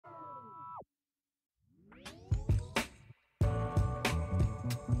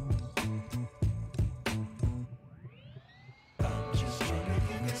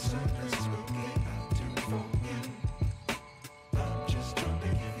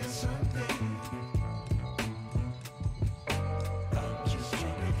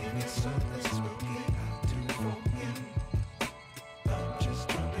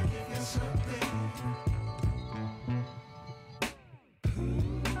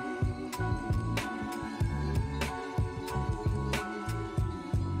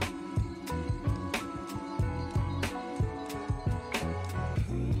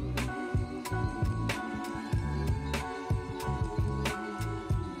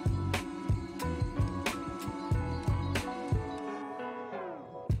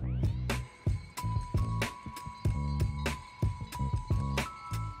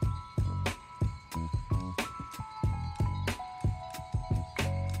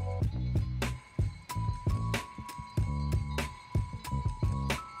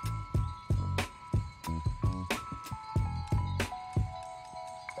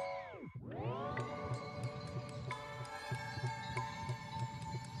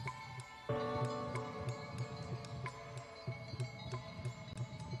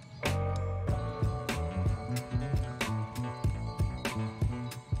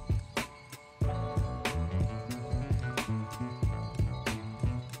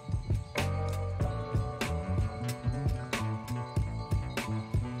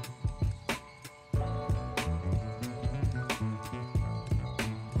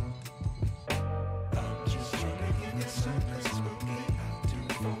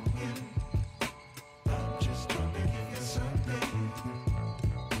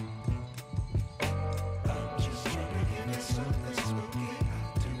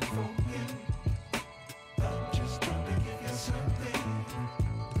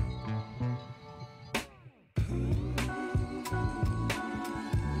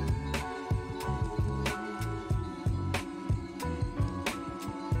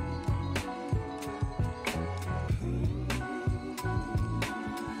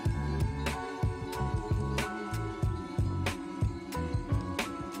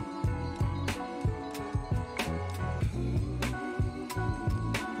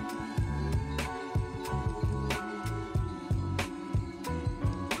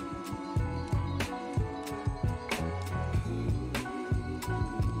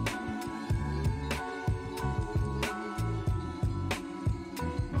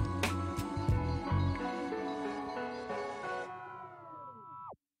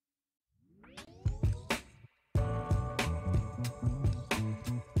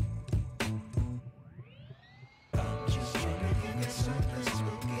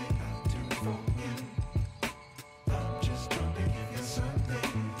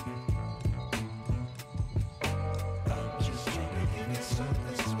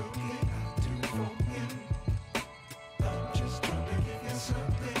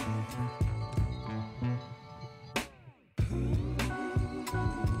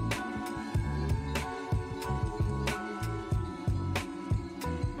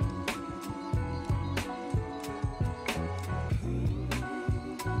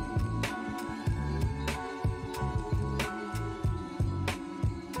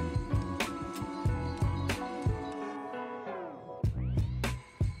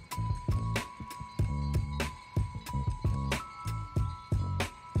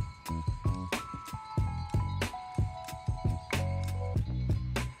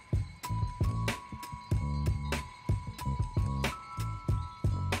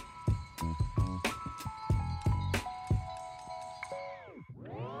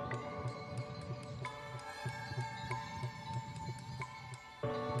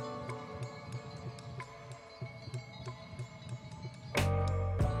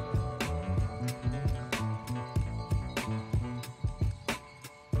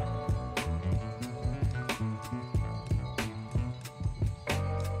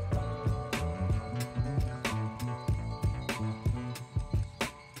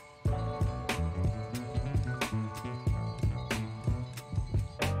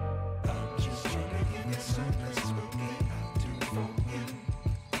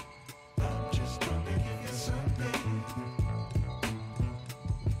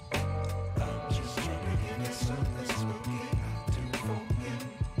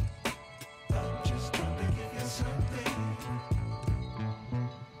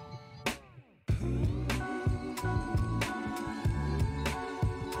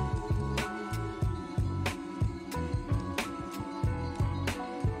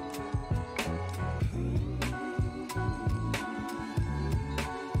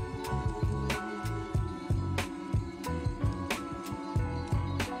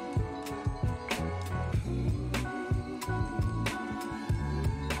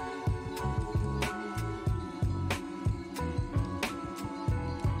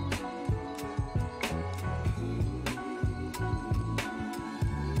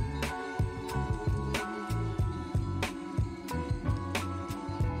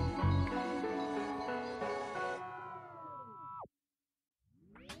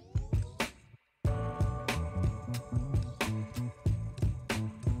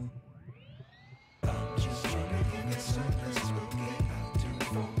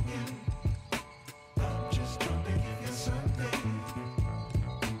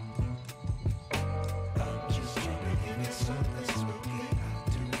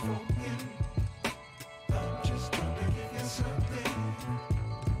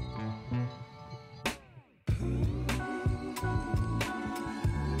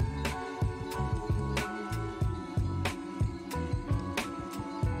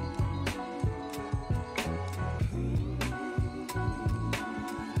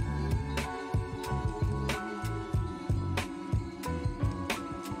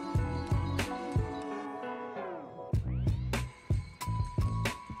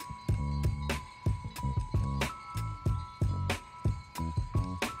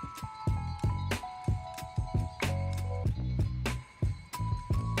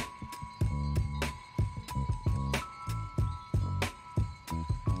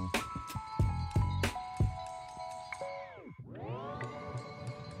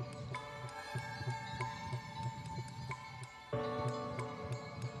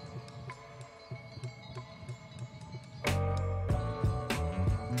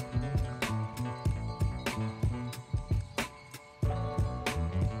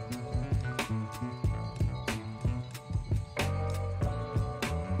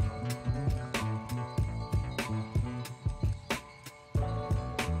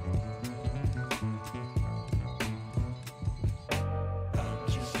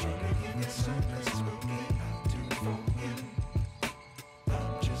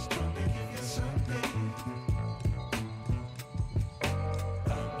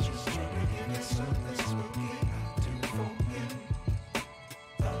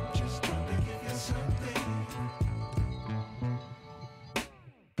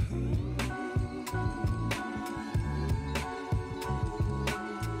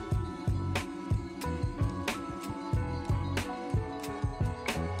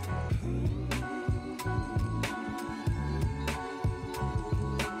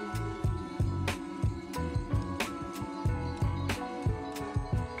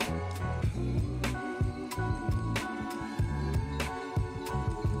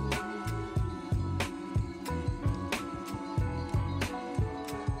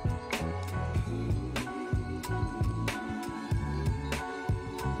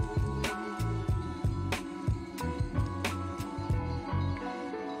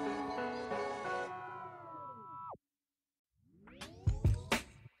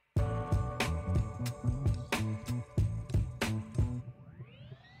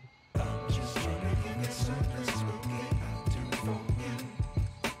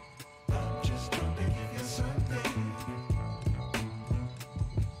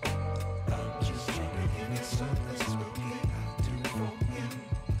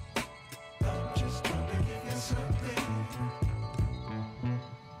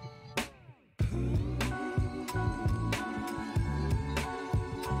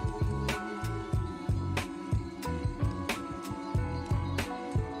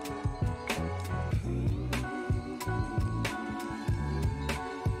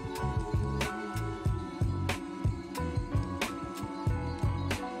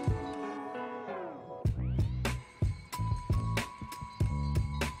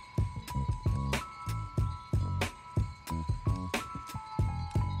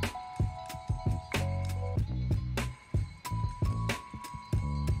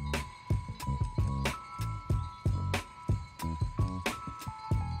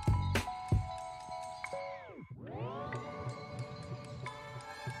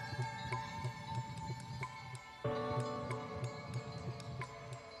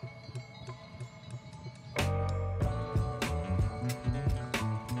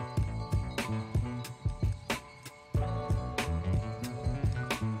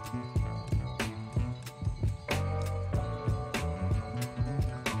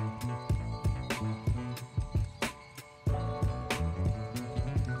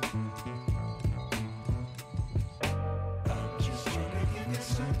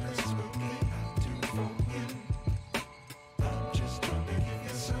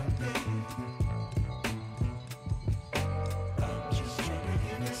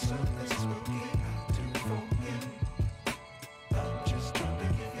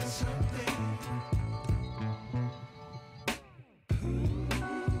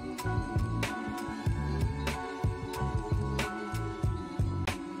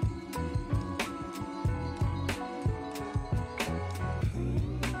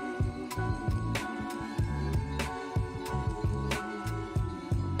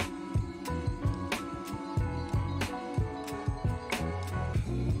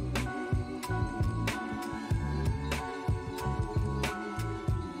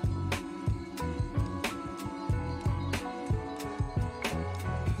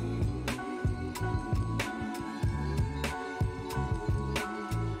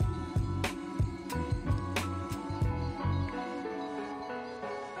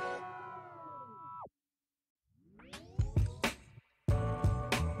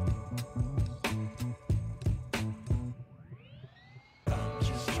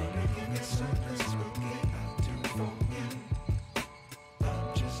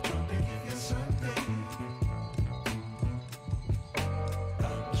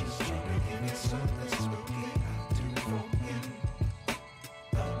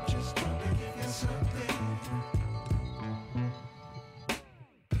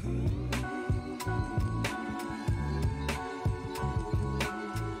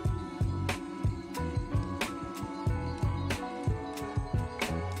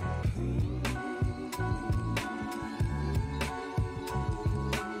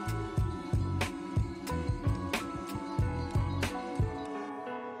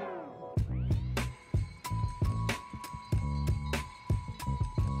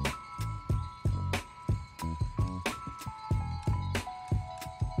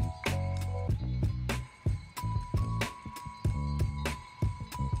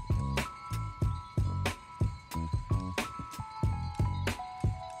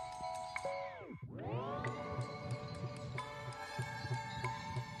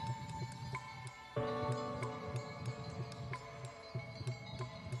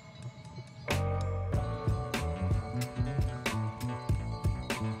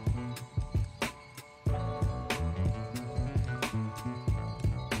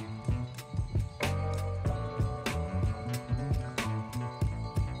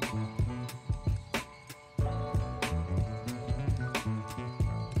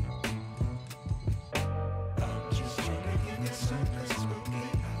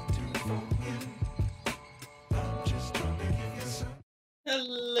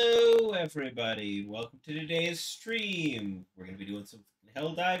Hello, everybody. Welcome to today's stream. We're going to be doing some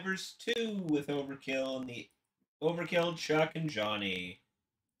Helldivers 2 with Overkill and the Overkill, Chuck, and Johnny.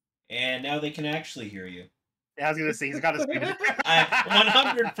 And now they can actually hear you. Yeah, I was going to say, he's got to speak.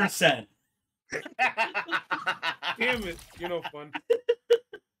 100%. Damn it. You're no fun.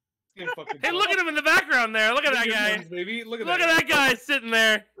 Hey, look at him in the background there. Look at that guy. Baby. Look at that guy sitting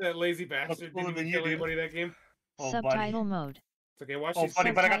there. That lazy bastard. Didn't even kill anybody that game. Oh, Subtitle mode. It's okay, watch Oh, these.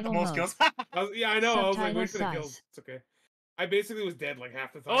 buddy, but I got the most kills. Yeah, I know. I was like, wait for the Subtitle kills. It's okay. I basically was dead like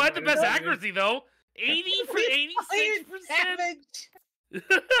half the time. Oh, I had the best accuracy, though. 80 for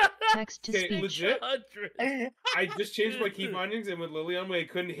 86%. Text to Okay, speech. legit. 100. I just changed my key bindings, and with Lilian, I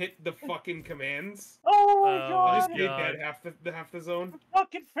couldn't hit the fucking commands. Oh my I god. just stayed dead half the zone.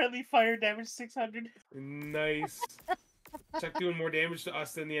 Fucking friendly fire damage 600. Nice. Chuck doing more damage to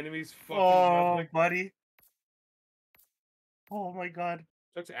us than the enemies. Fucking Oh, Republic. buddy. Oh my god.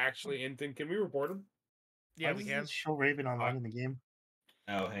 Chuck's actually in thing. Can we report him? Yeah, we can. ChouRaven online in the game.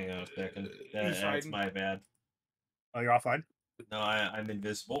 Oh, hang on a second. He's That's hiding. my bad. Oh, you're offline? No, I'm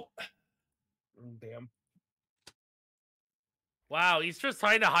invisible. Damn. Wow, he's just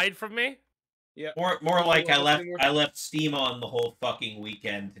trying to hide from me? Yeah. More like I left Steam on the whole fucking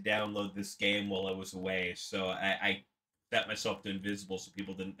weekend to download this game while I was away, so I set myself to invisible so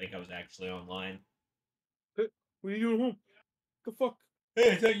people didn't think I was actually online. What are you doing home? The fuck?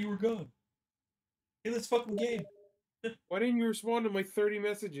 Hey, I thought you were gone. Hey, let's fucking game. Why didn't you respond to my 30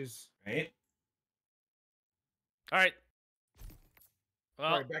 messages? Right? Alright. Well,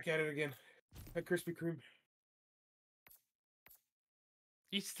 Alright, back at it again. Hi, Krispy Kreme.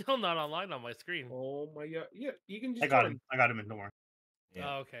 he's still not online on my screen. Oh my god. Yeah, you can just I got join. him. I got him in, don't worry.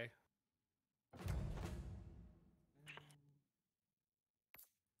 Yeah. Oh, okay.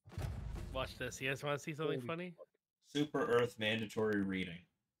 Watch this. You guys want to see something Holy funny? Super Earth mandatory reading.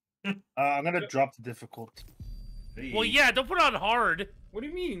 I'm gonna drop the difficulty. Well, yeah, don't put it on hard. What do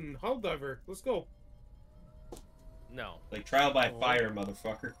you mean? Helldiver. Let's go. No. Like trial by fire,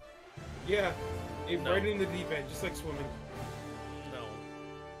 motherfucker. Yeah. No. Right in the deep end, just like swimming. No.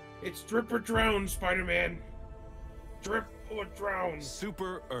 It's drip or drown, Spider-Man. Drip or drown.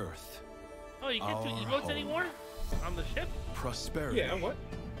 Super Earth. Oh, you can't do Our emotes home. anymore? On the ship? Prosperity. Yeah, what?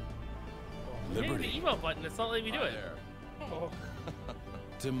 Hey, Liberty. the emote button. It's not letting me do it. Fire. Oh.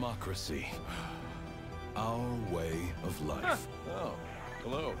 Democracy. Our way of life. Oh,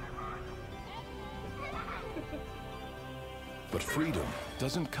 hello. But freedom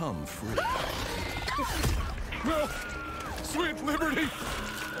doesn't come free. No! Sweet liberty!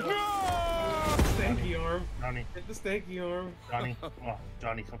 No! Stanky arm. Johnny, Hit the stanky arm. Johnny. Oh,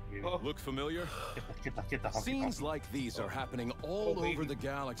 Johnny, come here. Oh. Look familiar? Get the hunky Scenes hunky. like these are happening all Oh, baby. over the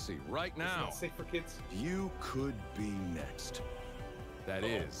galaxy right It's now. not safe for kids. You could be next. That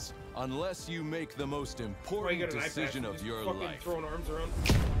is, unless you make the most Or you important got an iPad decision and of just your fucking life. throwing arms around.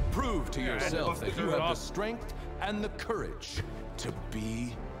 Prove to Yeah, yourself bust that the you door have the off. strength and the courage to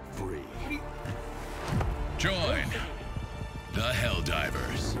be free. Join the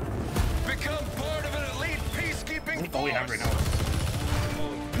Helldivers. Become part of an elite peacekeeping That's all we have right now.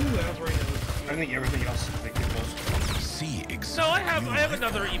 Oh, you have right now. I think everything else is like close. See So I have exactly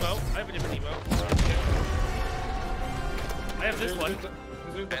another emote. I have a different emote. I have this one.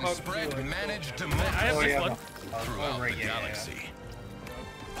 and spread managed I democracy have Oh, this yeah. one. throughout right, the yeah, yeah. galaxy.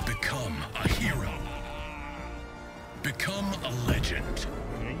 Become a hero. Become a legend.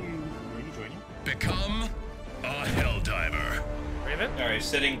 Are you joining? Become a Helldiver. Raven? Alright,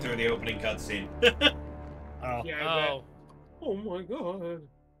 sitting through the opening cutscene. Oh. Yeah, I bet. Oh. Oh my god.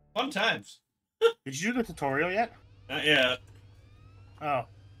 Fun times. Did you do the tutorial yet? Not yet. Oh.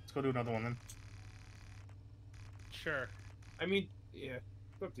 Let's go do another one then. Sure. I mean, yeah,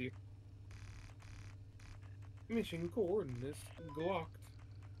 it's up to you. Mission coordinates blocked.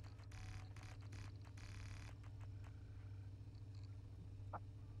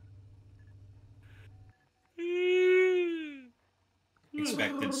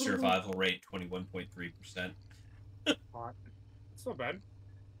 Expected survival rate 21.3%. Hot. It's not bad.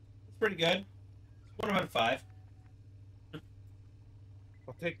 It's pretty good. 1 out of 5.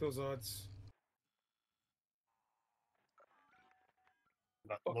 I'll take those odds.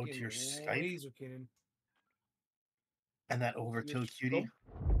 Load to Fucking your Skype laser cannon. and that overkill cutie.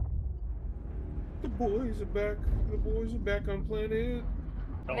 The boys are back. The boys are back on planet.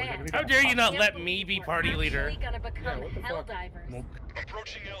 Oh, Man. look at How that. dare you not Can't let believe me be we're party leader? actually gonna become what the fuck? Helldivers. Nope.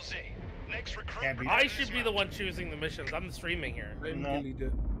 Approaching LZ. Next Can't be. I should be the one choosing the missions. I'm streaming here. I'm No. really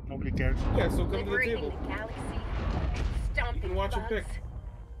dead. Nobody cares. Yeah, so come to the Liberating table. the galaxy. Stomping You can watch and bugs. pick.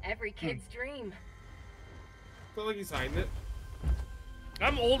 Every kid's dream. It's not like he's hiding it.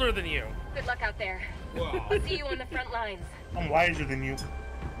 I'm older than you. Good luck out there. Wow. I'll see you on the front lines. I'm wiser than you.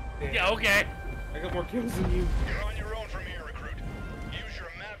 Damn. Yeah, okay. I got more kills than you. You're on your own from here, recruit. Use your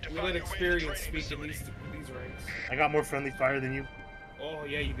map to We find let your way to the experience training speak in facility. these ranks. I got more friendly fire than you. Oh,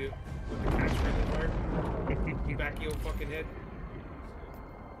 yeah, you do. With the catch friendly fire. Back your fucking head.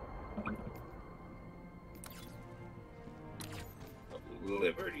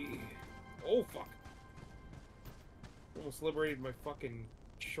 Liberty. Oh, fuck. Almost liberated my fucking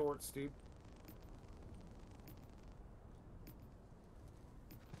shorts, dude.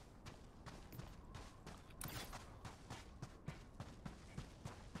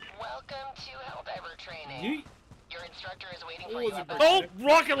 Welcome to Helldiver training. Yeet. Your instructor is waiting Oh, for you is it at the... Oh,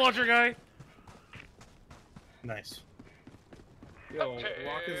 rocket launcher guy. Nice. Yo, lock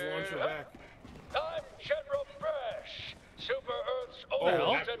his launcher back. I'm General Brash, Super Earth's Oh,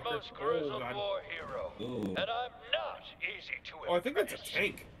 oldest that and most fucker. grizzled Oh, God. war hero. Ooh. And I'm not easy to impress. Oh, I think that's a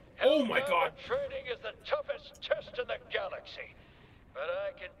tank. Oh my god. Training is the toughest test in the galaxy. But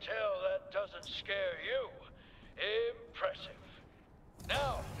I can tell that doesn't scare you. Impressive.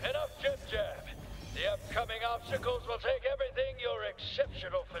 Now, enough jib-jab. The upcoming obstacles will take everything your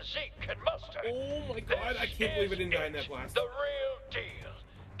exceptional physique can muster. Oh my god, I can't believe I didn't die in that blast. The real deal.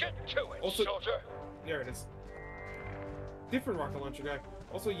 Get to it, Also- soldier. There it is. Different rocket launcher guy.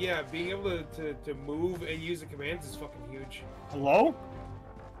 Also, yeah, being able to move and use the commands is fucking huge. Hello?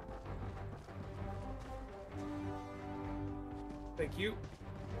 Thank you.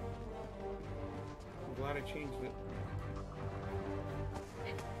 I'm glad I changed it.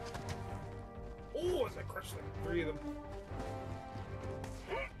 Oh, as I crushed like 3 of them.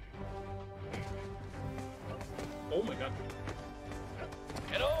 Oh my god.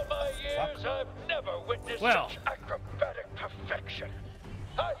 In all my years, I've never witnessed such acrobatic perfection.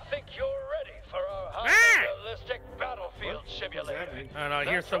 I think you're ready for our highly realistic battlefield simulator. I don't know, I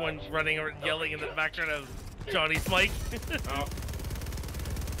hear someone running or yelling in the background of Johnny's mic. Oh.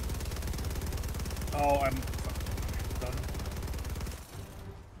 Oh, I'm done.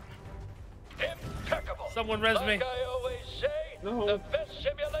 Impeccable. Someone res me. Like I always say, the best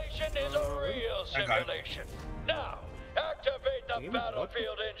simulation is a real I got it. simulation. Now, activate the Damn it, what the-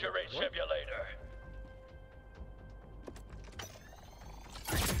 battlefield injury what? simulator.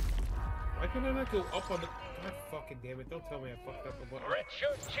 Why can I not go up on the... God fucking damn it, don't tell me I fucked up the button. Grit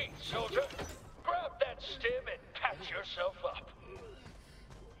your teeth, soldier. Grab that stim and patch yourself up.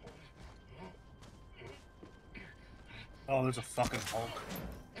 Oh, there's a fucking Hulk.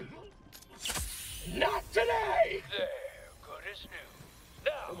 Not today! There, good as new.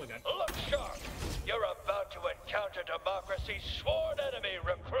 Now, Oh my God. look sharp. You're about to encounter democracy's sworn enemy,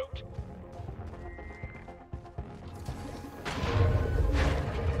 recruit.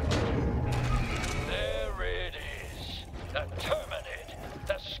 There it is. The Terminid,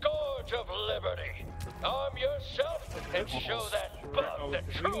 the scourge of liberty. Arm yourself and show that bug the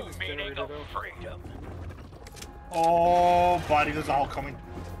true meaning of freedom. Oh, buddy, there's a Hulk coming.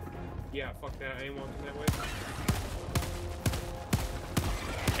 Yeah, fuck that, I ain't walking that way.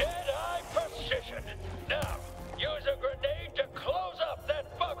 Jedi precision. Now, use a grenade to close up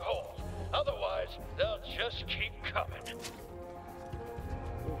that bug hole. Otherwise, they'll just keep coming.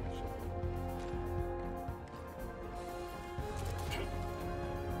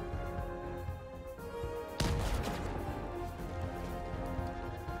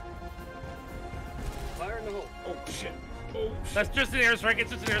 Fire in the hole. Oh shit. Oh shit. That's just an airstrike,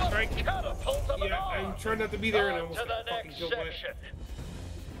 it's just an airstrike. Catapult them Yeah, on. I'm trying not to be there and I On almost to got the fucking next killed by it. section.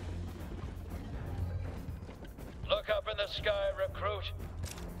 Look up in the sky, recruit.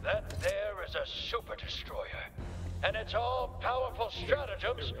 That there is a super destroyer. And its all-powerful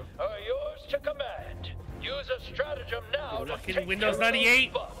stratagems are yours to command. Use a stratagem now to Fucking take Windows care of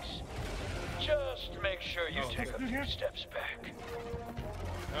 98. those bugs. Just make sure you Oh. take a few steps back.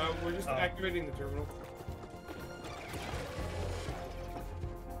 We're just activating the terminal.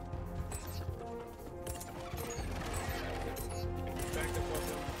 Back up on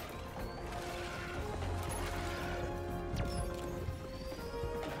them.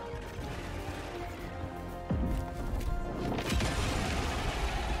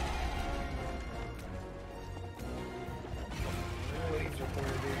 Laser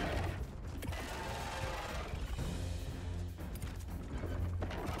pointer, dude.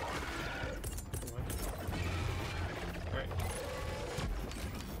 Alright.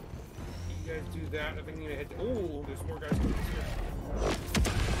 You guys do that. I think I'm gonna head to. Oh, there's more guys coming here.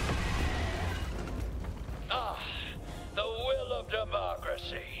 Ah, the will of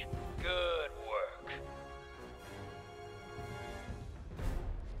democracy. Good work.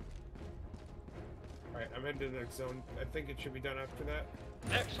 Alright, I'm heading to the next zone. I think it should be done after that.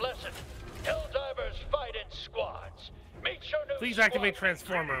 Next lesson. Helldivers fight in squads. Meet your new Please activate squad.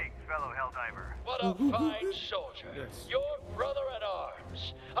 Transformer. Fellow Helldiver. What a fine soldier. Yes. Your brother in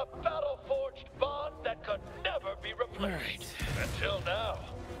arms. A battle-forged bond that could never be replaced. Until now.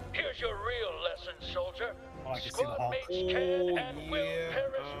 Here's your real lesson, soldier. Oh, I can see the Squad Hulk. mates can and Oh, will yeah,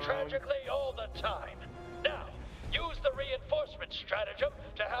 perish tragically all the time. Now, use the reinforcement stratagem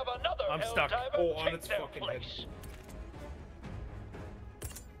to have another I'm stuck. Helldiver Oh, on take its their fucking place.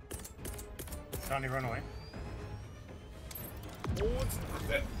 Johnny, run away. Oh, it's not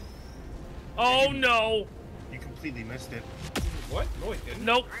that. Oh no! You completely missed it. What? No, it didn't.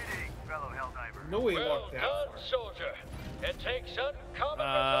 Nope. Greetings, fellow Helldiver. No way, Well walked that done, far. soldier. It takes uncommon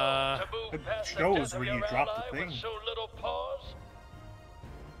Uh, resolve to move it past the shows death of when your you drop the ally with thing. so little pause.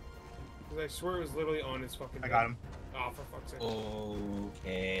 Because I swear it was literally on his fucking. I got him. Oh, for fuck's sake.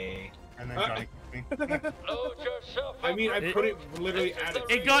 Okay. And then Johnny kicked me. Load yourself I up, mean, I recruit. put it literally This is at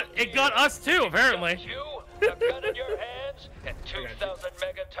the it. It got us too, apparently. Just you, a gun in your hands, and 2,000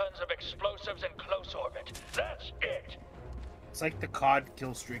 megatons of explosives in close orbit. That's it. It's like the COD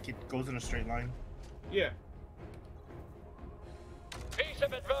kill streak. It goes in a straight line. Yeah. Piece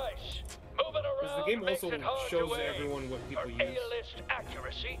of advice. Moving Because around the game makes also it hard shows to aim. everyone what people For use. A-list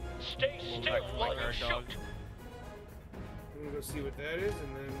accuracy, stay still like while our you dog. shoot. I'm gonna go see what that is,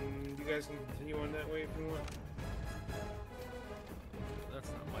 and then you guys can continue on that way if you want. That's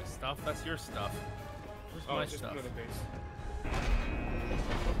not my stuff. That's your stuff. Where's Oh, my it's just stuff? another base.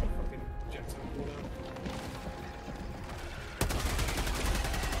 Fucking jets on cooldown.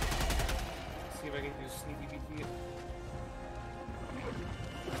 See if I can do sneaky beaky.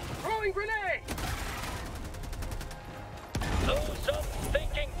 Throwing grenade! Those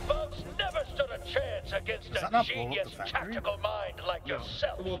unthinking bugs never stood a chance against Does that a not blow up the genius factory? tactical mind like No.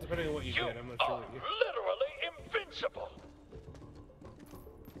 yourself. Well, depending on what you You did, I'm not sure are what you. literally invincible.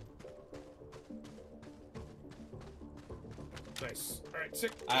 Nice. Alright,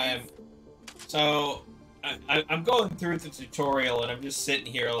 sick. I'm going through the tutorial and I'm just sitting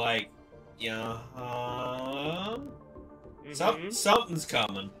here like, yeah, something's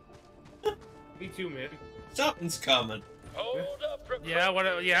coming. Me too, man. Something's coming. Hold up, recruit. Yeah, what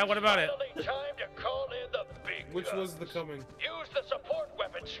about it? Finally time to call in the big Which was the guns. coming? Use the support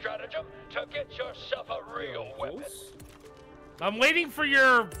weapon stratagem to get yourself a real weapon. Close? I'm waiting for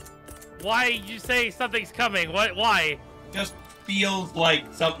your. Why you say something's coming? What? Why? Just feels like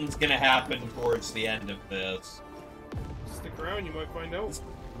something's gonna happen towards the end of this. Stick around, you might find out.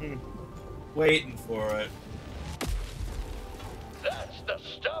 Waiting for it. That's the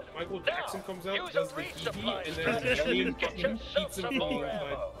stuff. Michael Now, Jackson comes out, use does a the resupply TV, and stratagem then to Alien get fucking yourself eats him some from the more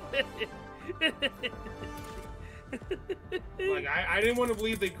inside. ammo. Like, I didn't want to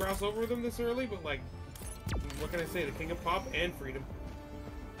believe they'd cross over with him this early, but like, what can I say? The King of Pop and Freedom.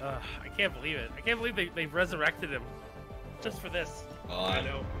 I can't believe it. I can't believe they resurrected him just for this. I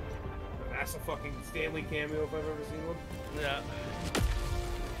know. That's a fucking Stanley cameo if I've ever seen one. Yeah.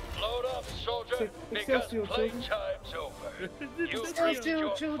 Load up, soldier, because Excelsior, playtime's over. You've reached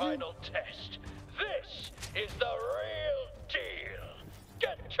your final test. This is the real deal.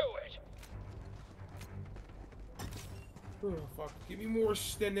 Get to it. Oh fuck! Give me more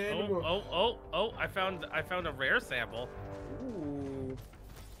Stenanima. Oh! I found a rare sample. Ooh.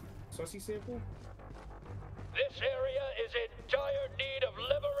 Sussy sample? This area is in dire need of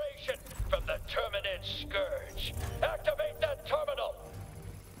liberation from the Terminid Scourge. Activate that terminal.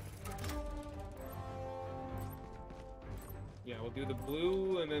 Yeah, we'll do the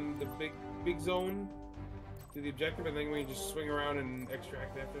blue and then the big zone. Do the objective, and then we can just swing around and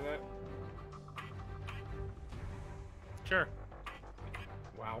extract after that. Sure.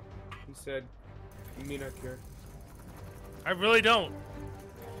 Wow. He said, "You may not care." I really don't.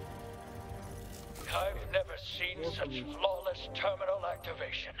 I've never seen such flawless terminal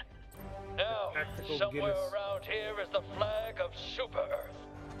activation. Now, Tactical somewhere Guinness. around here is the flag of Super Earth.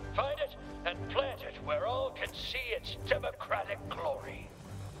 Find it and plant it where all can see its democratic glory.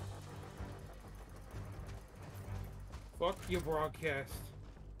 Fuck your broadcast.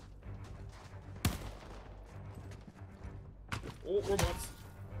 Oh, robots.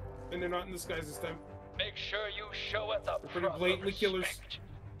 And they're not in the skies this time. Make sure you show it the They're pretty proper blatantly killers. respect.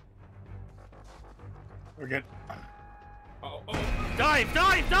 We're good. Oh,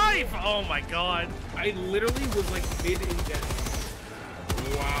 Dive! Oh my god. I literally was like mid in death.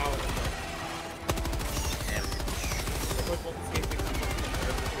 Wow.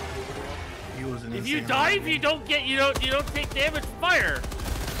 He was an If you insane dive, man. you don't take damage from fire.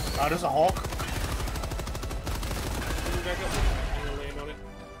 There's a Hulk. Back up. I'm gonna land on it.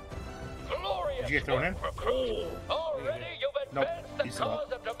 Glorious Did you get thrown in? work, recruit. Already you've Nope. advanced the He's up.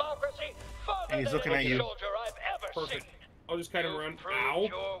 cause of democracy farther And he's than looking any at you. soldier I've ever Perfect. seen. I'll just kind of You've run. proved Ow.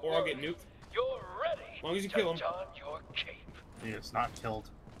 your Or I'll get worth. nuked. You're ready As long as you to kill him. don your cape. He is not killed.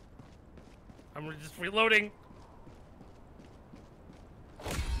 I'm just reloading.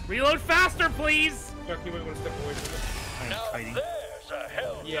 Reload faster, please! Chuck, you might want to step away from it. I am Now kiting. there's a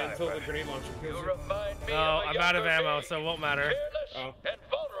hell Yeah, until the grenade launcher You kills you. remind me Oh, of a I'm out of younger ammo, me, so it won't matter. Fearless Oh. and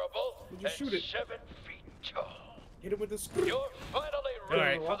vulnerable Well, just and shoot it. 7 feet tall. Hit him with the screw. You're finally All ready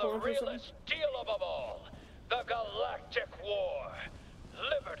right. for the Rocket launcher or something? realest deal of them all. The Galactic War.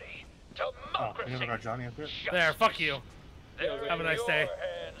 Liberty. Oh, Democracy. we never got Johnny up here. There, fuck you. They're Have a in nice your day.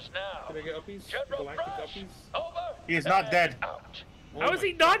 hands now. Can I get uppies? General Galactic Brush, uppies? over He is not and dead. out. How is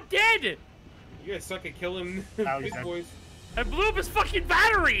he not dead? You guys suck at killing Now he's big dead. boys. I blew up his fucking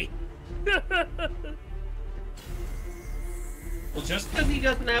battery! Well, just because he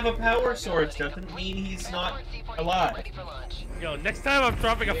doesn't have a power source doesn't mean he's not alive. Ready for launch. Yo, next time I'm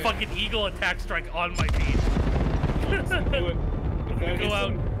dropping a fucking eagle attack strike on my beach. Do it. If that Go hits out.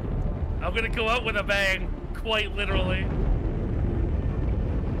 him- I'm gonna go out with a bang, quite literally.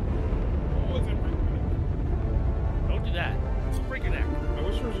 Oh, it's a break. Don't do that. Just break your neck. I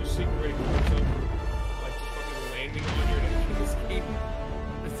wish there was a secret way to kill yourself. Like just fucking landing on your neck in this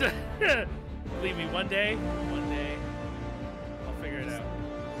game. Believe me, one day, I'll figure it out.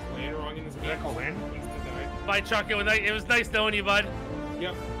 Land wrong in this Did I game. call in? Needs to die. Bye, Chuck. It was nice knowing you, bud.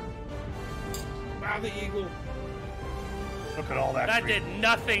 Yep. Wow, the eagle. Look at all that. That free- did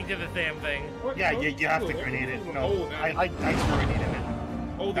nothing to the damn thing. What? Yeah, No, you have to eagle. grenade it. Oh, No, that- I grenaded it.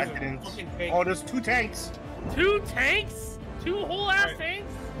 Oh, there's That a didn't. fucking tank. Oh, there's 2 tanks. 2 tanks? 2 whole ass Alright.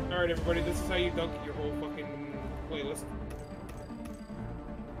 tanks? Alright, everybody, this is how you dunk your whole fucking playlist.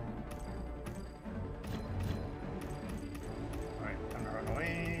 Alright, time to run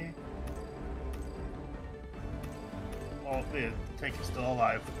away. Oh, the tank is still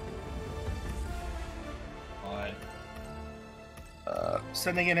alive. Odd.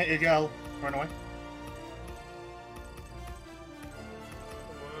 Sending in a yell. Run away.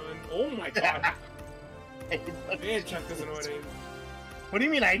 Come on. Oh my god. Man, Chuck doesn't know what I mean. What do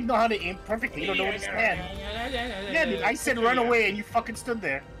you mean? I know how to aim perfectly. You don't know what to stand. Yeah, dude, I said run away and you fucking stood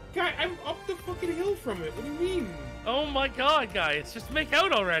there. Guy, I'm up the fucking hill from it. What do you mean? Oh my god, guys. Just make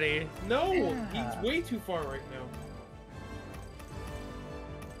out already. No, Yeah. he's way too far right now.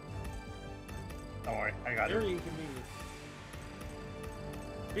 Don't worry, I got it. Very inconvenient.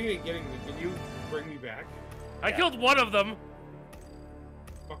 Speaking of getting me, can you bring me back? I killed one of them.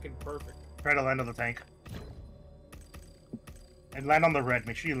 Fucking perfect. Try to land on the tank. And land on the red.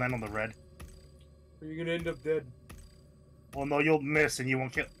 Make sure you land on the red. Or you're gonna end up dead. Well, no, you'll miss and you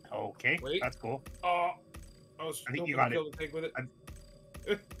won't kill. Okay, Wait. that's cool. Oh, I was I think you hoping got to kill the tank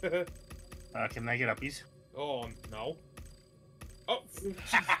with it. Can I get uppies? Oh, no. Oh, Jesus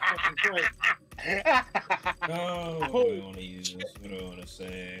fucking Christ. Oh, what do I want to use? What do I want to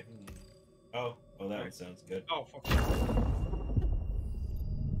say? Oh, that one sounds good. Oh, fuck.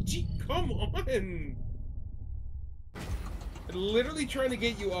 Gee, come on! Literally trying to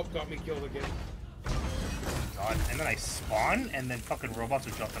get you up got me killed again. God, and then I spawn, and then fucking robots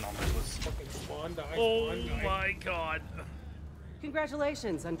are jumping on my list. Fucking spawn die, Oh spawn die. my god.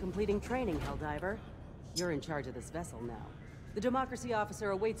 Congratulations on completing training, Helldiver. You're in charge of this vessel now. The Democracy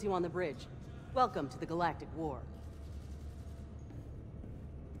officer awaits you on the bridge. Welcome to the Galactic War.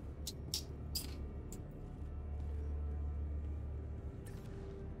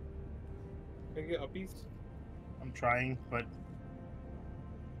 Can I get uppies? I'm trying, but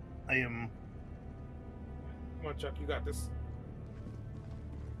I am. Come on, Chuck, you got this.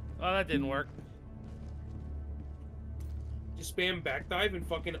 Oh, that didn't work. Just spam back dive and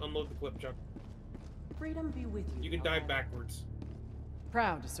fucking unload the clip, Chuck. Freedom be with you. You can dive Helldiver. backwards.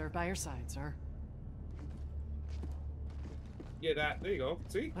 Proud to serve by your side, sir. Yeah, that. There you go.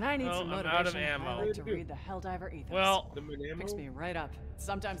 See? When I need Well, some I'm motivation, out of ammo. I like to read the Helldiver ethos. Well, The ammo? Picks me right up.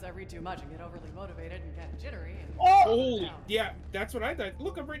 Sometimes I read too much and get overly motivated and get jittery. And Oh! Holy, down. yeah, that's what I thought.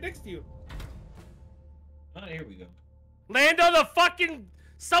 Look, I'm right next to you. Oh, here we go. land on the fucking...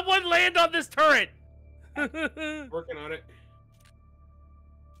 Someone land on this turret! Working on it.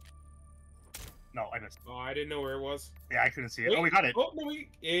 No, I missed. Oh, I didn't know where it was. Yeah, I couldn't see it. Wait, Oh, we got it. Oh, no, we...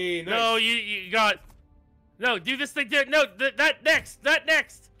 Hey, nice. No, you got... No, do this thing there. No, that next. That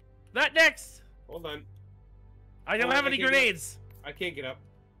next. Hold on. I don't Oh, have I any can't grenades. I can't get up.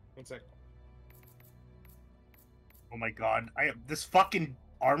 1 sec. Oh my god, this fucking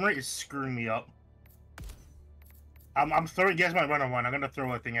armor is screwing me up. I'm throwing. You guys might run on one. I'm gonna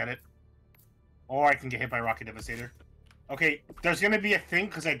throw a thing at it, or I can get hit by Rocket Devastator. Okay, there's gonna be a thing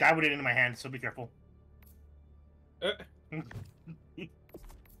because I died with it in my hand, so be careful.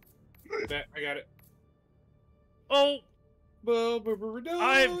 Bet, I got it. Oh!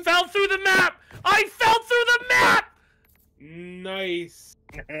 I fell through the map! I fell through the map! Nice.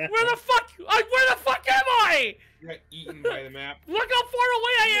 Where the fuck am I? You got eaten by the map. Look how far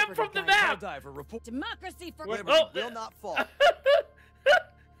away I am from the map! Democracy for What? will not fall.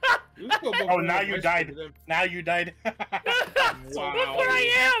 Oh, now you died. Now you died. Wow. Look where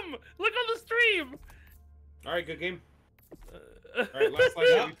I am! Look on the stream! Alright, good game. Alright, last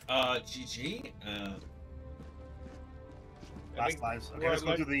life. GG. Last lives. Okay, let's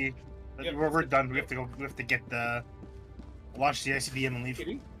go to the. We're done. We have to go. We have to get the. Launch the ICBM and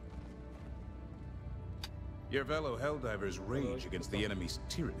leave. Your fellow Helldivers rage against the enemy's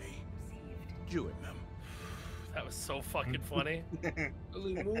tyranny. Join them. That was so fucking funny.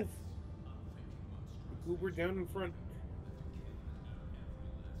 Ellie, move. Goober down in front.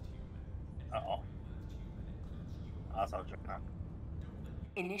 Uh-oh. That's all jump now.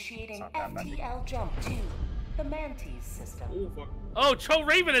 Initiating FTL jump to the Mantis system. Oh, fuck. Oh,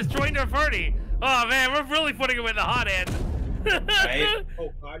 ChouRaven has joined our party. Oh man, we're really putting him in the hot end. Right?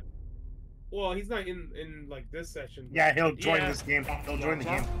 Oh god. Well, he's not in like this session. Yeah, he'll join this game. He'll join the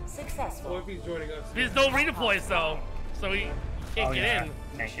game. Successful. Well, if he's joining us. There's no redeploys though, so he can't get in.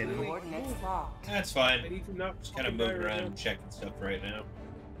 Can't get in. Coordinates locked. That's fine. I need to knock Just kind of moving around and checking stuff right now.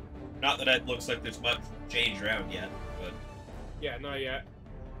 Not that it looks like there's much change around yet, but... Yeah, not yet.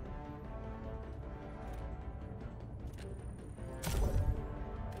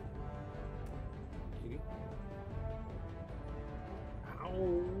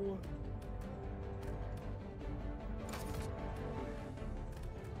 Ow.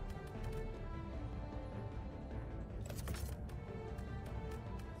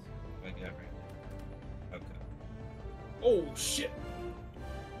 I got right. Okay. Oh, shit.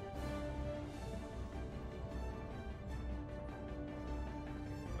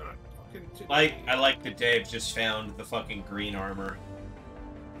 I like that Dave just found the fucking green armor.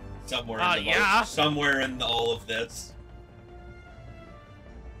 Somewhere in the somewhere in all of this.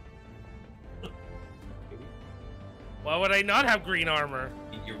 Why would I not have green armor?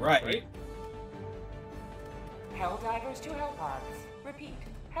 You're right. Helldivers to Hellpods. Repeat.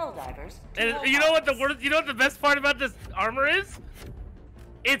 Helldivers to And Hellpods. you know what the best part about this armor is?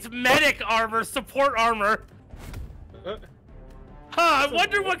 It's medic armor, support armor. Huh, I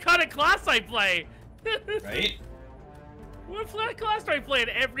wonder what kind of class I play. Right? What class do I play in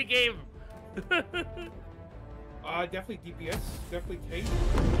every game? Definitely DPS. Definitely tank.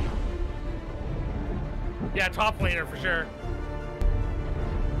 Yeah, top laner for sure.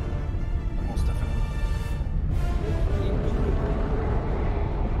 Most definitely.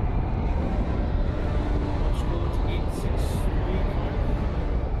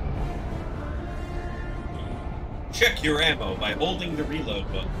 Check your ammo by holding the reload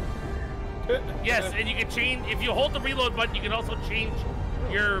button. Yes, and you can change if you hold the reload button. You can also change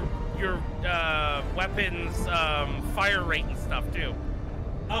your weapons fire rate and stuff too.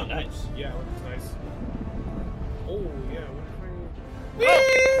 Oh, nice. Yeah, that's nice. Oh yeah.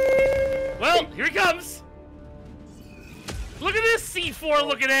 Oh. Well, here he comes. Look at this C4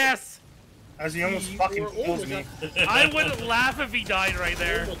 looking ass. As he almost fucking kills me. I wouldn't laugh if he died right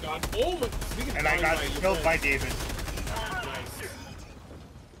there. Oh my god. Oh my. And I got killed by David.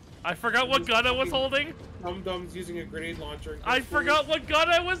 I forgot what gun I was holding. Dum-Dum's using a grenade launcher. I forgot what gun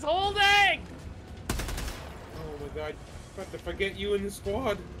I was holding! Oh my god. About to forget you in the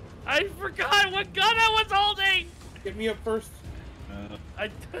squad. I forgot what gun I was holding! Get me up first. I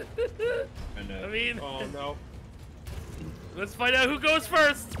mean... Oh no. Let's find out who goes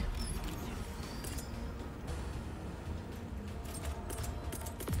first!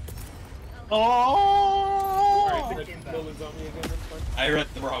 Oh! Alright, Nolan's on me again, that's fine. I read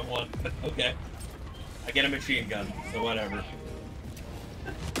the wrong one, but okay. I get a machine gun, so whatever.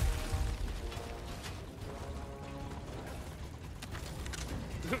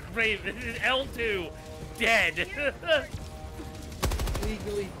 Raven, L2, dead.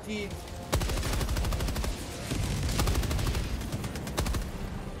 Legally dead.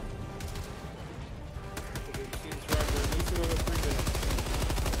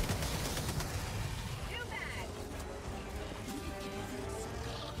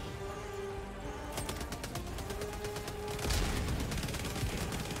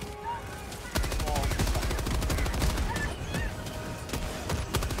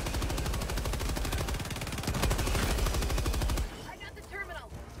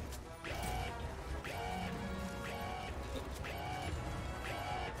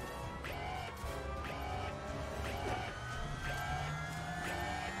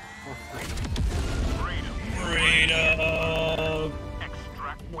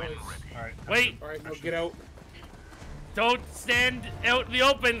 Nice. Alright. Wait. Alright, now get out. Don't stand out in the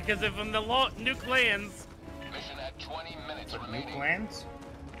open, because if when the nuke lands... Mission at 20 minutes remaining. Nuke lands?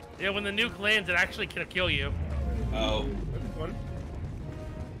 Yeah, when the nuke lands, it actually can kill you. Oh. That's fun.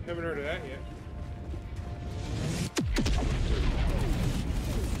 Haven't heard of that yet.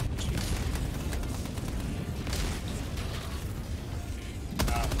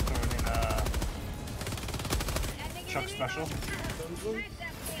 Throwing in Chuck special.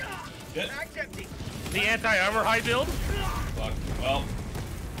 Good. The anti-armor high build? Fuck. Well.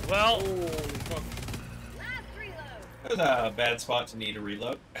 Well. Holy fuck. That was a bad spot to need a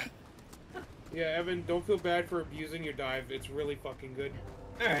reload. Yeah, Evan, don't feel bad for abusing your dive. It's really fucking good.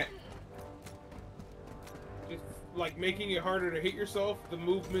 Alright. Just, like, making it harder to hit yourself, the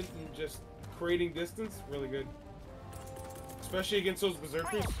movement, and just creating distance, really good. Especially against those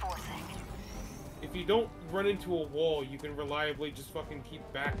berserkers. If you don't run into a wall, you can reliably just fucking keep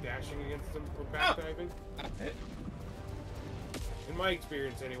backdashing against them, or backdiving. Okay. In my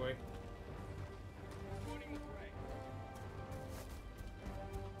experience, anyway.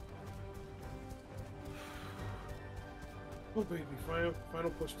 Oh baby, final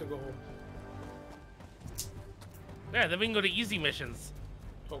push to go home. Yeah, then we can go to easy missions.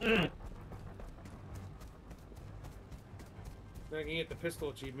 Oh. Then I can get the pistol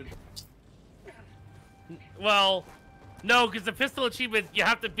achievement. Well, no, because the pistol achievement, you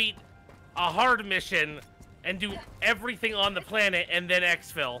have to beat a hard mission and do everything on the planet and then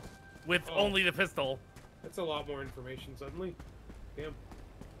exfil with only the pistol. That's a lot more information suddenly. Damn.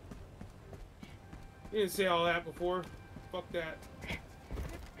 You didn't say all that before. Fuck that. I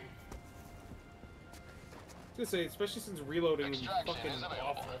was gonna say, especially since reloading is fucking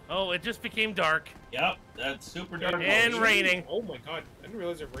awful. Oh, it just became dark. Yep, that's super dark. And raining. Oh my god, I didn't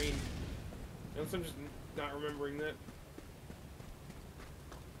realize it rained. Unless I'm just not remembering that.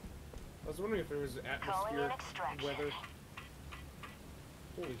 I was wondering if there was atmospheric weather.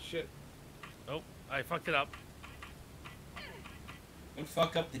 Holy shit. Oh, I fucked it up. Don't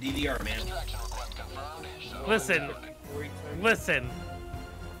fuck up the DDR, man. Listen. Listen.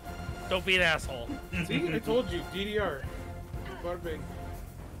 Don't be an asshole. See, I told you, DDR. Bada bing.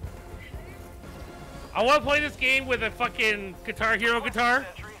 I want to play this game with a fucking Guitar Hero guitar.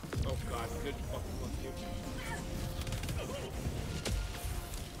 Oh god, good fucking luck you.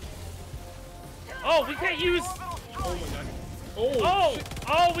 Oh, we can't use... Oh my god. Oh, shit.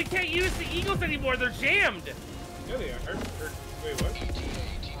 oh, we can't use the Eagles anymore. They're jammed. Yeah, they are. Wait, what?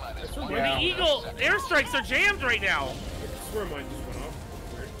 That's where The Eagle airstrikes are jammed right now. I swear mine just went off.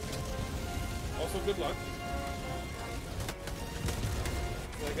 Weird. Also, good luck.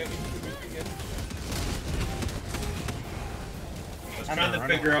 Like, I need to again. I was trying to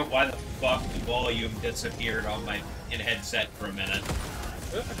figure out why the fuck the volume disappeared on my headset for a minute.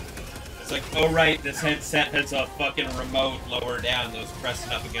 It's like, oh right, this headset has a fucking remote lower down that was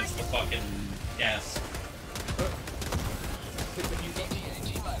pressing up against the fucking desk.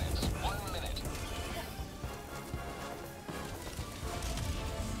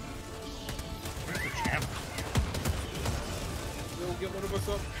 We'll get one of us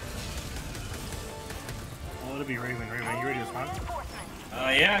up. Oh, it'll be Raven. Raven, you ready to spawn?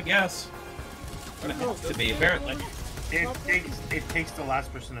 Yeah, I guess. What it has to be, apparently. It takes the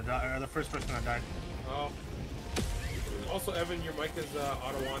last person to die, or the first person to die. Oh. Also, Evan, your mic is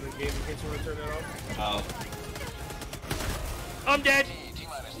auto on in game in case you want to turn that off. Oh. I'm dead.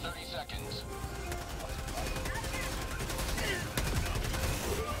 T-minus 30 seconds.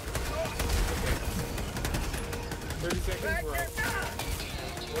 Okay. 30 seconds, we're out.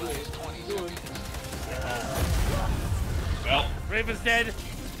 What are you doing? Well. Raven's dead.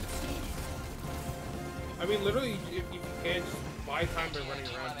 I mean, literally, if you can, just buy time by running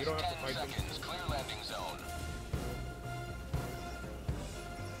around. You don't have to fight them. Clear landing zone.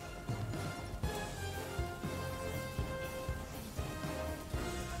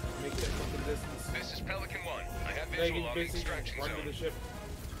 Make that fucking distance. This is Pelican 1. I have They visual can on the basically extraction run to the zone. ship.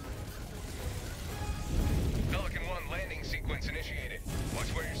 Pelican 1 landing sequence initiated.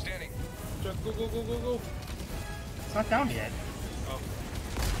 Watch where you're standing. Chuck, go, go, go, go, go. It's not down yet. Oh. I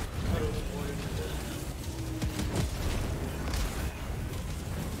thought it was morning.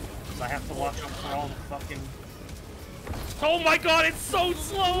 I have to watch out for all the fucking... Oh my god, it's so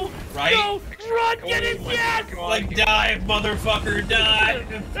slow! Right? No! Run! Get it! Yes! Like, dive, motherfucker, dive!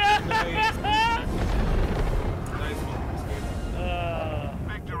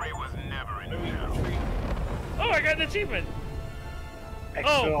 Victory was never in doubt. Oh, I got an achievement!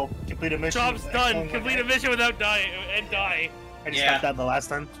 Exfil, complete a mission. Job's done. Complete a mission without die and die. I just got that the last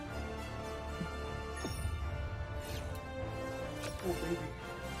time. Oh, baby.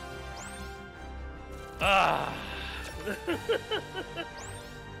 Ah.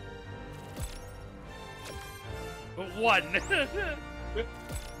 But one.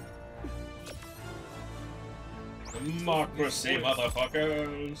 Democracy,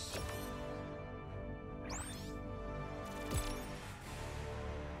 motherfuckers.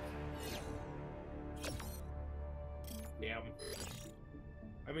 Damn.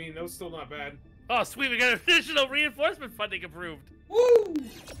 I mean, that was still not bad. Oh, sweet, we got additional reinforcement funding approved. Woo!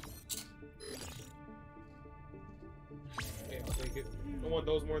 Yeah, I'll take it. I want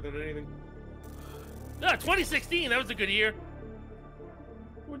those more than anything. Ah, 2016, that was a good year.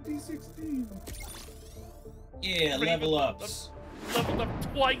 2016. Yeah, level ups. Leveled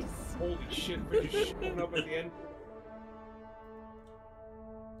up twice. Holy shit, we're just showing up at the end.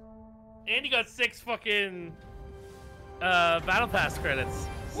 And you got 6 fucking battle pass credits.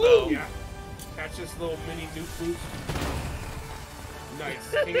 So yeah. Catch this little mini nuke boost.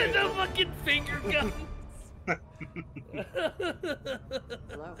 Nice. No fucking finger guns.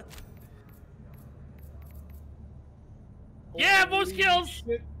 Hello. Yeah, most kills.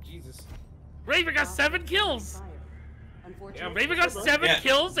 Shit. Jesus. Raven got 7 kills. Yeah, Raven got 7 Yeah.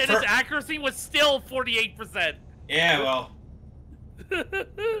 kills, and his accuracy was still 48%. Yeah, well.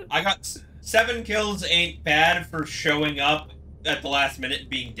 I got 7 kills ain't bad for showing up at the last minute and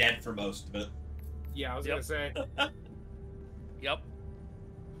being dead for most of it. Yeah, I was gonna say. Yep.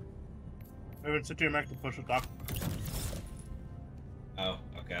 Maybe sit to your Mac to push the dock. Oh,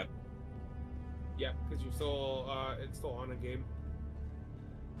 okay. Yeah, because you're still, it's still on a game.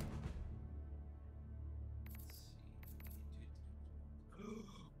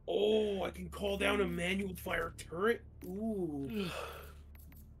 Oh, I can call down a manual fire turret? Ooh.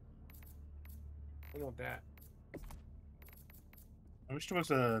 I want that. I wish there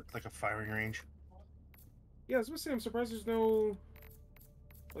was a firing range. Yeah, I was gonna say, I'm surprised there's no...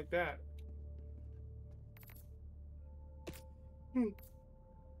 like that.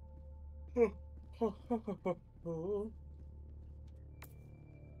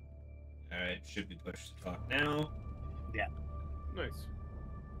 Alright, should we push the clock now? Yeah. Nice.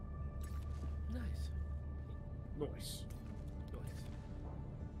 Nice. Nice. Nice.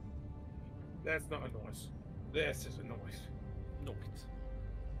 That's not a noise. This is a noise. Noise.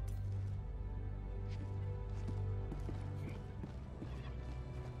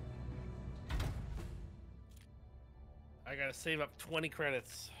 I gotta save up 20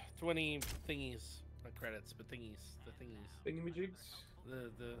 credits. 20 thingies. Not credits, but thingies. The thingies. Thingamajigs?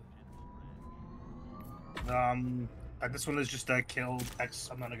 This one is just kill X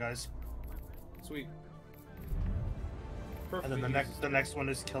amount of guys. Sweet. And then the next one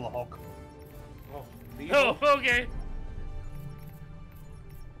is kill a Hulk. Oh, okay.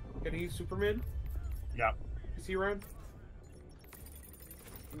 Can he use Superman? Yeah. Is he around?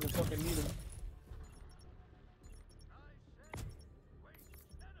 I'm gonna fucking need him.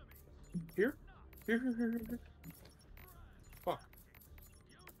 Here? Here. Fuck.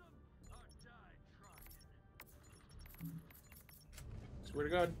 Swear to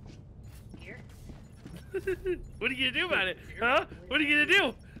God. Here? What are you gonna do about it? Huh? What are you gonna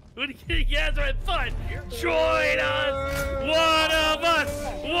do? What are you gonna... Yeah, that's what I thought. Join us! One of us!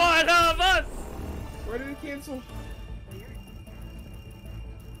 One of us! Why did it cancel?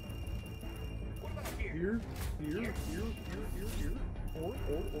 Here.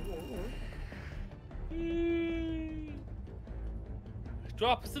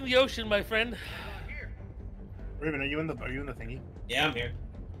 Drop us in the ocean, my friend. Raven, are you in the thingy? Yeah, I'm here.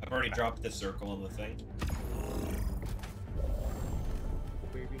 I've already dropped the circle on the thing.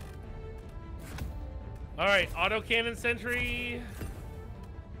 Baby. Alright, auto cannon sentry.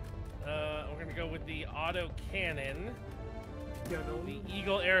 We're gonna go with the auto cannon. Yeah, no. The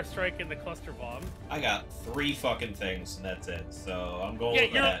Eagle airstrike and the cluster bomb. I got 3 fucking things, and that's it. So I'm going Yeah,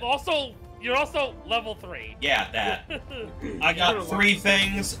 with that. you're also level 3. Yeah, that. I got 3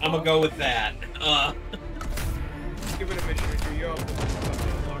 things. I'm gonna go with that. Give it a mission or two. You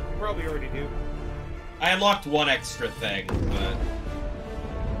probably already do. I unlocked 1 extra thing, but...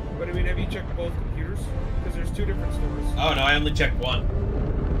 But I mean, have you checked both computers? Because there's 2 different stores. Oh no, I only checked 1. Yeah.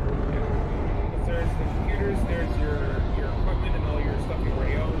 There's the computers, there's your equipment and all your stuff you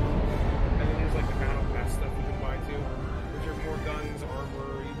already own. And then there's like the battle pass stuff you can buy too. Which are more guns,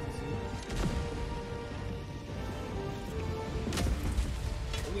 armor, etc.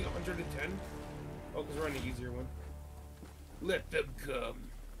 Only 110? Oh, because we're on the easier one. Let them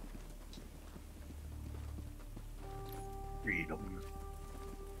come. Freedom.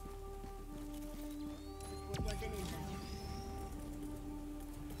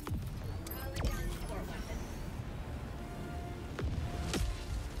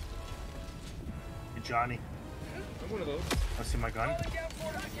 Johnny. I'm one of those. Want to see my gun?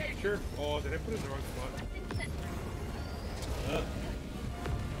 Sure. Oh, did I put it in the wrong spot?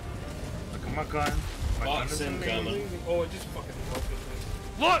 Look at my gun. My gun is coming. Oh, it just fucking broke this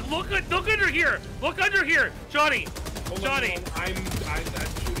thing. Look under here! Look under here! Johnny! Johnny! I'm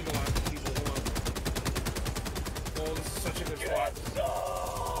shooting a lot of people. Hold on. Oh, this is such a good spot.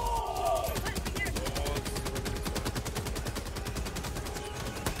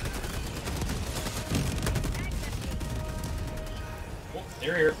 Oh,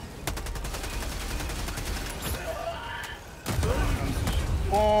 they're here.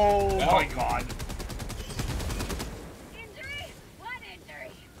 Oh my god.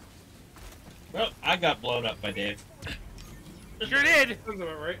 Well, I got blown up by Dave. Sure did. Sounds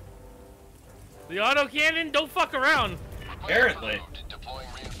about right. The autocannon, don't fuck around. Apparently. Deploying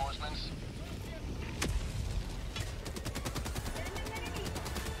reinforcements.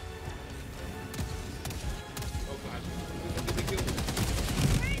 Oh god.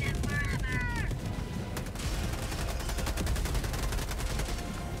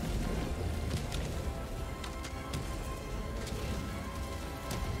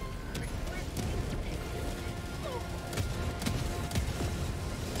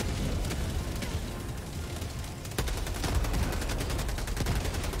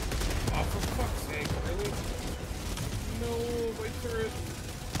 Oh, for fuck's sake, really? No, my turret.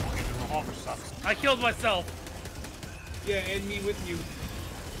 The revolver sucks. I killed myself. Yeah, and me with you.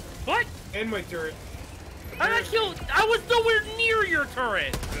 What? And my turret. How did I kill? I was nowhere near your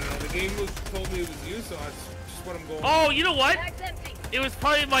turret. The game told me it was you, so that's just what I'm going. Oh, you know what? It was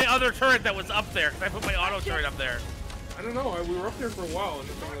probably my other turret that was up there, because I put my auto turret up there. I don't know. We were up there for a while and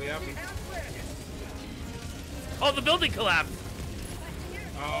nothing really happened. Oh, the building collapsed.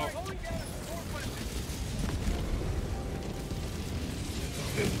 Oh.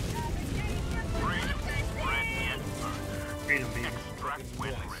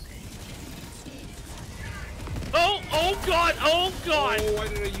 Oh god, oh god! Oh, why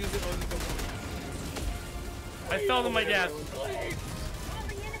did I use it on the... I fell to my death.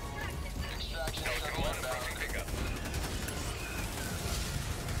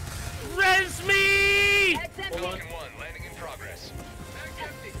 Res me! Hold on. Landing in progress.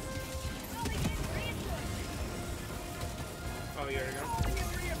 Oh, yeah, there you go.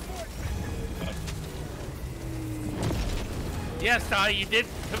 Yes, Ty, you did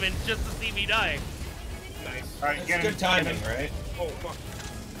come in just to see me die. Nice. Alright, That's good timing, right? Oh, fuck.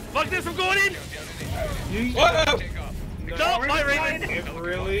 Fuck this, I'm going in! Whoa! No, my Raven!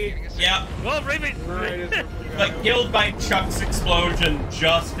 Really? Yeah. Well, Raven! Like killed by Chuck's explosion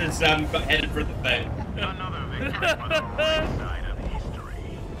just as I'm headed for the thing. Another victory for the right side of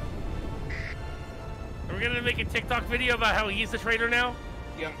history. Are we gonna make a TikTok video about how he's the traitor now?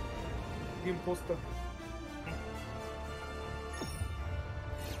 Yeah. Game poster.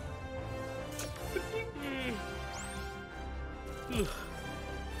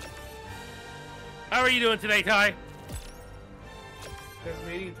 How are you doing today, Ty?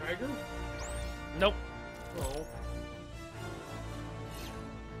 Tasmanian tiger? Nope. Oh.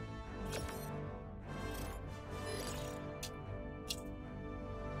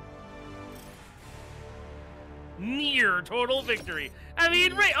 Near total victory. I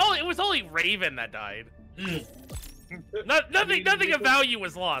mean, oh, it was only Raven that died. Nothing of value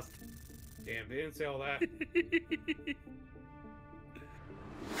was lost. Damn, they didn't say all that.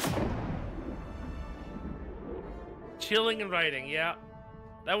 Chilling and writing, yeah.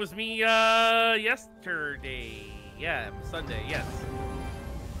 That was me, yesterday. Yeah, Sunday, yes.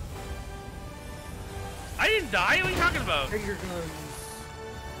 I didn't die? What are you talking about? Finger guns.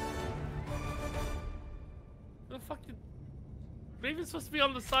 The fuck did... Raven's supposed to be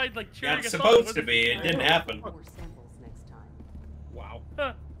on the side, like, Yeah, cheering it's us on. supposed to be. It didn't happen. More samples next time. Wow.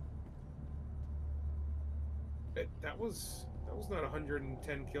 Huh. That was not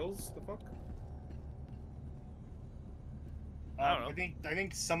 110 kills. The fuck? I don't know. I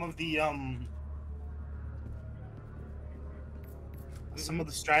think some of the some of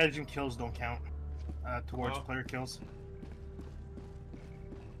the stratagem kills don't count towards player kills.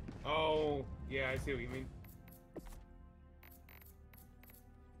 Oh, yeah, I see what you mean.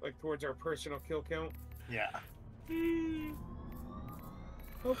 Like towards our personal kill count. Yeah.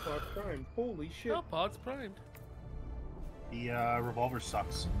 Oh, pod primed. Holy shit. Oh, pod's primed. The revolver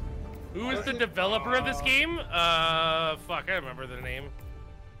sucks. Who is the developer of this game? Fuck, I don't remember their name.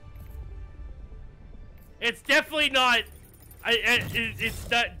 It's definitely not... it's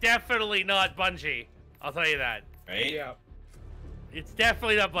definitely not Bungie. I'll tell you that. Right? Yeah. It's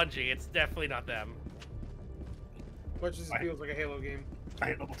definitely not Bungie. It's definitely not them. Much as it feels like a Halo game. I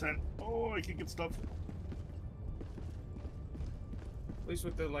hit level 10. Oh, I can get stuff. At least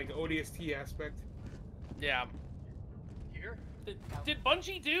with the like ODST aspect. Yeah. Did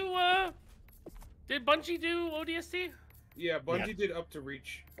Bungie do ODST? Yeah, Bungie did up to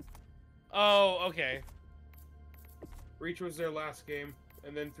Reach. Oh, okay. Reach was their last game,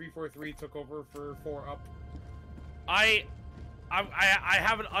 and then 343 took over for 4 Up. I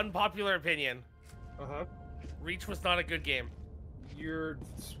have an unpopular opinion. Uh-huh. Reach was not a good game. You're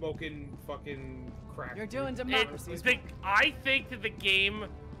smoking fucking crack. You're doing democracy. I think that the game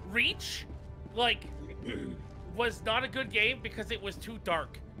Reach, like, was not a good game because it was too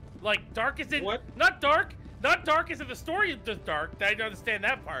dark. Like, dark is in not dark as in the story is dark. I don't understand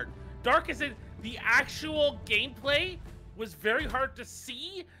that part. Dark as in the actual gameplay was very hard to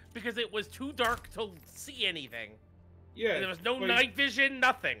see because it was too dark to see anything. Yeah. And there was no night vision,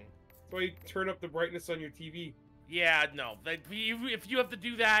 nothing. That's why you turn up the brightness on your TV. Yeah, no. If you have to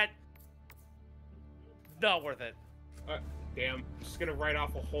do that, not worth it. Damn. Just gonna write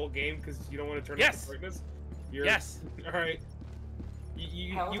off a whole game because you don't want to turn up the brightness? Yes. Alright.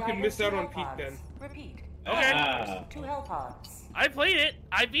 You can miss out on Peak then. Repeat. Okay. 2 hell pods. I played it.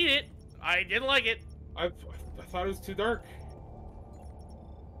 I beat it. I didn't like it. I thought it was too dark.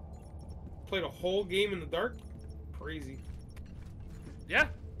 Played a whole game in the dark? Crazy. Yeah.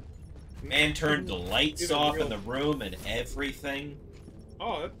 Man turned the lights off in the room and everything.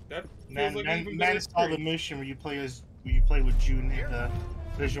 Oh, that Man, feels like man, even man better saw the experience. mission where you play with June in the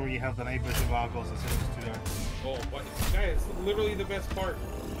vision where you have the night vision goggles and says it's too dark. Oh, but guys, it's literally the best part.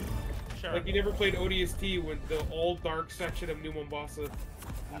 Sure. Like you never played ODST with the all dark section of New Mombasa.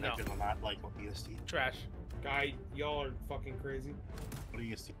 I did not like ODST. Trash. Guy, y'all are fucking crazy.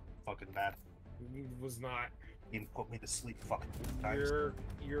 ODST fucking bad. It was not. You put me to sleep fucking times.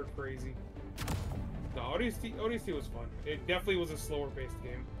 You're crazy. No, ODST was fun. It definitely was a slower paced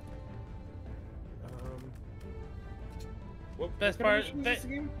game. Best part of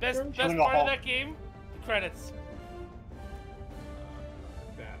that game? Credits.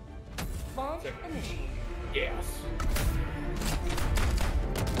 Launch initiated. Yes.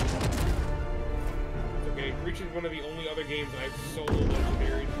 It's okay. Reach is one of the only other games I've solo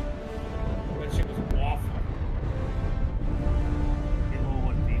legendary. That shit was awful.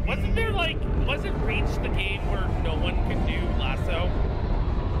 Wasn't Reach the game where no one could do lasso?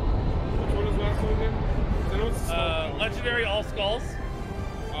 Which one is lasso again? I know it's Legendary All Skulls.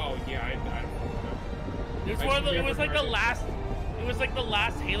 Oh yeah, I don't know. It was like the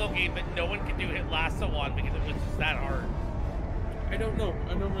last Halo game that no one could do hit lasso on because it was just that hard. I don't know.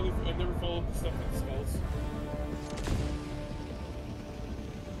 I never followed the stuff with skulls.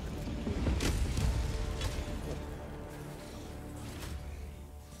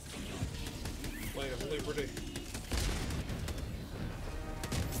 Liberty.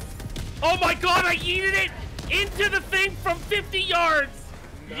 Oh my god, I yeeted it into the thing from 50 yards!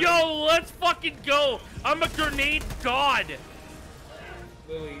 Nice. Yo, let's fucking go! I'm a grenade god!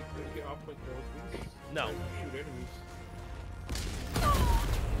 Lily, can you get off my girl, please? No. Shoot enemies.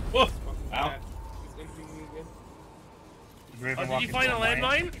 Whoa! Ow. Oh, did you find a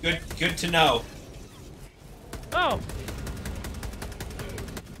landmine? Good to know. Oh.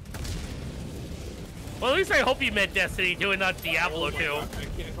 Well, at least I hope you meant Destiny 2 and not Diablo 2. I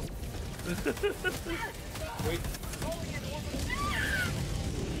can't help. Wait.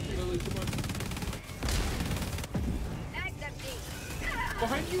 Lily, come on.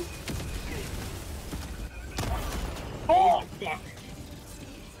 Behind you. Oh, fuck.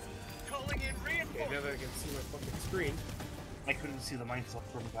 Calling in Okay, now that I can see my fucking screen. I couldn't see the mine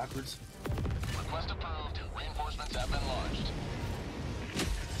from backwards. Request approved. Reinforcements have been launched.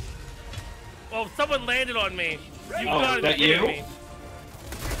 Oh, someone landed on me. You Oh, gotta is that be kidding you? me.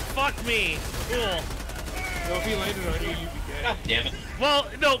 Fuck me. Cool. No, if he landed on you, you'd be dead. God damn it. Well,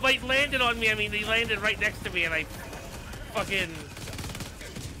 no, but he landed on me. I mean, he landed right next to me, and I fucking...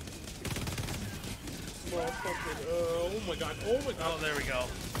 Well, fucking, oh my god, oh my god. Oh, there we go.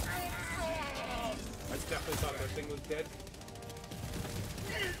 I definitely thought that thing was dead.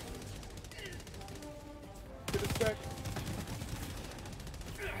 Get it back.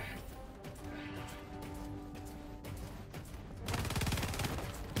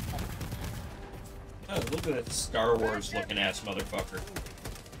 Oh, look at that Star Wars looking ass motherfucker.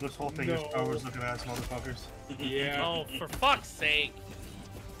 This whole thing is Star Wars looking ass motherfuckers. Yeah. Oh, for fuck's sake.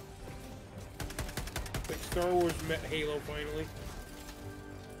 Like Star Wars met Halo finally.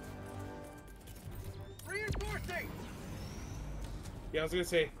 Reinforcing! Yeah, I was gonna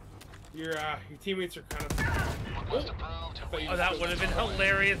say, your teammates are kind of... Oh, that would have been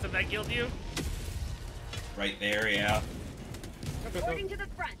hilarious if that killed you. Right there, yeah. Reporting to the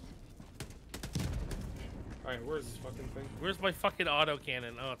front. Alright, where's this fucking thing? Where's my fucking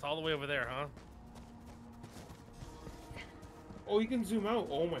autocannon? Oh, it's all the way over there, huh? Oh, you can zoom out.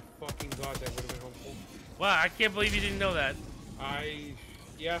 Oh my fucking god, that would have been helpful. Wow, I can't believe you didn't know that.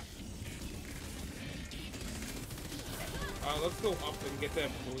 Yeah. Let's go up and get that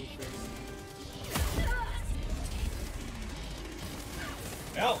blue thing.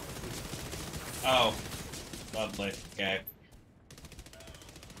 Help! Oh. Lovely. Okay.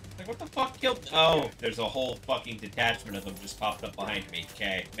 Like, what the fuck killed... Oh, there's a whole fucking detachment of them just popped up behind me.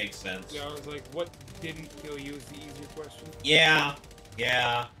 Okay, makes sense. Yeah, I was like, what didn't kill you is the easier question. Yeah.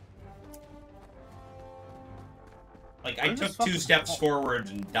 Yeah. Like, I took 2 steps forward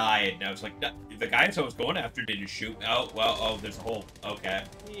and died, and I was like, the guys I was going after didn't shoot. Oh, well, oh, there's a hole. Okay.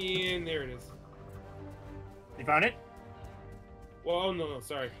 And there it is. You found it? Well, oh, no,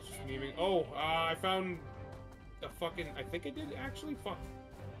 sorry. Just memeing. Oh, I found a fucking... I think I did, actually. Fuck.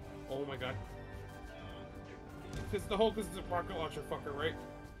 Oh, my God. Because the Hulk is the rocket launcher fucker, right?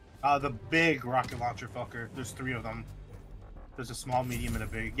 The big rocket launcher fucker. There's 3 of them. There's a small, medium, and a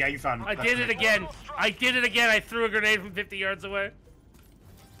big. Yeah, you found it. I did it again. I did it again. I threw a grenade from 50 yards away.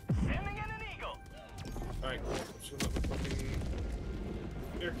 Sending in an eagle. Alright, cool. I'm just gonna let the fucking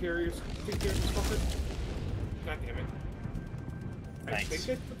air carriers take care of this fucker. God damn it. I Nice. think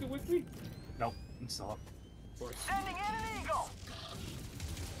I took it with me? Nope, it's still up. Of course. Sending in an eagle.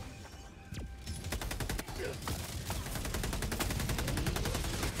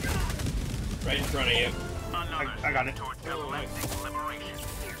 Right in front of you. I got it. Galactic liberation.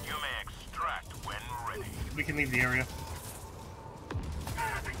 You may extract when ready. We can leave the area.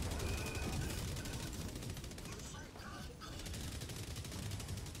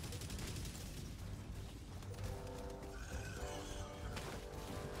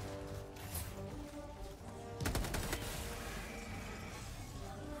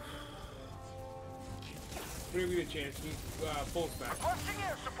 Whenever you get a chance, we pull us back. Requesting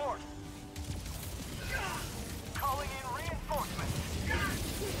air support. Calling in reinforcements.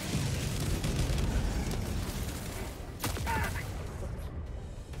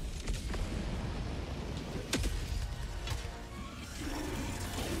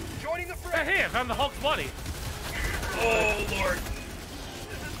 Joining the fray. Hey, I found the Hulk's body. Oh, Lord.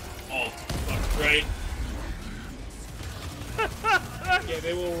 Oh, fuck, right. Yeah,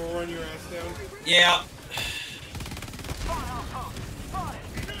 they will run your ass down. Yeah.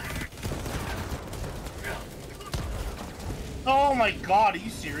 Oh my god, are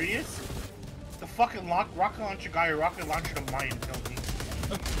you serious? The fucking rocket launcher guy or rocket launcher to mine killed me.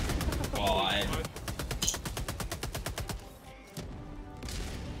 God.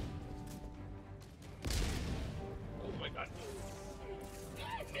 Oh my god.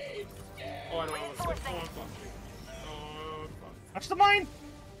 Oh, I don't know what's that. Oh, fuck. Oh, fuck. That's the mine!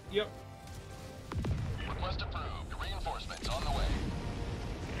 Yep. Request approved. Reinforcements on the way.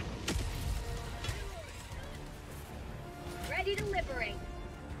 Ready to liberate.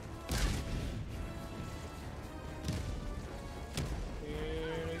 Can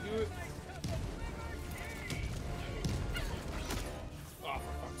I do it? Oh,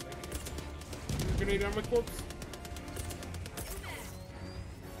 for fuck's sake. Grenade on my corpse.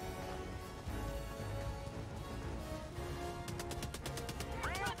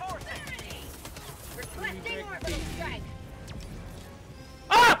 Requesting orbital strike.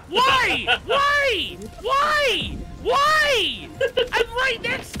 Ah! Why? Why? Why? Why? I'm right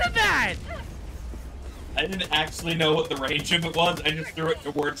next to that! I didn't actually know what the range of it was. I just threw it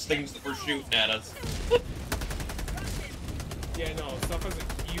towards things that were shooting at us. Yeah, no, stuff has a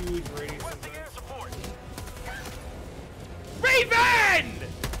huge radius. Raven!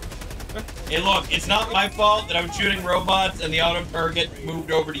 Hey, look, it's not my fault that I'm shooting robots and the auto target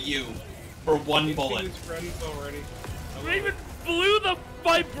moved over to you for 1 bullet. Friends already. Raven blew the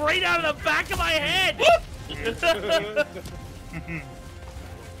my brain out of the back of my head! It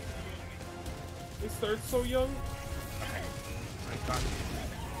starts so young.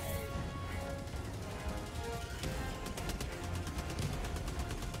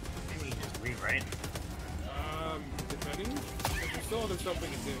 Maybe just leave, right? Depending. There's still other stuff we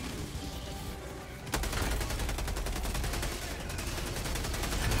can do.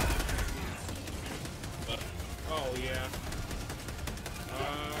 Oh, yeah.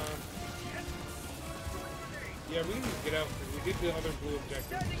 Yeah, we can just get out because we did the other blue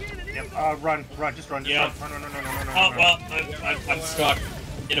objective. Yep, run, just run, Yeah. run. Oh, well, I'm stuck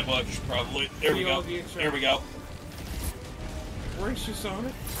in a bush, probably. There we go. There we go. Where's your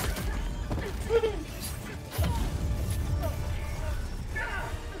Sonic?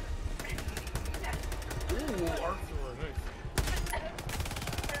 Ooh, arc thrower, nice.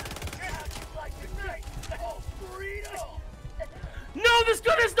 Oh, this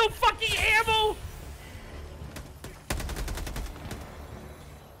gun has no fucking ammo!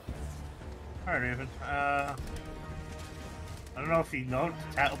 Alright, Raven. I don't know if you know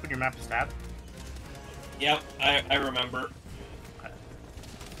to open your map as tab. Yep, I remember.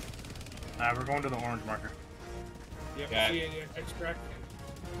 We're going to the orange marker. Yep, Okay. see any extract.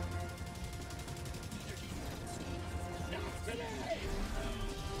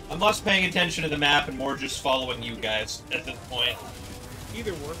 I'm less paying attention to the map and more just following you guys at this point.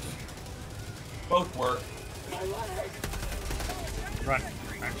 Either works. Both work. Run.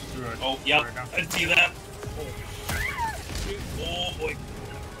 Actually, through it. Oh, yep. Right now. I see that. Oh, boy.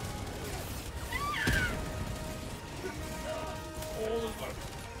 All of them.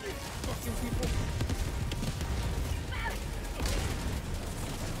 Fucking people.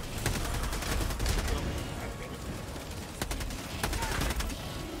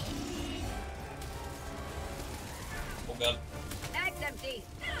 Oh, God. Bag's empty.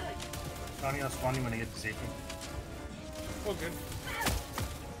 Johnny, I'll spawn you when I get to safety. Oh, good.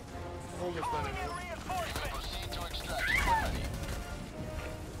 Almost done it. Proceed to extraction when ready.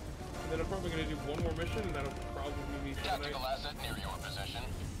 And then I'm probably gonna do one more mission, and that'll probably be tonight. Tactical asset near your position.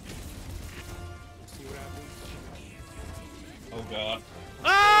 See what happens. Oh, God.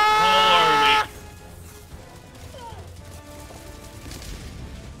 Ah!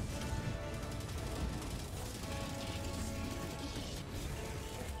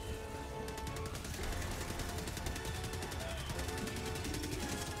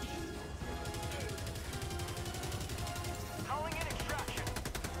 Calling in extraction.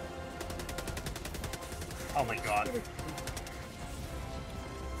 Oh my god.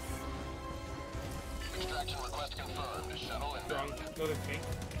 Extraction request confirmed. Shuttle Wrong. inbound. Another tank.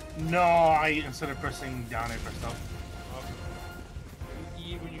 No, instead of pressing down, I pressed up.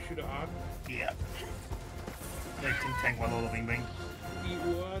 E when you shoot a odd. Yeah. Like tank one little bing bing. E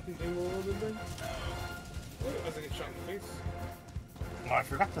odd and aim a little bit then. I was gonna get shot in the face. Oh, I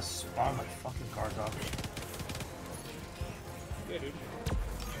forgot to spawn my fucking card off. Yeah, dude.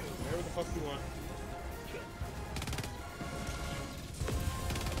 Whatever the fuck you want.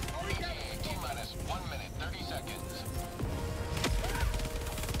 T-minus 1 minute, 30 seconds.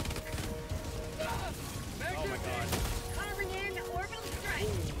 Oh my god. Calling in orbital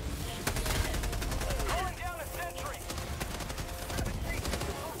strike. Calling down a sentry.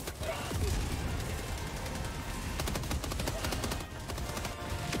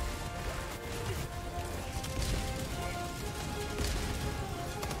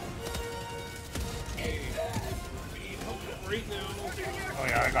 Right now. Oh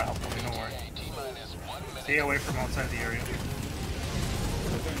yeah, I got help. Okay, don't worry. T-minus 1 minute. Stay away from outside the area.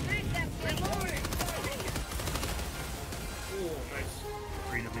 Bag's empty. Oh, nice.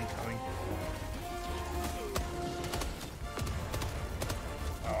 Freedom incoming.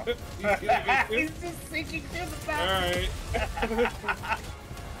 Oh. He's gonna get you. He's just sinking through the back. Alright.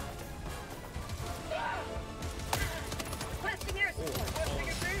 Requesting air support.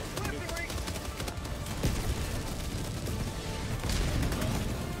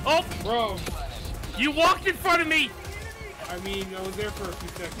 Oh! Bro, You walked in front of me! I mean, I was there for a few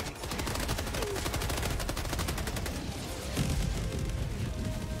seconds.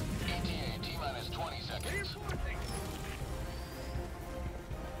 ETA T-minus 20 seconds.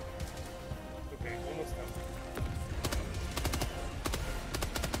 Okay, almost done.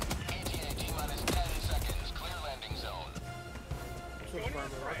 ETA T-minus 10 seconds. Clear landing zone. Switch fire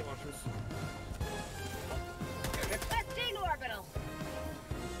my rocket launchers. Requesting orbital.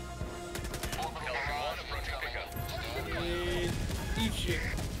 Overkill 1 approaching pickup. And eat shit.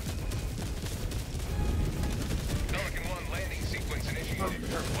 Pelican 1 landing sequence initiated. Watch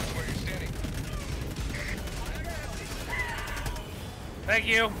where you're standing. Thank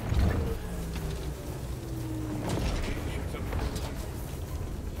you.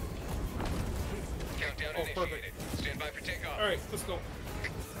 Countdown Oh, initiated. perfect. Stand by for takeoff. Alright, let's go.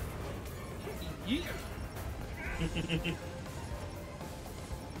 Yeet.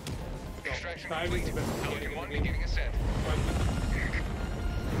 Extraction Diving's complete. the best Pelican 1 mechanic in the beginning ascent.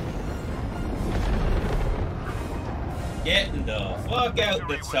 Getting the fuck out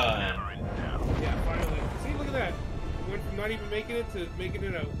this time. Yeah, finally. See, look at that. We went from not even making it to making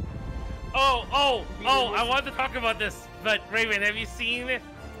it out. Oh, I wanted to talk about this, but Raven, have you seen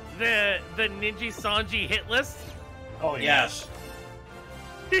the Ninja Sanji hit list? Oh yeah. Yes.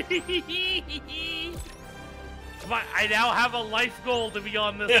 I now have a life goal to be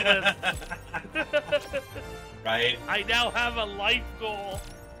on this list. Right? I now have a life goal.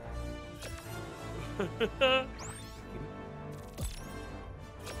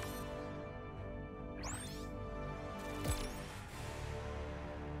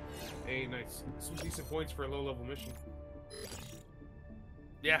 Hey, nice. Some decent points for a low-level mission.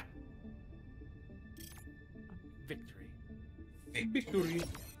 Yeah. Victory. Victory.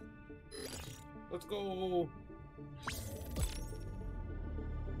 Let's go.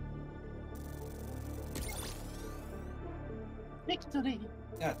 Victory.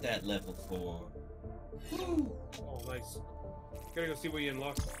 Got that level 4. Woo. Oh, nice. Gotta go see what you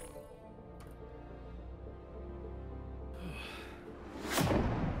unlock.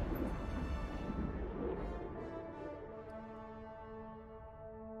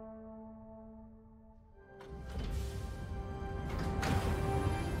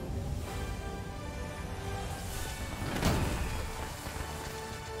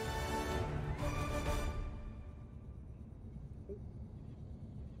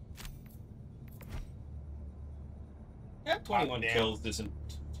 Yeah, 21 kills isn't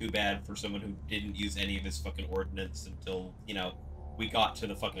too bad for someone who didn't use any of his fucking ordnance until, you know, we got to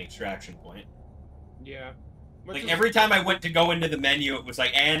the fucking extraction point. Yeah. Like, every time I went to go into the menu, it was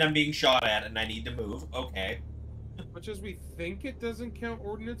like, and I'm being shot at and I need to move. Okay. Much as we think it doesn't count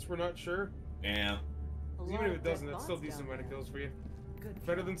ordnance, we're not sure. Yeah. Even if it doesn't, that's still a decent amount of kills for you.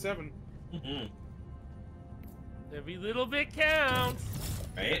 Better than 7. Mm-hmm. Every little bit counts.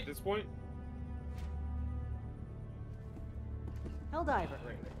 Right? At this point. Helldiver,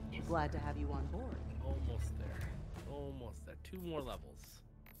 glad to have you on board. Almost there. Almost there. 2 more levels.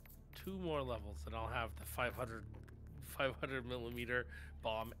 2 more levels, and I'll have the 500 millimeter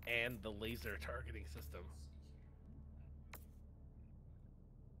bomb and the laser targeting system.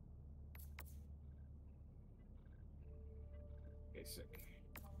 Okay, sick.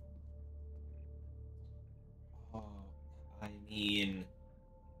 Oh, I mean,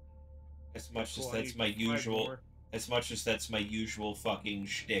 as much as that's my usual, fucking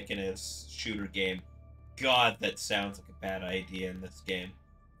shtick in a shooter game, God, that sounds like a bad idea in this game.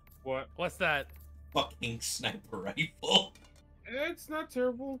 What? What's that? Fucking sniper rifle. It's not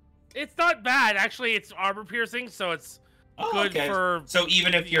terrible. It's not bad, actually. It's armor piercing, so it's good for. So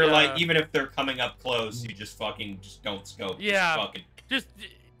even if you're even if they're coming up close, you just don't scope. Yeah. Just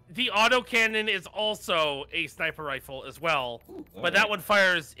the autocannon is also a sniper rifle as well, but that one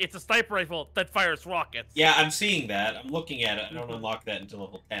fires. It's a sniper rifle that fires rockets. Yeah, I'm seeing that. I'm looking at it. I don't unlock that until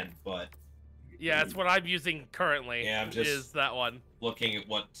level 10, but. Yeah, that's what I'm using currently. Yeah, I'm just is that one. Looking at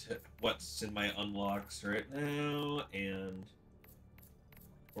what's in my unlocks right now, and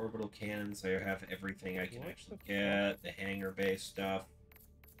orbital cannons. I have everything I can actually get. The hangar base stuff.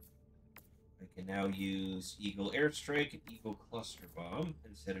 I can now use Eagle Airstrike and Eagle Cluster Bomb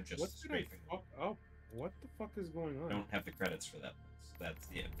instead of just strafing. Oh, what the fuck is going on? I don't have the credits for that. So that's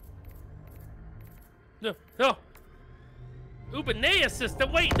the end. No. Ubanea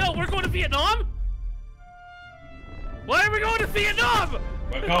system. Wait, no, we're going to Vietnam? Why are we going to Vietnam?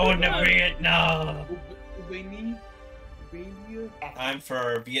 We're going to Vietnam. Time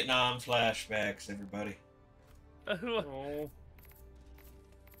for Vietnam flashbacks, everybody. Oh.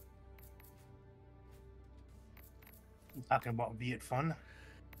 Talking about Viet fun.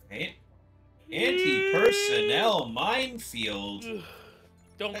 Right? Anti-personnel minefield.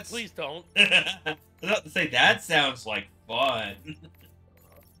 Please don't. I was about to say, that sounds like fun.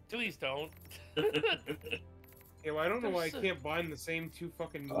 Please don't. Yeah, well, I don't know why I can't bind the same 2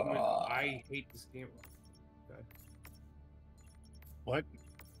 fucking movements. I hate this game. God. What?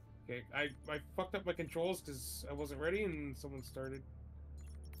 Okay, I fucked up my controls because I wasn't ready and someone started.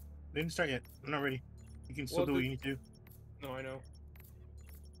 Didn't start yet. I'm not ready. You can still do what you need to. No, I know.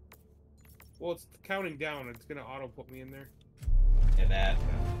 Well, it's counting down. It's gonna auto put me in there. Yeah, that.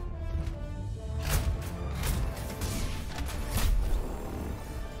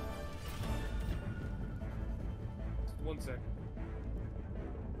 1 second.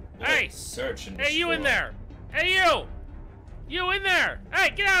 Hey! Search and Hey, you in there! Hey, you! You in there! Hey,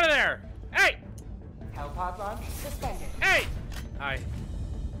 get out of there! Hey! Hellpod launch suspended. Hey! Hi.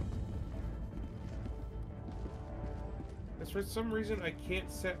 Because for some reason I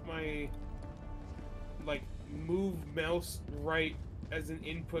can't set my move mouse right as an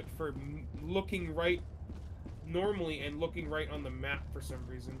input for looking right normally and looking right on the map for some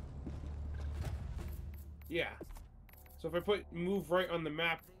reason. Yeah. So if I put move right on the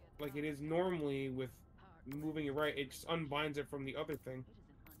map like it is normally with moving it right, it just unbinds it from the other thing.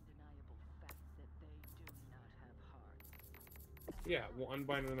 Yeah, we'll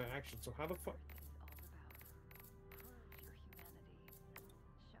unbind it in that action. So how the fuck?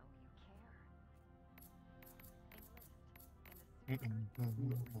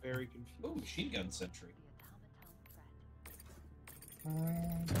 Very confused. Oh, machine gun sentry.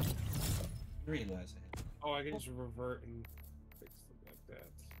 Realize it. Oh, I can just revert and fix them like that.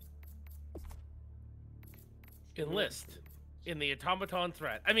 Enlist in the automaton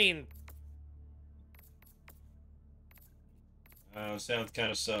threat. I mean, sounds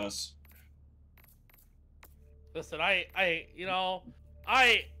kind of sus. listen, you know,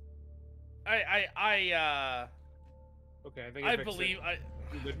 Okay, I think I fixed believe,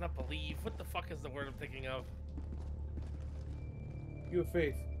 it. not believe, what the fuck is the word I'm thinking of? You have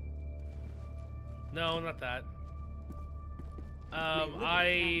faith. No, not that.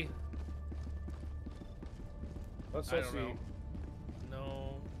 Associate. I don't know.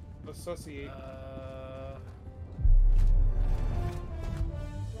 No. Associate.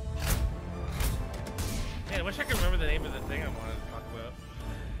 Man, I wish I could remember the name of the thing I wanted to talk about.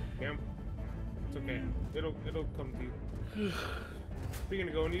 Damn. It's okay. It'll come to you. Speaking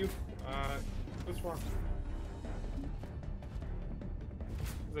of going to you, let's rock.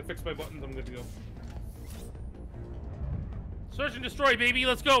 As I fix my buttons, I'm good to go. Search and destroy, baby.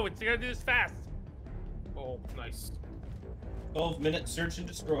 Let's go. It's gotta do this fast. Oh, nice. 12-minute search and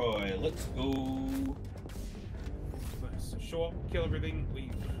destroy. Let's go. Nice. Show up, kill everything,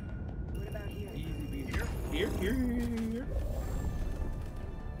 leave. What about here? Easy beat. Here.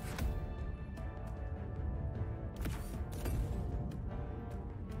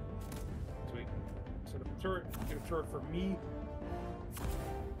 Sweet. Set up a turret. Get a turret for me.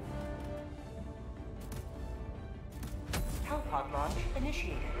 Hellpod launch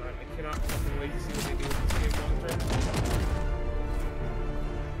initiated. Alright, I cannot fucking wait to see what they do with this game long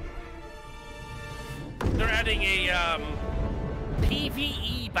term. They're adding a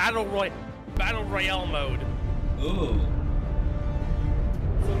PvE battle royale mode. Ooh.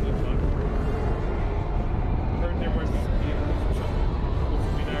 Something fun. Heard they were about to be able to jump, which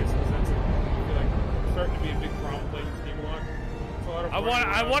would be nice because that's I feel like starting to be a big problem playing this game a lot. It's a lot of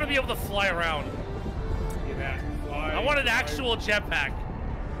I want to be able to fly around. Yeah, that. Fly, I want an actual jetpack.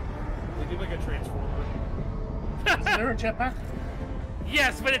 They did like a transformer. Is there a jetpack?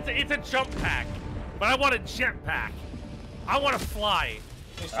 Yes, but it's a jump pack. But I want a jetpack. I want to fly.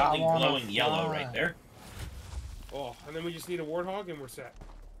 There's something glowing yellow right there. Oh, and then we just need a warthog and we're set.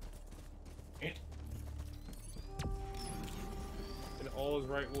 Right. And all is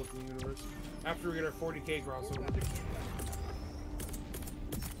right with the universe. After we get our 40k crossover.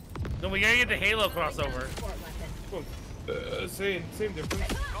 Then we gotta get the Halo crossover. Well, same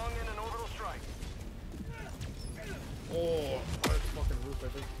difference. Calling in an orbital strike. Oh, that's fucking roof, I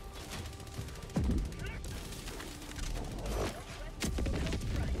think.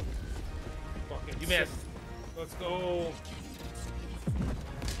 Fucking You sick. missed. Let's go.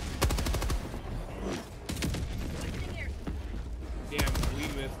 Damn, we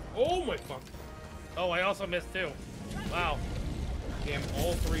missed. Oh my fuck. Oh, I also missed too. Wow. Damn,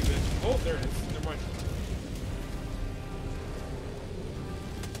 all three missed. Oh, there it is. Never mind.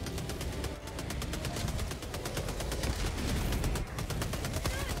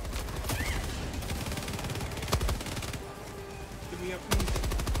 Give me up, please.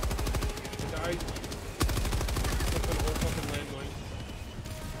 I died. That's an old fucking landmine.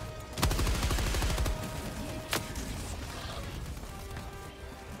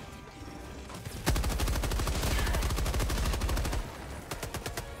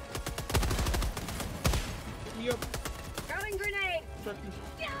 Get me up. Throwing grenade. Chucky.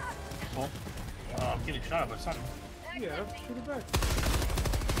 Oh. I'm getting shot by something. Yeah, shoot it back.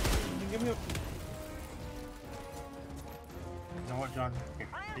 Get me up. You know what, John?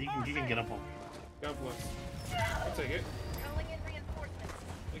 Here, you can get up. God bless. I'll take it. Calling in reinforcements.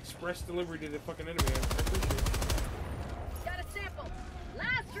 Express delivery to the fucking enemy. I appreciate it. Got a sample.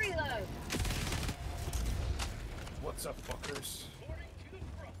 Last reload. What's up, fuckers?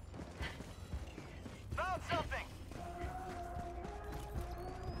 Found something.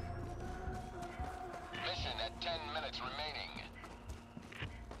 Mission at 10 minutes remaining.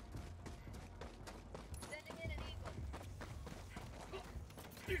 Sending in an eagle.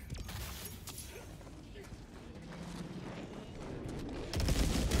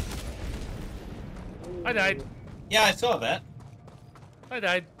 I died. Yeah, I saw that. I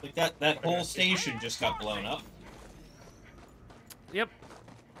died. Like that whole station just got blown up. Yep.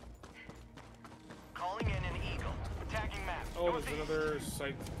 Calling in an eagle. Attacking map. Oh, there's another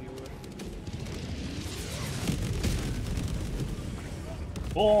site to deal with.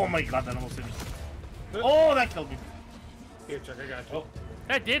 Oh my god, that almost hit me. Oh, that killed me. Here, Chuck, I got you. Oh,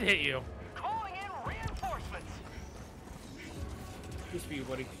 That did hit you. Calling in reinforcements. Just for you,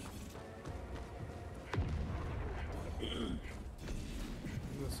 buddy.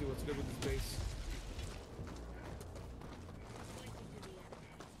 Let's see what's good with this base.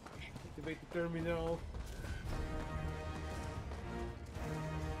 Activate the terminal.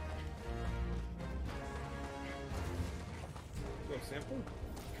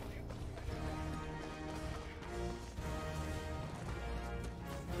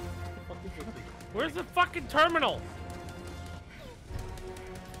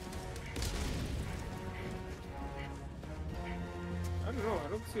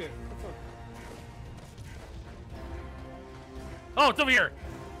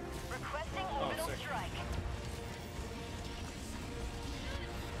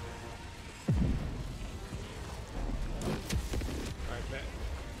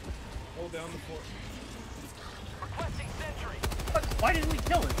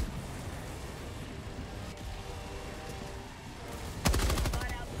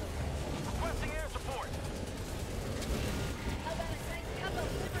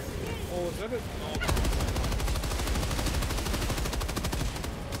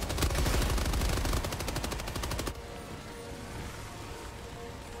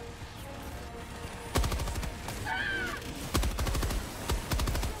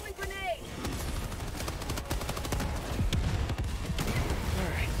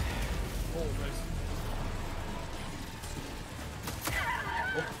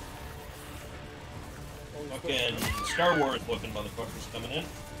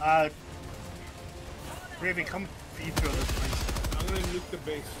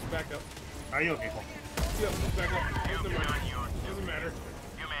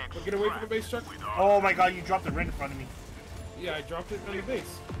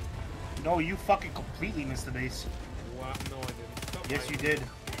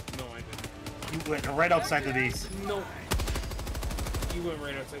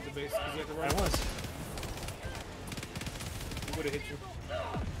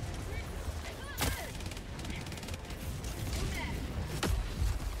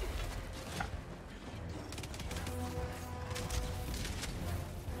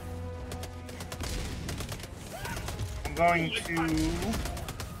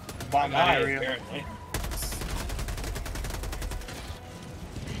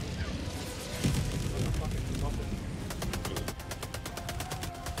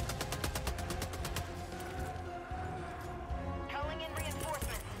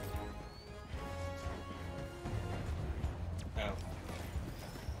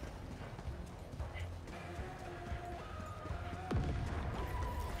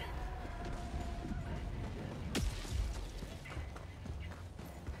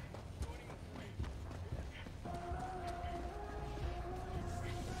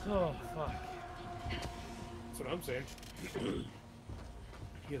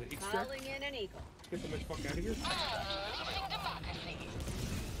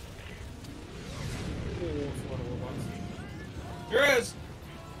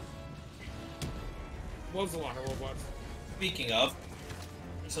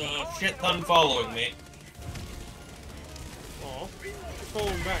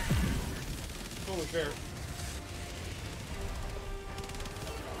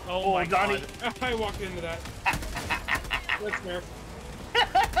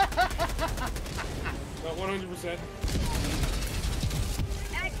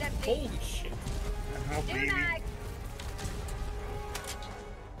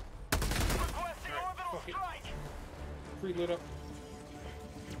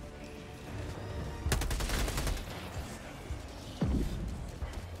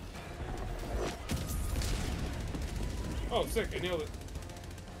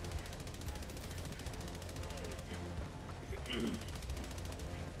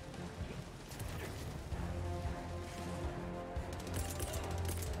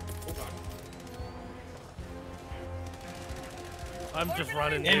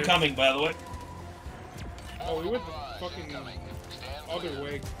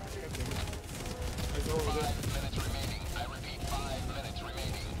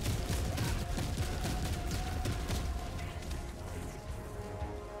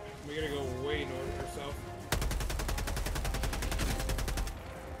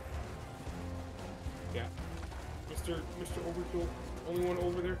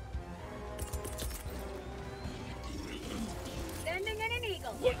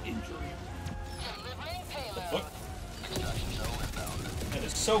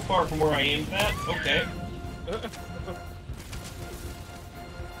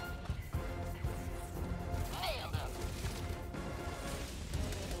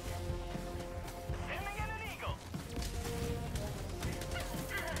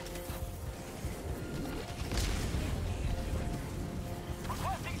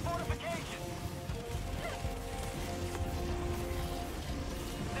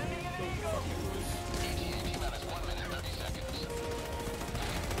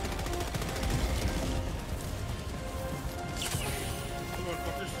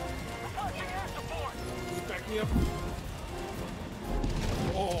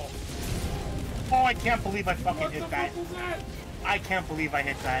 I can't believe I fucking What hit the that. fuck was that? I can't believe I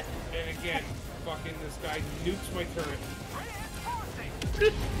hit that. And again, fucking this guy nukes my turret.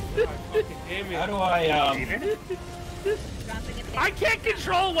 God fucking damn it. How do I, I can't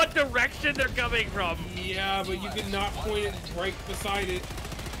control what direction they're coming from. Yeah, but you can not point it right beside it.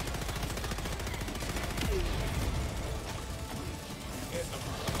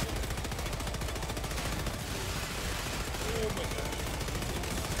 Oh my god.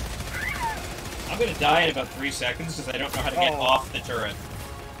 I'm gonna die in about 3 seconds because I don't know how to get off the turret.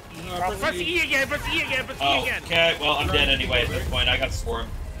 Press E again, press E again, press E again. Okay, well, I'm dead anyway at this point. I got swarmed.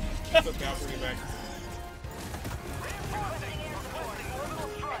 It's okay, I'll bring you back.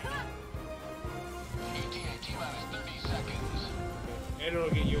 And it'll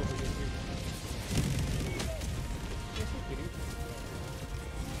get you over here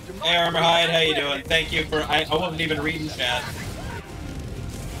too. Hey, Armorhide, how you doing? Thank you for... I wasn't even reading chat.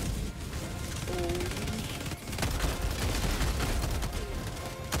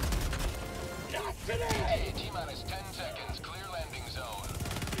 T-minus 10 seconds. Clear landing zone.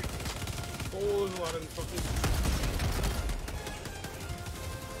 Oh, there's a lot of these fuckers.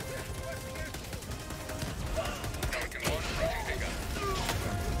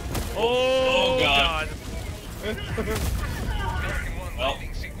 Oh god. Well,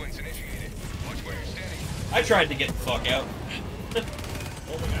 I tried to get the fuck out.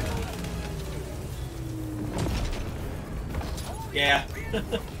 Oh my god. Yeah.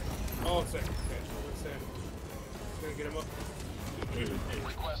 Oh, sick. Gonna get him up.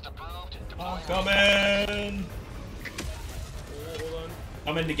 Request approved. I'm coming! Oh, hold on.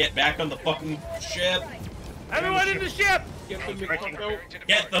 Coming to get back on the fucking ship. Everyone in the ship! Get them the fuck out.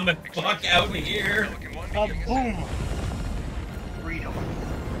 Get them the fuck out of here. Boom! Freedom.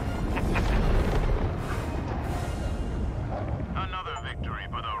 Another victory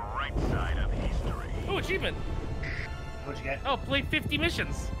for the right side of history. Oh, achievement. What'd you get? Oh, play 50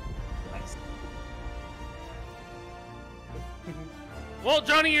 missions. Nice. Well,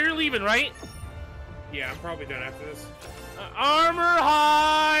 Johnny, you're leaving, right? Yeah, I'm probably done after this.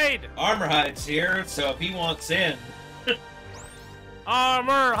 Armorhide! Armorhide's here, so if he wants in...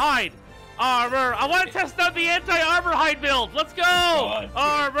 Armorhide! Armor! I want to test out the anti-Armorhide build. Let's go!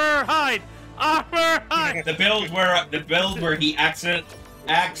 Armorhide! Armorhide! The build where he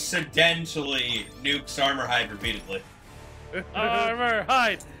accidentally nukes Armorhide repeatedly.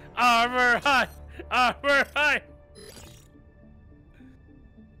 Armorhide! Armorhide! Armorhide!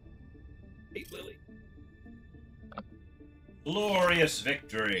 Hey, Lily. Glorious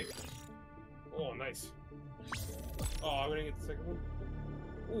victory. Oh, nice. Oh, I'm gonna get the second one.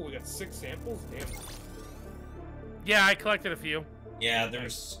 Oh, we got 6 samples? Damn. Yeah, I collected a few. Yeah,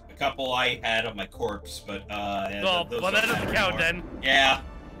 there's a couple I had on my corpse, but yeah, Well, those that don't doesn't matter count anymore. then. Yeah,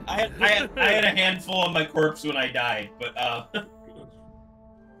 I had a handful on my corpse when I died, but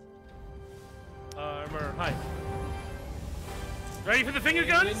Armorhide. Ready for the finger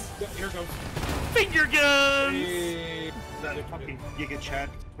guns? Here it comes. Finger guns! Hey. That fucking Giga Chad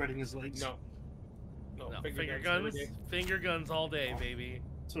spreading his legs. No. No, finger guns. Finger guns all day, baby.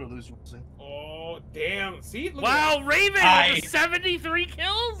 That's what a loser will say. Oh, damn. See? Look Wow, at Raven with 73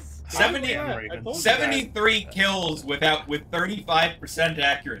 kills? 73 kills with 35%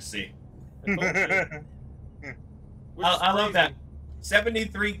 accuracy. I love that.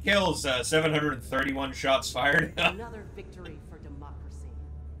 73 kills, 731 shots fired. Another victory for democracy.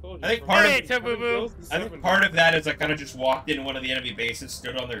 I think part of that is I kind of just walked into one of the enemy bases,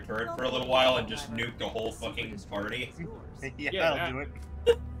 stood on their turret for a little while, and just nuked a whole fucking party. Yeah, I'll do it.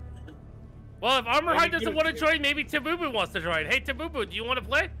 Well, if Armorhide doesn't want to join, maybe Tabubu wants to join. Hey, Tabubu, do you want to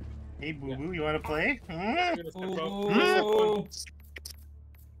play? Hey, Boo Boo, you want to play? Hey, boo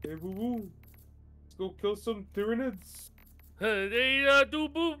boo. Let's go kill some Tyranids. Hey, do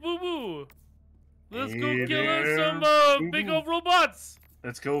boo boo boo. Let's go Hey kill there, some Boo big Boo. old robots.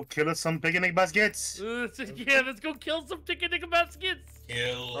 Let's go kill us some picnic baskets. Yeah, let's go kill some picnic baskets.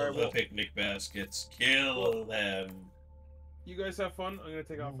 Kill the picnic baskets. Kill them. You guys have fun. I'm gonna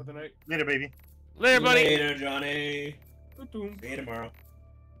take off for the night. Later, baby. Later, buddy. Later, Johnny. See you tomorrow.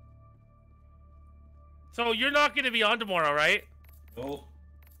 So you're not going to be on tomorrow, right? Oh.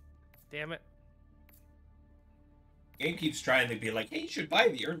 Damn it. Game keeps trying to be like, hey, you should buy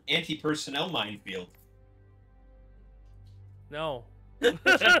the anti-personnel minefield. No.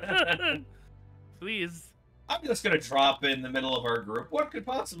 Please. I'm just gonna drop in the middle of our group. What could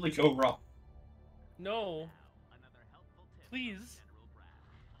possibly go wrong? No. Please.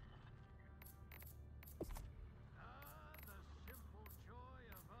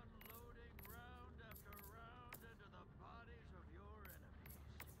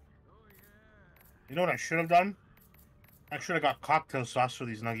 You know what I should have done? I should have got cocktail sauce for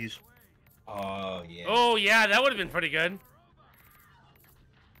these nuggies. Oh, yeah. Oh, yeah, that would have been pretty good.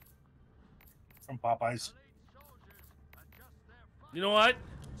 From Popeyes. You know what?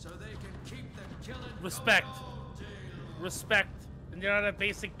 Respect. Respect. And you're not a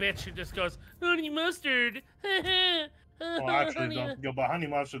basic bitch who just goes, honey mustard. Well, actually, though. Yo, but honey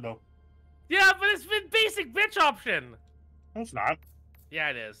mustard, though. Yeah, but it's been basic bitch option. No, it's not.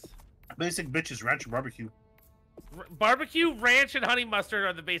 Yeah, it is. Basic bitch is ranch barbecue. Barbecue, ranch, and honey mustard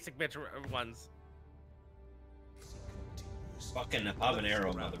are the basic bitch ones. Fucking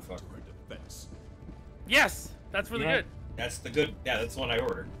habanero, motherfucker. Yes, that's really good. That's the good. Yeah, that's the one I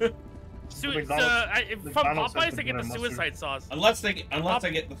ordered. From Popeyes, I get the suicide sauce. Unless I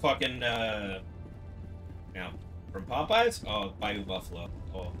get the fucking from Popeyes. Oh, Bayou Buffalo.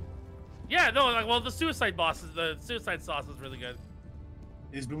 Oh. Yeah, no, like, well, the suicide sauce is really good.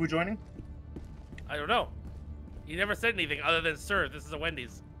 Is Boo Boo joining? I don't know. He never said anything other than, "Sir, this is a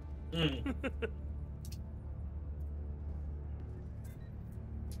Wendy's." Mm.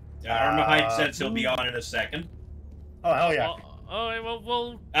 Armahide says he'll be on in a second. Oh hell yeah!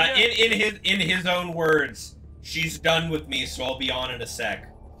 Well. Yeah. In his own words, she's done with me, so I'll be on in a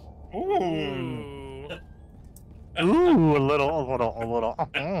sec. Ooh. Ooh, a little. A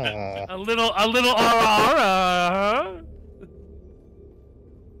little.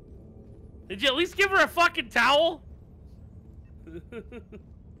 Did you at least give her a fucking towel?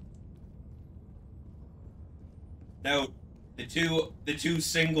 Note: the two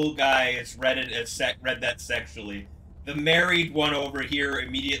single guys read that sexually. The married one over here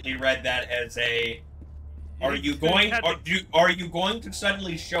immediately read that as a. Are you going to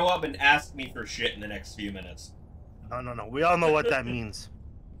suddenly show up and ask me for shit in the next few minutes? No. We all know what that means.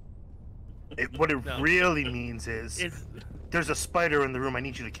 What it really means is there's a spider in the room. I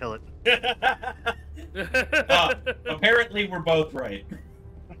need you to kill it. Apparently, we're both right.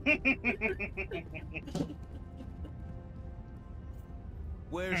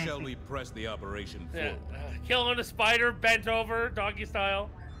 Where shall we press the operation for? Yeah. Killing a spider, bent over, doggy style.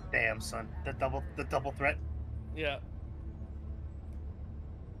 Damn, son. The double threat. Yeah.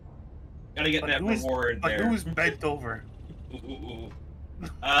 Gotta get that reward there. Who's bent over?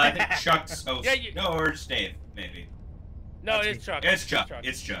 I think Chuck's host. Yeah, no, or it's Dave, maybe. No, it's Chuck. It's Chuck.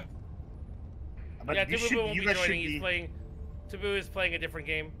 It's Chuck. But yeah, Taboo won't be joining. Taboo is playing a different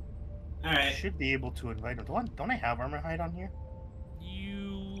game. Alright. Should be able to invite him. Don't I have Armorhide on here?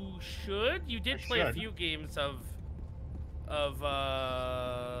 You should. You did play a few games of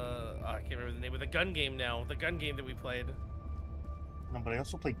I can't remember the name of the gun game now. The gun game that we played. No, but I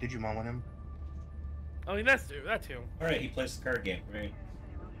also played Digimon with him. I mean, that too. Alright, he plays the card game, right?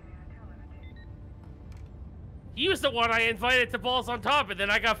 He was the one I invited to Balls on Top, and then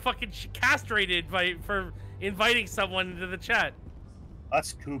I got fucking castrated for inviting someone into the chat.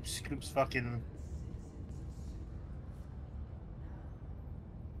 That's Coops. Coops fucking...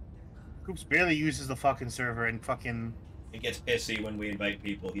 Coops barely uses the fucking server and fucking... He gets pissy when we invite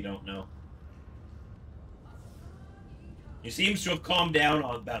people he don't know. He seems to have calmed down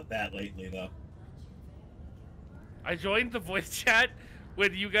about that lately, though. I joined the voice chat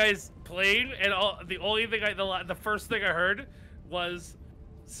when you guys played, and the only thing the first thing I heard was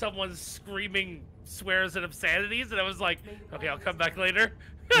someone screaming swears and obscenities, and I was like, okay, I'll come back later.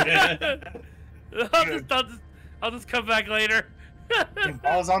 I'll just come back later.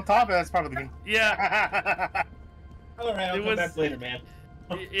 Balls on Top, that's probably the game. Yeah. Alright, I'll come back later, man.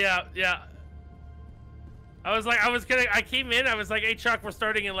 Yeah. I came in, I was like, hey Chuck, we're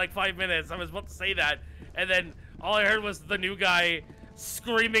starting in like 5 minutes. I was about to say that, and then all I heard was the new guy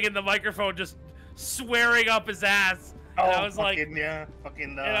screaming in the microphone, just swearing up his ass. Oh, and I was fucking, like, yeah,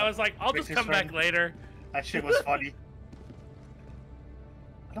 fucking, and I was like, I'll just come back later. That shit was funny.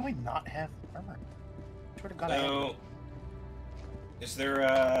 Why do I not have armor? I swear to God, So, is there,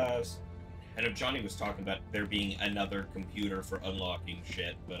 I know Johnny was talking about there being another computer for unlocking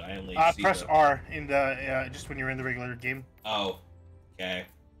shit, but I only see press R in the, just when you're in the regular game. Oh, okay.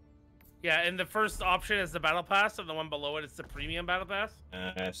 Yeah, and the first option is the Battle Pass, and the one below it is the Premium Battle Pass.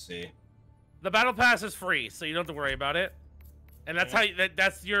 I see. The Battle Pass is free, so you don't have to worry about it. And that's how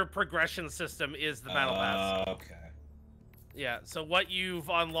that's your progression system is the Battle Pass. Okay. Yeah, so what you've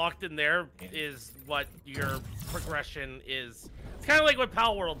unlocked in there is what your progression is. It's kind of like what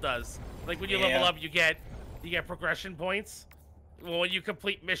Pal World does. Like when you level up, you get progression points. Well, when you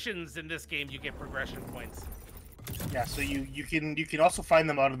complete missions in this game, you get progression points. Yeah, so you can also find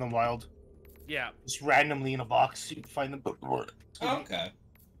them out in the wild. Yeah. Just randomly in a box, you can find them. Okay.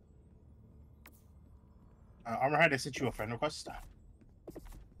 Armorhide, I sent you a friend request.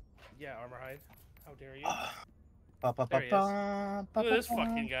 Yeah, Armorhide. How dare you? There he is. Look at this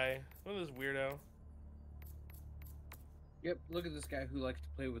fucking guy. Look at this weirdo. Yep, look at this guy who likes to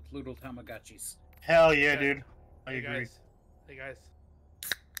play with little Tamagotchis. Hell yeah, dude. I agree. Guys. Hey guys.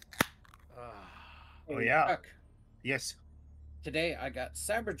 Oh yeah. Chuck, Yes. today I got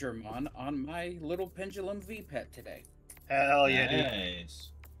Cybergermon on my little Pendulum V pet today. Hell yeah, dude. Nice.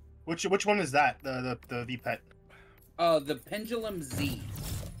 Which one is that? The V pet. The Pendulum Z.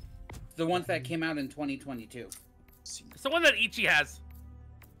 The one that came out in 2022. It's the one that Ichi has.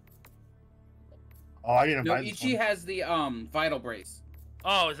 Oh, I didn't No, buy this Ichi one. has the Vital Brace.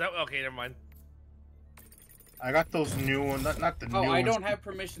 Oh, is that okay? Never mind. I got those new ones. Not the new ones. Oh, I don't have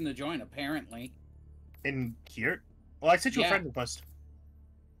permission to join, apparently. In here? Well, I sent you a Yeah. friend request.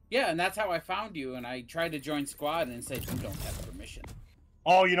 Yeah, and that's how I found you, and I tried to join squad and it said you don't have permission.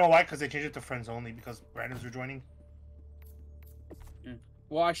 Oh, you know why? Because they changed it to friends only because randoms are joining.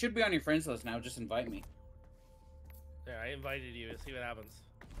 Well, I should be on your friends list now. Just invite me. There, I invited you. See what happens.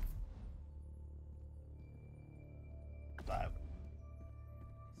 But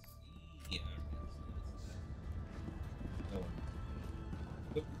Yeah.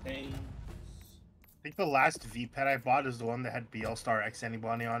 Good things. I think the last V pet I bought is the one that had BL Star X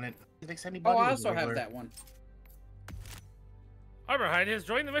Antibody on it. X Oh, Antibody I was also have regular. that one. Arborhide has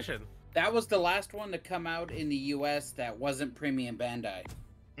joined the mission. That was the last one to come out in the US that wasn't Premium Bandai.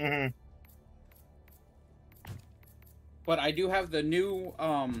 Mm-hmm. But I do have the new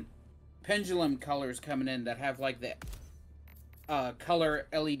Pendulum colors coming in that have like the color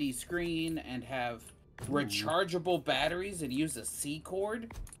LED screen and have rechargeable batteries and use a C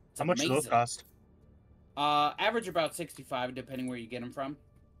cord. It's How much do those amazing. cost? Average about 65 depending where you get them from.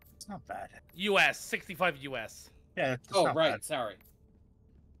 It's not bad. US 65 US. Yeah. It's Oh, not right. bad. Sorry.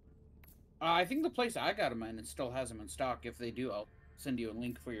 I think the place I got them in, it still has them in stock. If they do, I'll send you a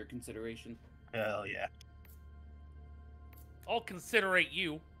link for your consideration. Hell yeah. I'll considerate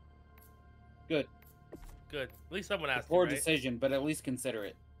you. Good. Good. At least someone asked. Poor you, right? decision, but at least consider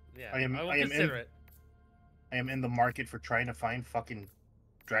it. Yeah, I am- will I am consider in- it. I am in the market for trying to find fucking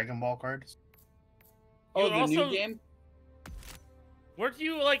Dragon Ball cards. Oh, You the also- new game? Weren't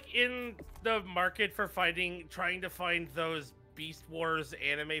you like in the market for trying to find those Beast Wars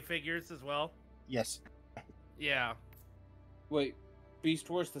anime figures as well? Yes. Yeah. Wait, Beast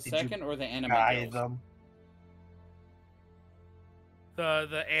Wars the Did you second or the anime? Buy girls? them.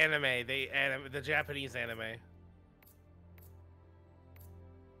 The anime, the Japanese anime.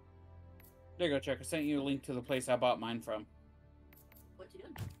 There you go, Chuck. I sent you a link to the place I bought mine from. What you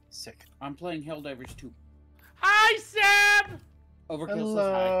doing? Sick. I'm playing Helldivers 2. Hi, Sam. Overkill says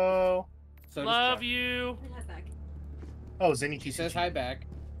hi. Hello. So does Love Chuck. you. Oh, Zenny She TCG. says hi back.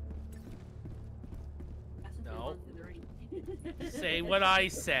 No. Say what I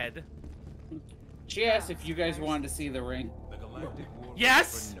said. She asked if you guys wanted to see the ring. The Galactic War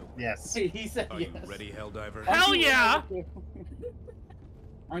Yes. Yes. He said Are yes. you ready, Helldiver? Hell yeah.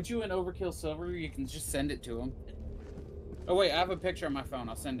 Aren't you an Overkill Silver? You can just send it to him. Oh wait, I have a picture on my phone.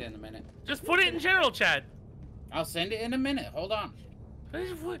 I'll send it in a minute. Just put it in general chat. I'll send it in a minute. Hold on.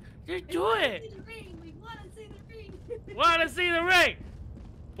 Just do it. We want to see the ring. Want to see the ring?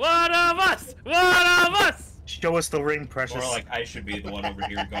 One of us. One of us. Show us the ring, precious. Or like I should be the one over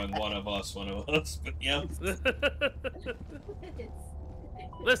here going one of us. But yeah.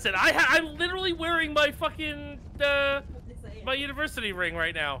 Listen, I'm literally wearing my fucking my university ring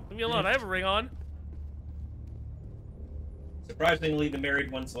right now. Leave me alone. I have a ring on. Surprisingly, the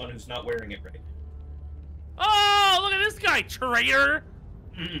married one's the one who's not wearing it right. Oh, look at this guy, traitor!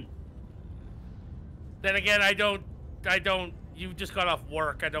 Then again, I don't. You just got off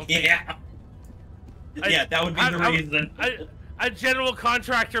work. I don't. Yeah. Yeah, that would be the reason. A general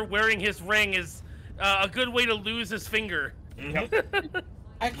contractor wearing his ring is a good way to lose his finger.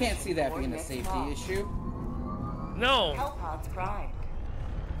 I can't see that being a safety issue. No. Hellpods primed.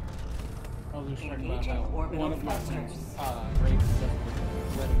 Oh, they're talking about Engaging how orbital one of my thrusters. rapes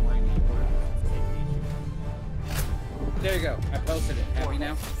doesn't let him ring it. There you go. I posted it. Happy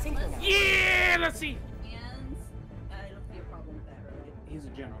now? Yeah, let's see. And I don't see a problem with that, really. He's a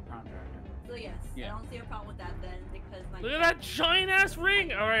general contractor. So yes, Yeah. I don't see a problem with that then, because my Look at that giant ass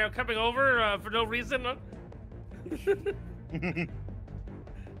ring. All right, I'm coming over for no reason.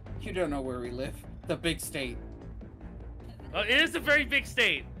 You don't know where we live. The big state. It is a very big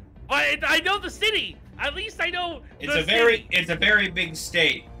state, but I know the city. At least I know. It's the it's a very big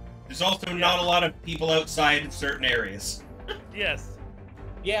state. There's also not a lot of people outside of certain areas. Yes.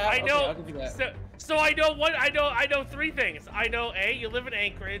 Yeah, I okay, know. I'll give you that. So I know what I know three things. I know A, you live in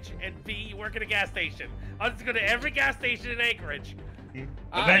Anchorage, and B, you work at a gas station. I'll just go to every gas station in Anchorage.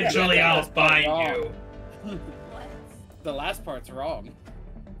 Eventually, I'll find you. What? The last part's wrong.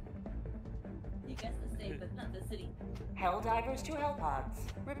 You guessed the state, but not the city. Helldivers to Hellpods.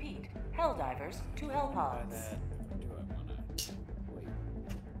 Repeat. Helldivers to Hellpods.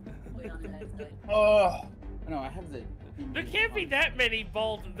 Wait on that side. Oh. No, I have the... There can't be that many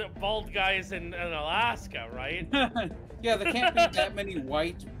bald guys in Alaska, right? Yeah, there can't be that many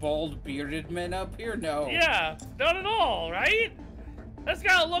white, bald, bearded men up here. No. Yeah, not at all, right? I just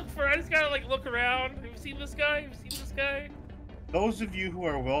gotta like look around. Have you seen this guy? Have you seen this guy? Those of you who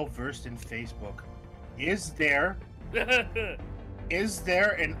are well versed in Facebook, is there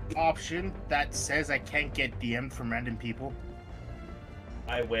an option that says I can't get DM'd from random people?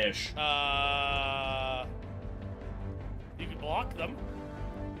 I wish. You can block them.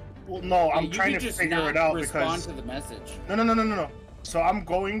 Well, no, Yeah, I'm trying to figure it out respond because to the message. No. So I'm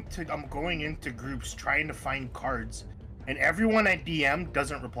going into groups trying to find cards, and everyone I DM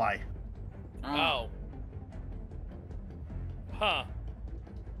doesn't reply. Oh. Huh.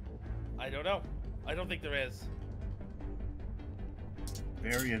 I don't know. I don't think there is.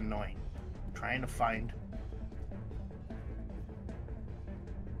 Very annoying. Trying to find.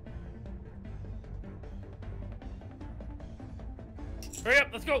 Hurry up,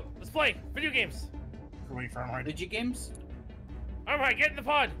 let's go. Let's play video games. Wait for Armhard. Did you games? Alright, get in the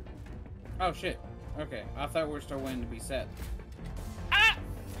pod. Oh shit. Okay, I thought we were still waiting to be set. Ah!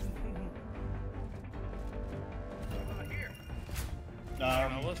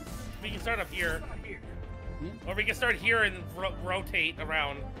 We can start up here. Or we can start here and rotate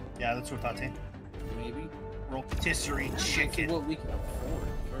around. Yeah, let's rotate. Maybe. Rotisserie chicken. What we can afford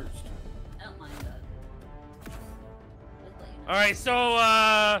first. I don't mind that. Alright,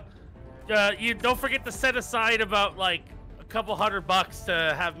 so you don't forget to set aside about like a couple $100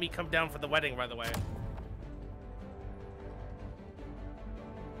 to have me come down for the wedding, by the way.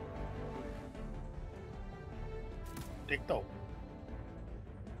 TikTok.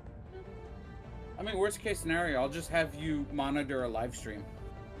 I mean, worst case scenario, I'll just have you monitor a live stream.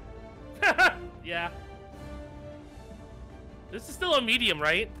 Yeah. This is still a medium,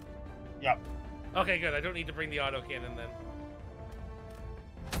 right? Yep. Okay, good. I don't need to bring the autocannon then.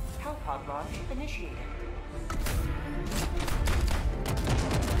 Hellpod launch initiated.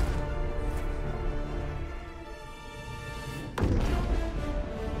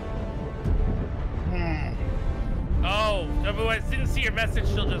 Oh, I didn't see your message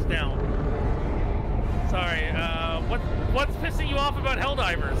till just now. Sorry. What's pissing you off about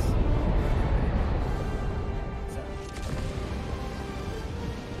Helldivers?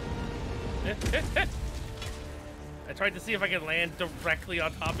 I tried to see if I could land directly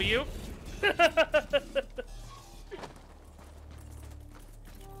on top of you.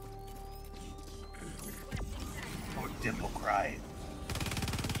 Oh, Dimple cry.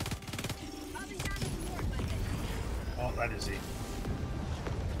 Oh, that is a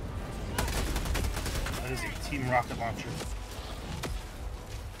Team Rocket Launcher.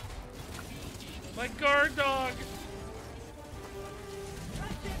 My guard dog.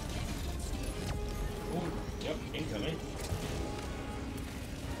 Oh, yep, incoming.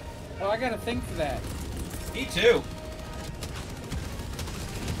 Oh, I got a thing for that. Me too.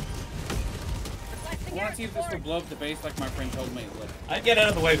 I want to see if this will blow up the base like my friend told me it would. I'd get out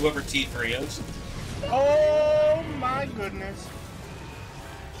of the way, whoever T3 is. Oh my goodness.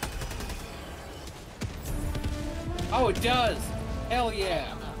 Oh, it does. Hell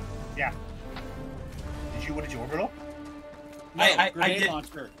yeah. Yeah. What did you orbital? No,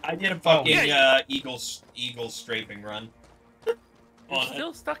 I did a fucking eagle strafing run. You're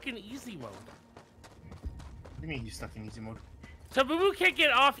still stuck in easy mode. What do you mean you're stuck in easy mode? So Boo can't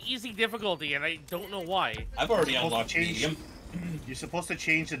get off easy difficulty, and I don't know why. I've already unlocked medium. You're supposed to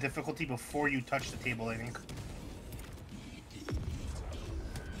change the difficulty before you touch the table, I think.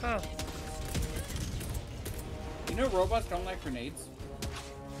 Huh. You know robots don't like grenades?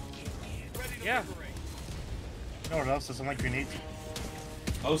 Yeah. You know what else doesn't like grenades?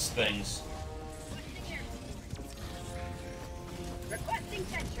 Most things. Requesting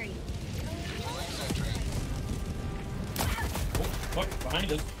sentry. Oh, fuck,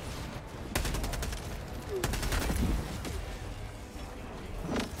 behind us.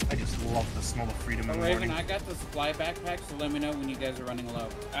 I just love the smell of freedom in the Raven, morning. I got the supply backpack, so let me know when you guys are running low.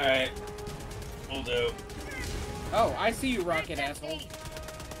 Alright. Will do. Oh, I see you, rocket asshole.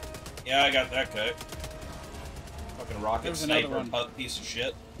 Yeah, I got that guy. Fucking rocket There's another sniper one. piece of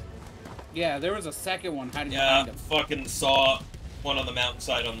shit. Yeah, there was a second one hiding Yeah, behind him. fucking saw one on the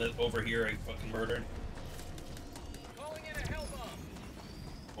mountainside on the over here. I fucking murdered.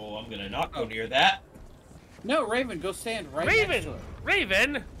 Oh, I'm gonna not go near that. No, Raven, go stand right Raven! next to it.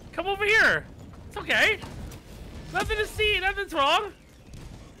 Raven, come over here. It's okay. Nothing to see. Nothing's wrong.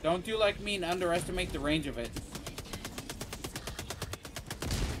 Don't do like me and underestimate the range of it.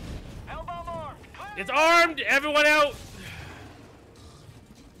 It's armed. Everyone out.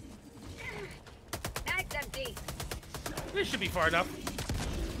 That's empty. This should be far enough.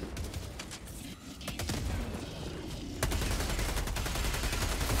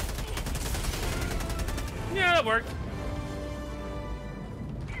 Yeah, that worked.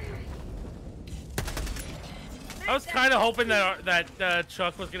 I was kind of hoping that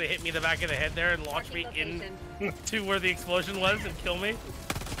Chuck was gonna hit me in the back of the head there and launch me into where the explosion was and kill me.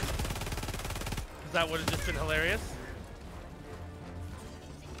 That would have just been hilarious.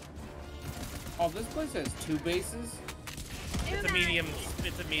 Oh, this place has 2 bases? It's a medium,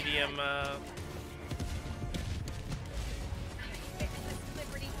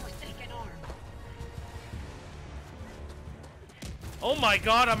 Oh my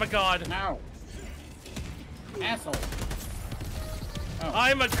god, I'm a god. Ow. Asshole. Oh.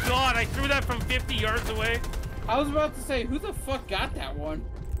 I'm a god, I threw that from 50 yards away. I was about to say, who the fuck got that one?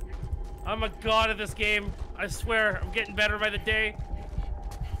 I'm a god at this game. I swear, I'm getting better by the day.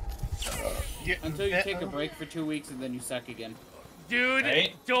 Until you take a break for 2 weeks and then you suck again.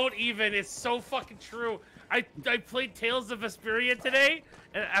 Dude, don't even. It's so fucking true. I played Tales of Vesperia today,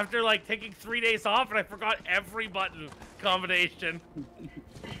 and after like taking 3 days off, and I forgot every button combination.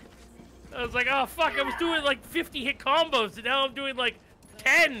 I was like, oh fuck, I was doing like 50 hit combos, and now I'm doing like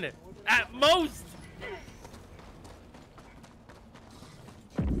 10 at most.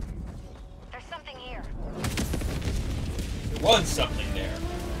 There's something here. There was something there.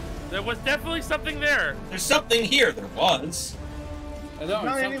 There was definitely something there. There's something here. There was. I don't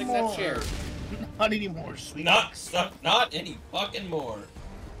know, something that's shared. Not anymore, sweet. Not any fucking more.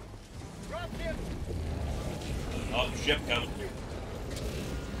 Oh, ship coming.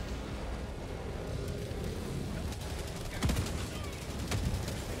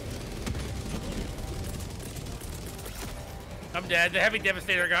 I'm dead. The heavy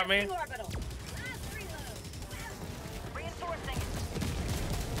devastator got me.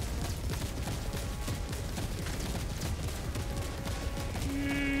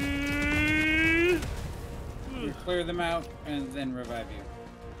 You clear them out and then revive you.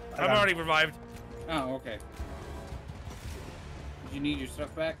 I'm already revived. Oh, okay. Do you need your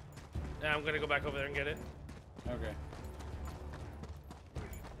stuff back? Yeah, I'm gonna go back over there and get it. Okay.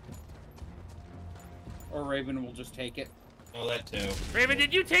 Or Raven will just take it. Oh, that too. Raven,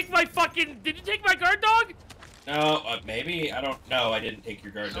 did you take my guard dog? No, maybe? I don't know. I didn't take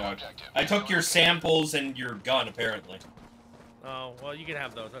your guard dog. I took your samples and your gun, apparently. Oh, well, you can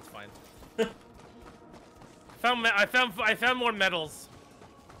have those. That's fine. I found more medals.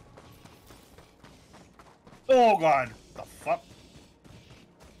 Oh god, the fuck?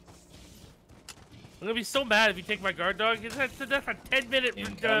 I'm gonna be so mad if you take my guard dog. That's a 10-minute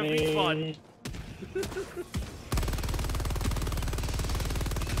respawn.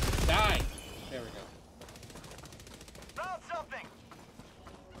 Die! There we go. Found something!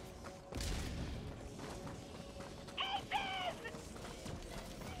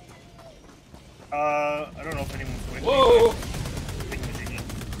 I don't know if anyone's with Whoa! me.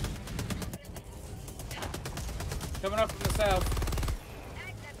 Coming up from the south.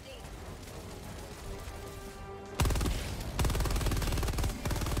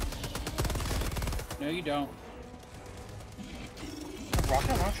 No, you don't. Can a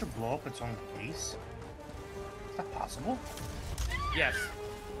rocket launcher blow up its own base? Is that possible? Yes.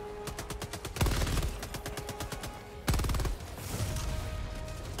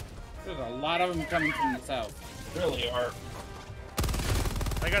 There's a lot of them coming from the south. Really are.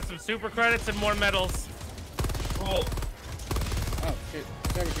 I got some super credits and more medals. Oh. Oh shit.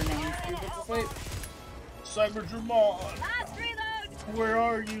 Cybergerman needs to be put to sleep. Cybergerman! Last reload! Where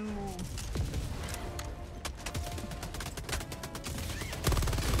are you?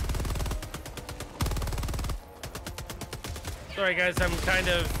 Sorry guys, I'm kind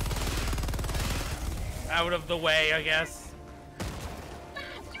of out of the way, I guess.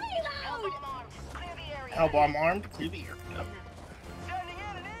 Hellbomb armed, clear the air. Yep.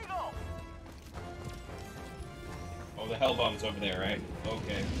 Oh, the Hellbomb's over there, right?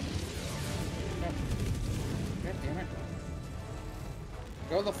 Okay. God damn it.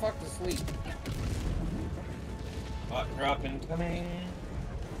 Go the fuck to sleep. Hot drop incoming.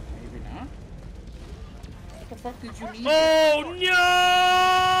 Maybe not. What the fuck did you need? Oh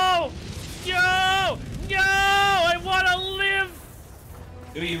no! No! No! I want to live!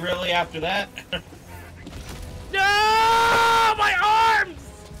 Do you really after that? No! My arms!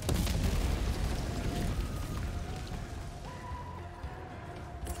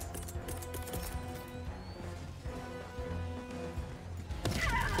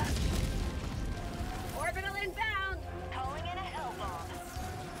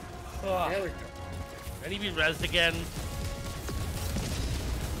 need to be rezzed again.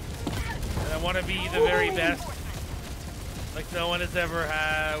 And I want to be the very best. Like no one has ever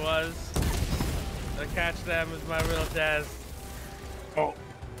was. To catch them is my real test. Oh,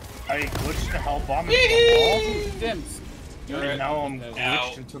 I glitched the hell bomb into the wall. Dims. And now I'm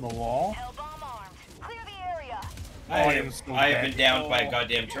glitched into the wall. I have been downed by a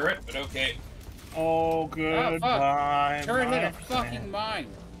goddamn turret, but okay. Oh, goodbye. Turret hit a fucking mine.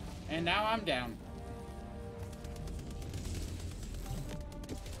 And now I'm down.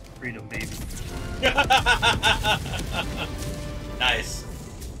 Freedom, baby. Nice.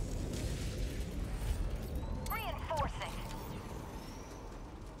 Reinforcing.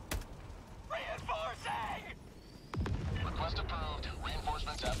 Reinforcing! Request approved.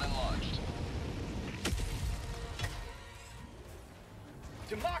 Reinforcements have been launched.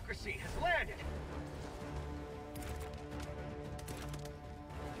 Democracy has landed.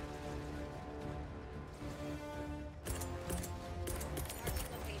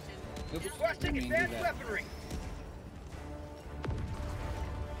 Requesting advanced weaponry.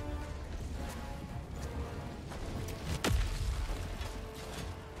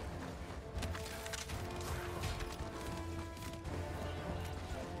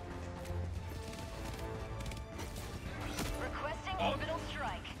 Requesting orbital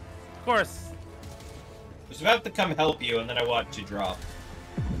strike. Of course. I was about to come help you, and then I watched you drop.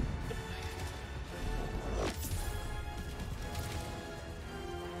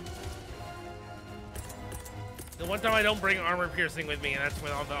 The one time I don't bring armor piercing with me, and that's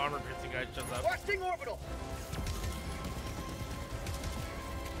when all the armor piercing guys shows up. Requesting orbital.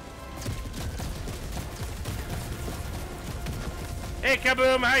 Hey,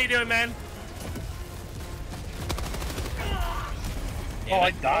 Kaboom, how you doing, man? Oh,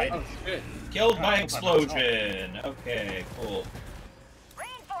 I died. Oh, shit. Killed by explosion. Okay, cool.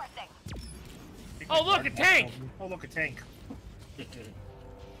 Reinforcing. Oh, look, a tank! Oh, look, a tank.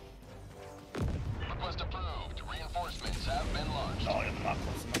 Request approved. Reinforcements have been launched. Oh, I'm not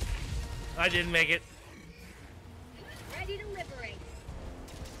close enough. I didn't make it. Ready to liberate.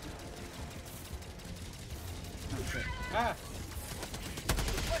 Ah.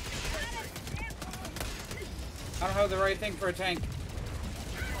 I don't have the right thing for a tank.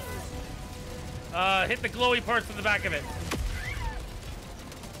 Hit the glowy parts in the back of it.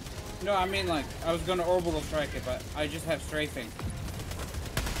 No, I mean like, I was gonna orbital strike it, but I just have strafing.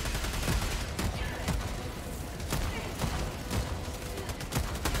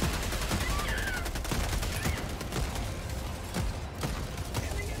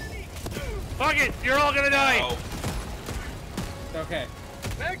 Fuck it, you're all gonna die. Oh. Okay.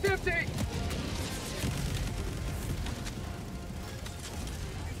 Mag's empty.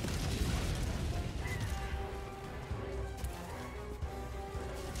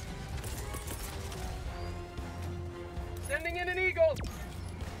 Sending in an eagle.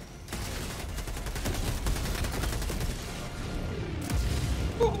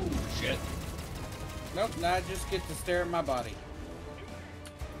 Ooh, shit. Nope, now I just get to stare at my body.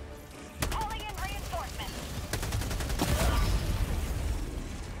 Calling in reinforcements.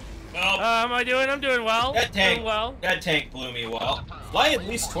 Well, am I doing? I'm doing well. that tank, Doing well. that tank blew me well. Fly at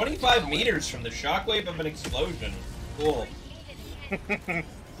least 25 meters from the shockwave of an explosion. Cool.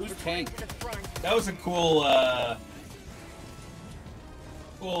 Who's tank? That was a cool,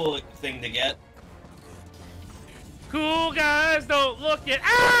 cool thing to get. Cool guys don't look at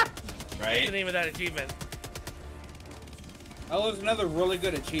That's Right? the name of that achievement. That was another really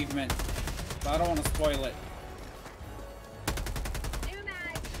good achievement, but I don't want to spoil it. New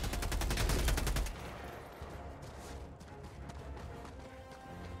mag.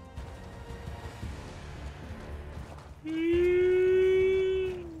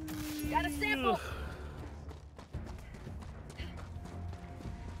 Got a sample.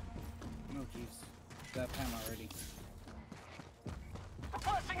 Oh jeez, that time already.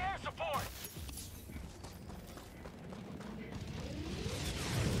 Requesting air support.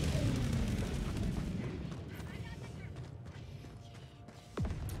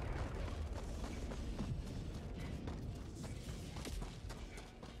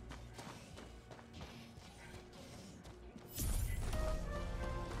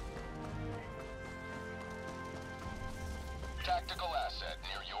 Tactical asset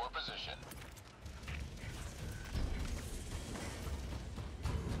near your position.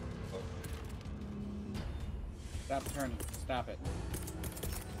 Stop turning. Stop it.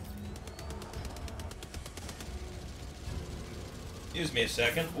 Excuse me a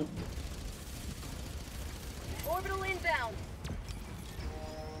second. Ooh. Orbital inbound.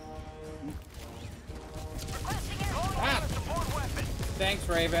 Ah! Thanks,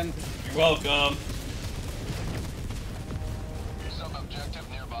 Raven. You're welcome. objective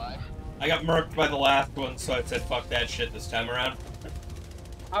nearby. I got murked by the last one, so I said fuck that shit this time around.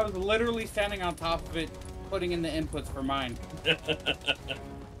 I was literally standing on top of it, putting in the inputs for mine.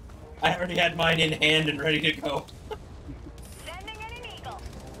 I already had mine in hand and ready to go. Sending in an eagle.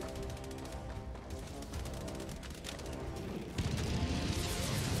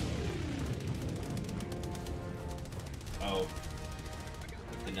 Oh.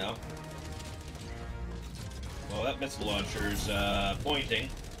 Good to know. Well, that missile launcher's pointing.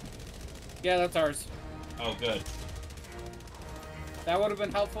 Yeah, that's ours. Oh, good. That would have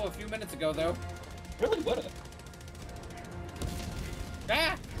been helpful a few minutes ago, though. Really would have.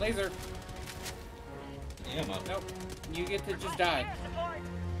 Ah! Laser. Yeah, Mom. Nope. You get to just die.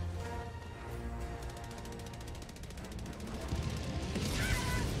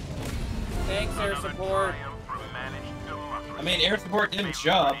 Thanks, air support. I mean, air support did its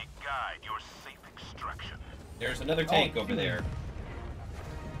job. There's another tank over there.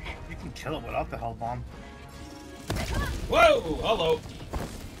 You can kill it without the hell bomb. Whoa! Hello.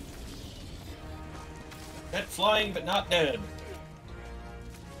 That flying but not dead.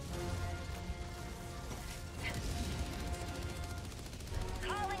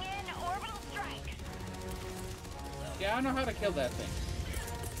 Calling in orbital strike. Yeah, I know how to kill that thing.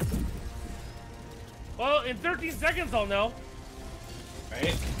 Well, in 13 seconds I'll know.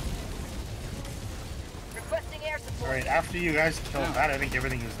 Right? Requesting air support. Alright, after you guys kill that, I think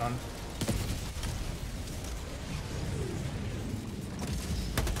everything is done.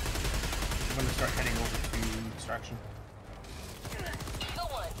 I'm gonna start heading over to extraction. Eagle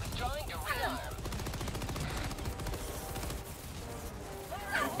 1, withdrawing to rearm.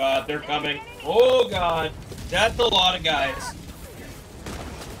 Oh god, they're coming. Oh god. That's a lot of guys.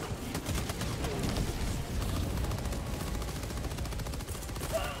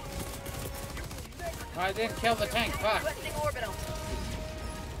 I didn't kill the tank, fuck. Requesting orbital.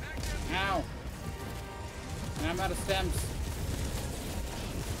 Ow. And I'm out of stems.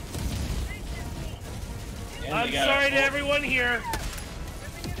 And I'm sorry to everyone here.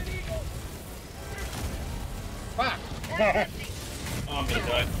 Fuck. Oh, I'm gonna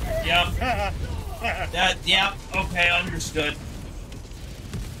die. Yep. Yep. Okay, understood.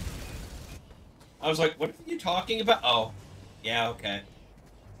 I was like, what are you talking about? Oh. Yeah, okay.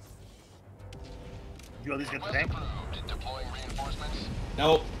 You at least get the tank? Deploying reinforcements.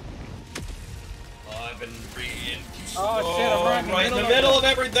 Nope. Oh, I've been reinforced. Oh, shit, I'm right in the middle of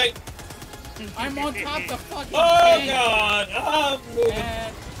everything. I'm on top of the fucking Oh tank. god! I'm moving.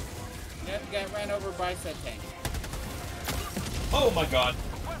 And yep, got ran over by said tank. Oh my god.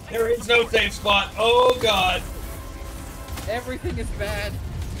 There is no safe spot. Oh god. Everything is bad.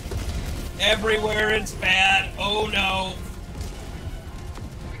 Everywhere it's bad. Oh no.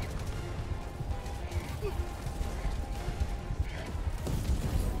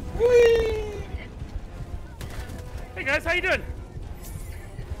 Whee! Hey guys, how you doing?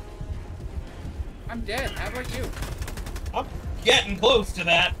 I'm dead. How about you? I'm getting close to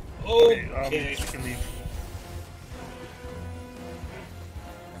that. Okay. You can leave.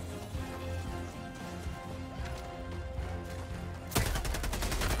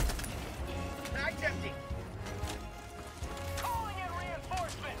 Mag's empty. Calling in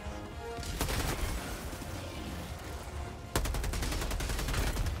reinforcements.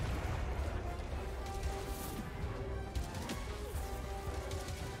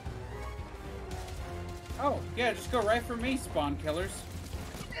 Oh, yeah, just go right for me, spawn killers.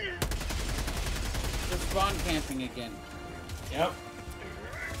 They're spawn camping again. Yep.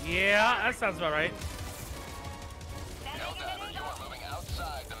 Yeah, that sounds about right. Helldiver, you are moving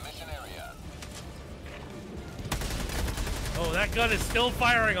outside the mission area. Oh, that gun is still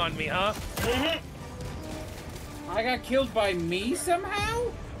firing on me, huh? I got killed by me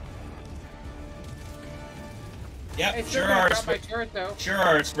somehow? Yep, It's sure still gonna are. drop my turret, though. Sure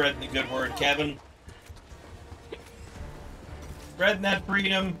are spreading the good word, Kevin. Spreading that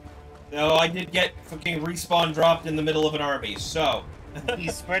freedom. Though I did get fucking respawn dropped in the middle of an army, so.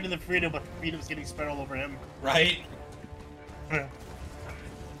 He's spreading the freedom, but the freedom's getting spread all over him. Right?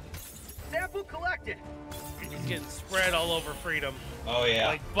 Sample collected. It's getting spread all over freedom. Oh yeah.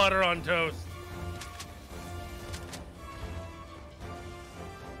 Like butter on toast.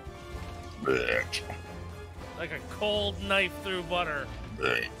 Bitch. Like a cold knife through butter.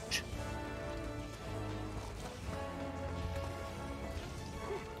 Bitch.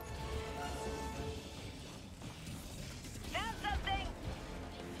 Found something.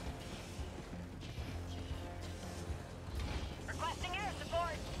 Requesting air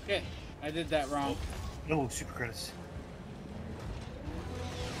support. Okay, I did that wrong. No, super credits.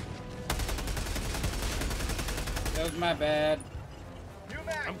 That was my bad.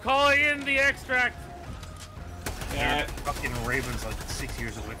 I'm calling in the extract. Yeah. Fucking Raven's like 6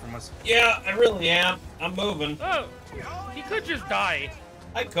 years away from us. Yeah, I really am. I'm moving. Oh, he could just die.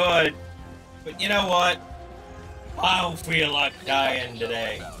 I could. But you know what? I don't feel like dying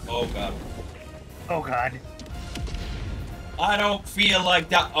today. Oh god. Oh god. I don't feel like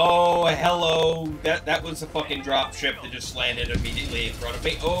that. Oh, hello. That was a fucking drop ship that just landed immediately in front of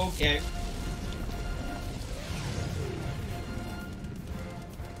me. Okay.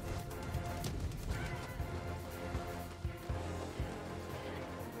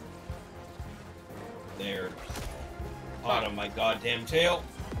 There. Hot on my goddamn tail.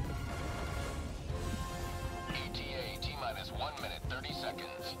 ETA T-minus 1 minute, 30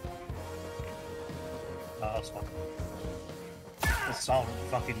 seconds. That's fucking. I saw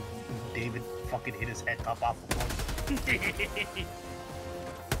fucking David fucking hit his head top off the floor.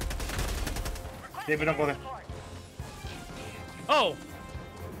 David, don't go there. Oh,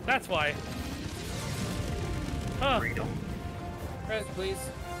 that's why. Huh. Freedom. Press, please.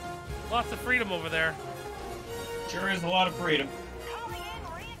 Lots of freedom over there. Sure is a lot of freedom.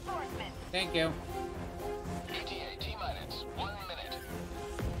 Thank you. ETA T-minus 1 minute.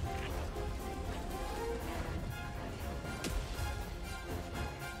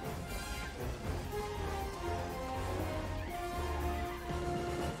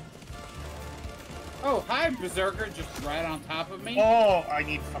 Oh, hi, Berserker, just right on top of me. Oh, I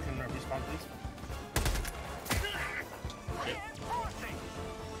need fucking respawn, please.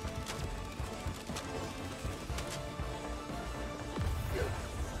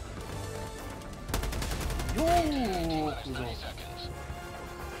 Yo!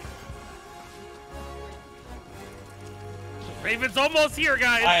 Raven's almost here,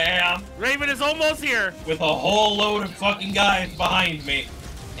 guys. I am. Raven is almost here. With a whole load of fucking guys behind me.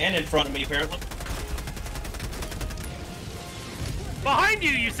 And in front of me, apparently. Behind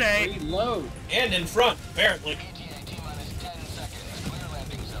you, you say? Reload. And in front, apparently. ETA T-minus 10 seconds. Clear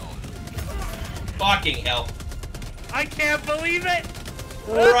landing zone. Fucking hell. I can't believe it.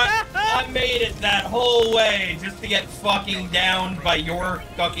 Right. I made it that whole way just to get fucking downed by your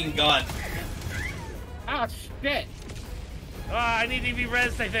fucking gun. Oh, shit. I need to be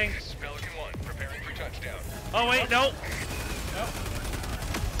rezzed, I think. Pelican 1, preparing for touchdown. Oh, wait, no.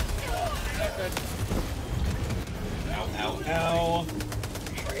 Not good. Ow, ow, ow.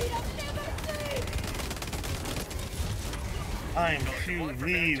 Time to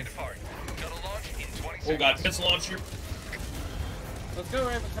leave. Oh god, missile launcher. Let's go,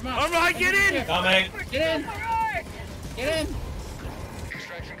 Raven. Come on. All right, get in. Coming. Get in. Get in.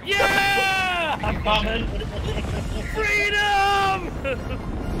 Yeah! I'm coming. Freedom!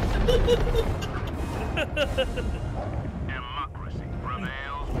 Democracy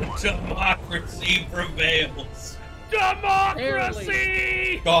prevails. Democracy prevails.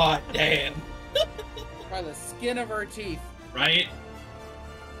 Democracy! God damn. By the skin of our teeth. Right?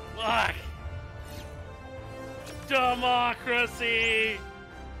 Fuck. Democracy!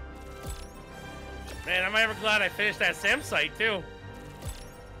 Man, I'm ever glad I finished that SEM site, too.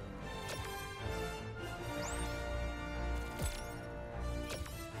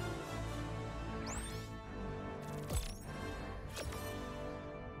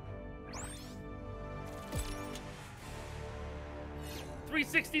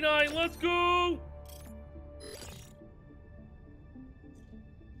 $369, let's go!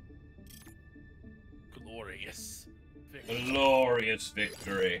 Glorious victory. Glorious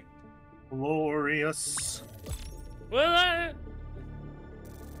victory. Glorious. Well,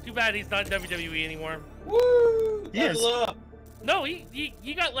 too bad he's not in WWE anymore. Woo! Yes. Level up. No, he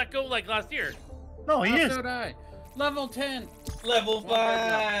got let go like last year. No, he is. So did I. Level 10. Level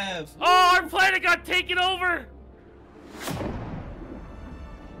 5. Oh, our planet got taken over.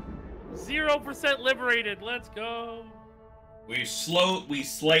 0% liberated. Let's go. We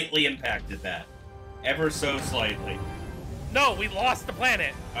slightly impacted that. Ever so slightly. No, we lost the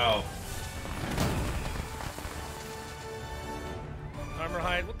planet. Oh. Armor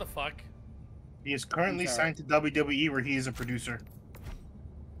Hide, what the fuck? He is currently signed to WWE, where he is a producer.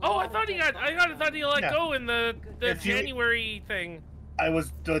 Oh, I thought he let Yeah. go in the If you- January thing. I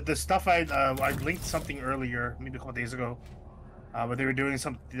was the stuff I linked something earlier, maybe a couple days ago, but they were doing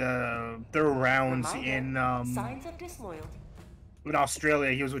some their rounds in Signs of disloyalty. in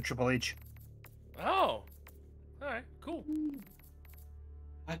Australia. He was with Triple H, Oh. Alright, cool.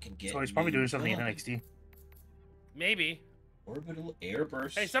 I can get. so he's probably doing something in done. NXT. Maybe. Orbital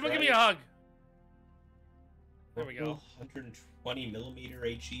airburst. Hey, someone give me a strike. hug. There we go. 120mm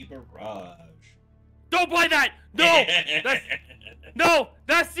HE barrage. Don't buy that! No!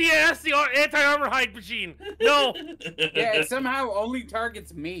 That's the anti-armor hide machine. No. Yeah, it somehow only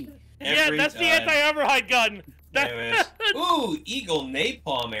targets me. Yeah, that's the anti-armor hide gun. Ooh, Eagle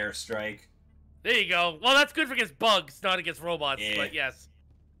Napalm Airstrike. There you go. Well, that's good for against bugs, not against robots, but yes.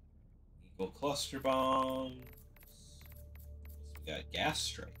 Eagle Cluster Bombs. We got Gas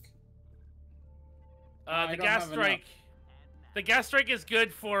Strike. The gas strike is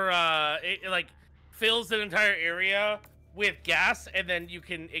good for it like fills an entire area with gas, and then you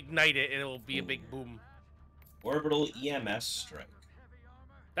can ignite it, and it will be a big boom. Orbital EMS Strike.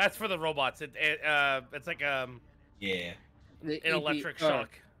 That's for the robots. It's like an electric shock.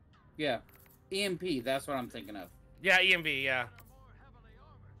 Yeah, EMP. That's what I'm thinking of. Yeah, EMP. Yeah.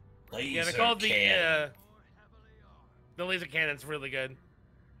 Laser they're called cannon. The laser cannon's really good.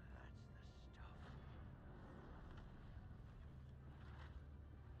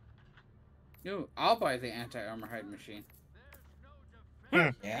 Ooh, I'll buy the anti-armor hide machine.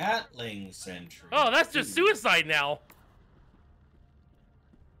 Gatling Sentry. Oh, that's just suicide now.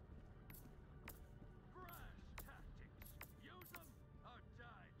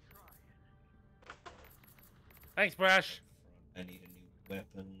 Thanks, Brash. I need a new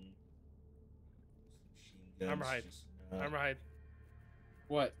weapon. Machine guns. Armor hide. Armor hide.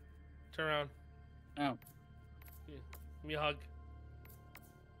 What? Turn around. Oh. Give me a hug.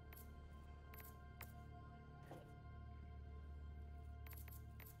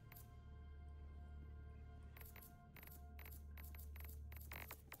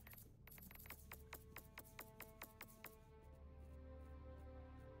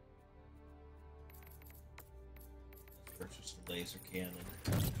 Purchase the laser cannon.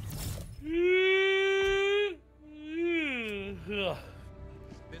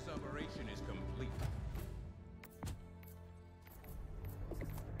 This operation is complete.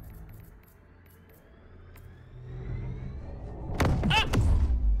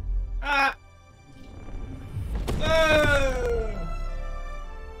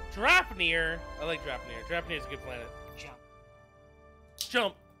 Drapnir. I like Drapnir. Drapnir is a good planet.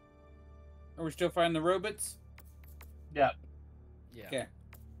 Jump. Are we still fighting the robots? Yeah. Yeah. Okay.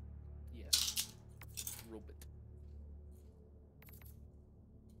 Yes. Robot.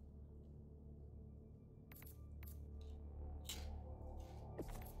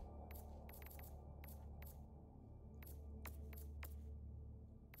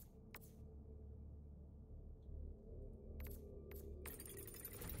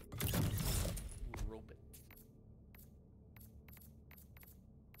 Robot.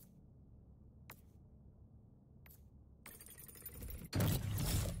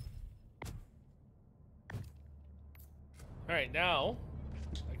 All right, now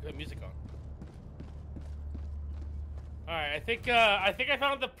I can put music on. All right, I think I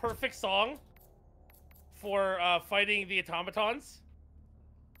found the perfect song for fighting the automatons.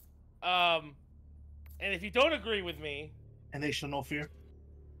 And if you don't agree with me, and they shall no fear.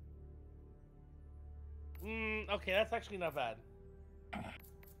 Okay, that's actually not bad.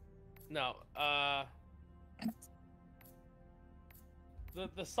 No,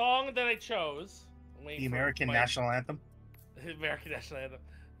 the song that I chose. The American National Anthem. American National Anthem.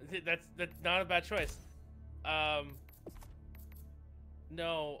 That's not a bad choice.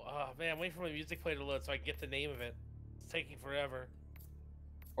 No, man, I'm waiting for my music player to load so I can get the name of it. It's taking forever.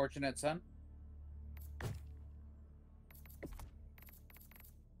 Fortunate Son.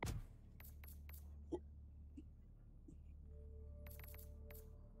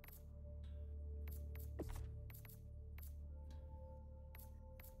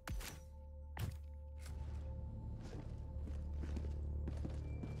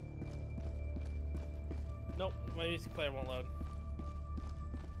 Nope, my music player won't load.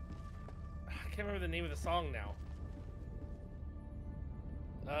 I can't remember the name of the song now.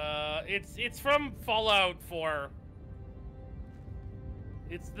 It's from Fallout 4.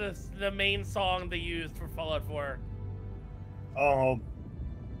 It's the main song they used for Fallout 4. Oh,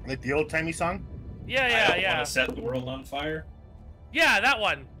 like the old-timey song? Yeah. I want to set the world on fire. Yeah, that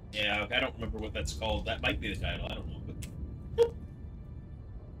one. Yeah, I don't remember what that's called. That might be the title. I don't know. But...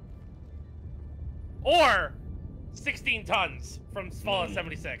 Or 16 tons from Fallout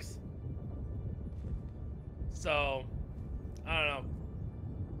 76. So, I don't know.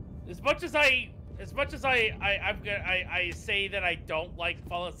 As much as I say that I don't like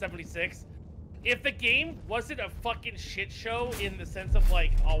Fallout 76, if the game wasn't a fucking shit show in the sense of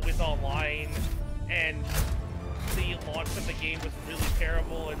like always online and the launch of the game was really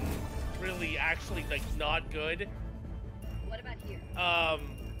terrible and really actually like not good. What about here?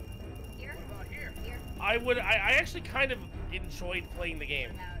 Here? What about here? I actually kind of enjoyed playing the game.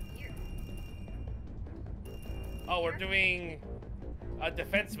 Oh, we're doing a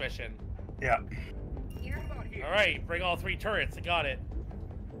defense mission. Yeah. All right, bring all 3 turrets. I got it.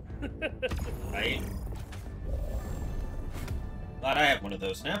 Right. Glad I have one of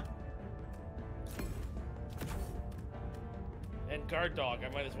those now. And guard dog. I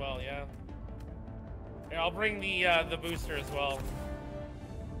might as well. Yeah. Here, I'll bring the booster as well.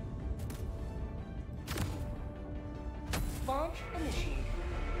 Launch initiated.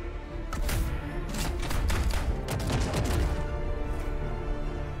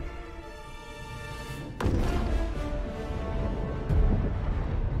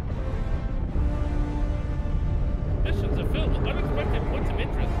 Missions are filled with unexpected points of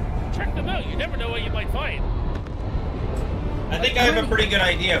interest. Check them out. You never know what you might find. I think I have a pretty good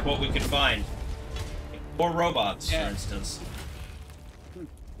idea of what we could find. More robots, for instance.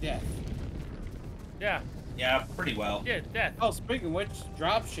 Yeah. Yeah. Yeah, pretty well. Yeah, death. Oh, speaking of which,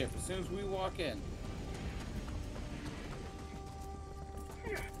 dropship as soon as we walk in.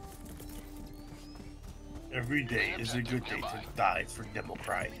 Every day is a good day to die for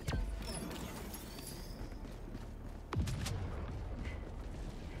Democrat.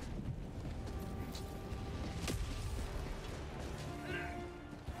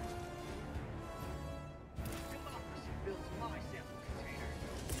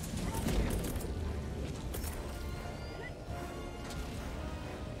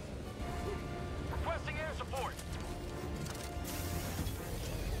 Requesting air support.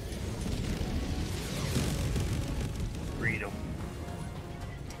 Freedom.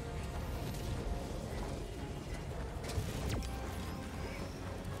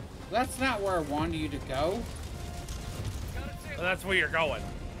 That's not where I wanted you to go. Well, that's where you're going.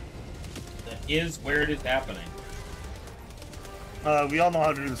 That is where it is happening. We all know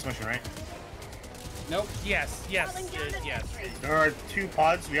how to do this mission, right? Nope. Yes, yes, yes. There are 2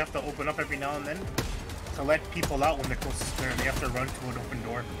 pods we have to open up every now and then to let people out when they're closest to there. They have to run to an open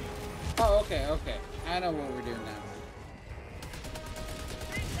door. Oh, okay, okay. I know what we're doing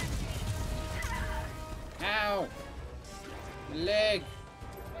now. Ow! My leg!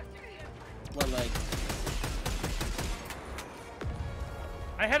 What leg?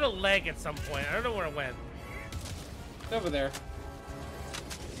 I had a leg at some point. I don't know where it went. It's over there.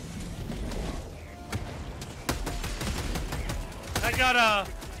 I got a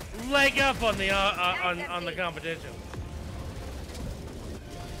leg up on the on the competition.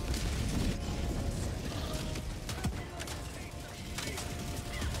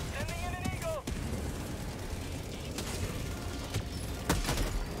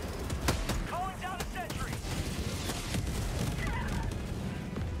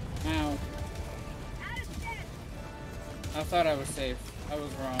 Ow. I thought I was safe. I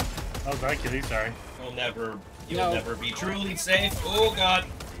was wrong. Oh, thank you. Sorry. You'll never be truly safe. Oh god.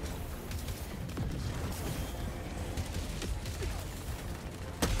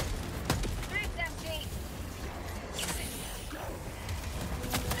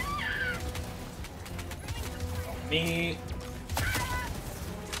 Me.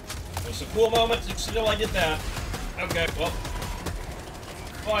 It was a cool moment until I did that. Okay, well.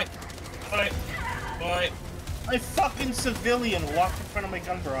 Bye. Bye. Bye. A fucking civilian walked in front of my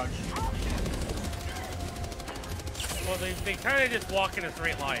gun barrage. Well, they kind of just walk in a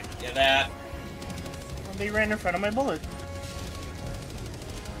straight line. Yeah, that. Well, they ran in front of my bullet.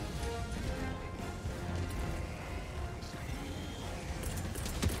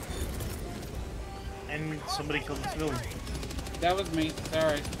 And somebody killed the civilian. That was me.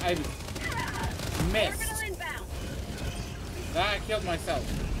 Sorry. I missed. I killed myself.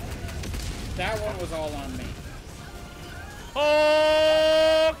 That one was all on me.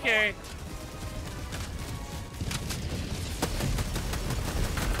 Okay.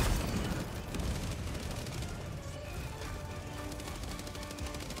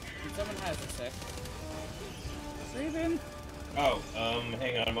 Someone has a sec. Save him. Oh,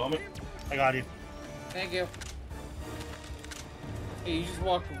 hang on a moment. I got you. Thank you. Hey, you just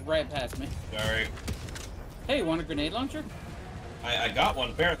walked right past me. Sorry. Hey, you want a grenade launcher? I got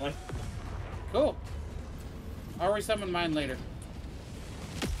one, apparently. Cool. I'll resummon mine later.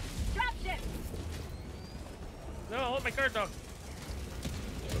 Dropship. No, let my guard dog.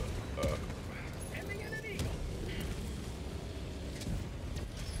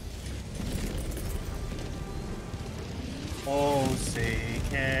 Oh, say,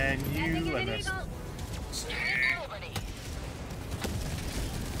 can you? I missed.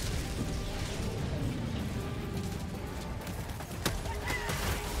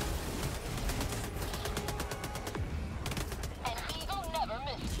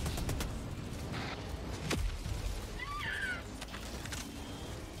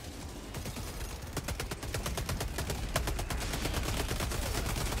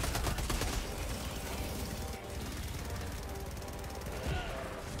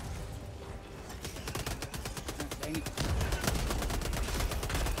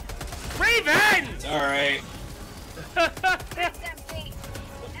 Raven! It's alright.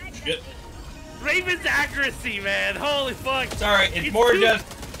 Shit. Raven's accuracy, man. Holy fuck. It's alright. It's more just,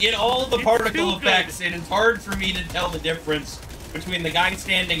 in all the particle effects, it is hard for me to tell the difference between the guy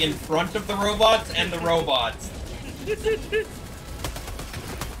standing in front of the robots and the robots.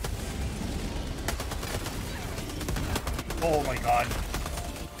 Oh my god.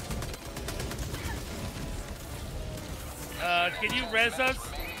 Can you res us?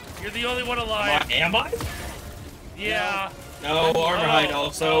 You're the only one alive. Am I? Yeah. No, armor hide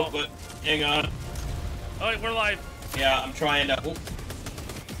also, but hang on. Oh, wait, we're alive. Yeah, I'm trying to...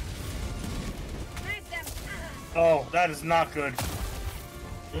 Oh, that is not good.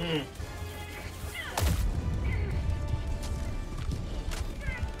 Mm.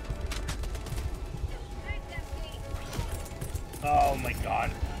 Oh my god.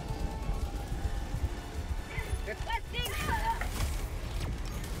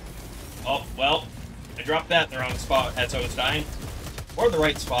 Oh, well, I dropped that in the wrong spot as I was dying. Or the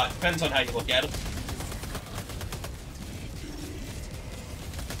right spot, depends on how you look at it.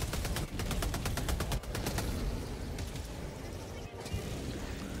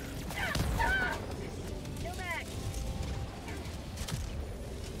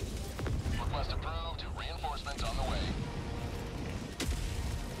 Request approved. Reinforcements on the way.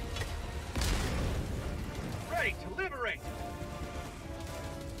 Ready to liberate!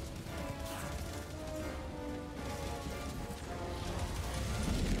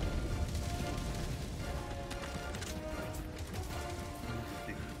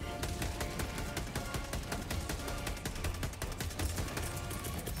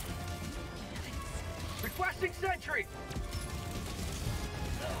 Requesting sentry!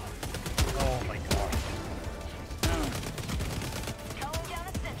 Oh my god. Calling down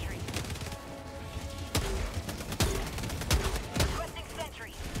a sentry. Requesting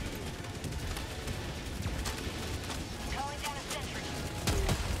sentry. Calling down a sentry.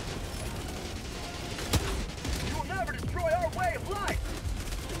 You will never destroy our way of life!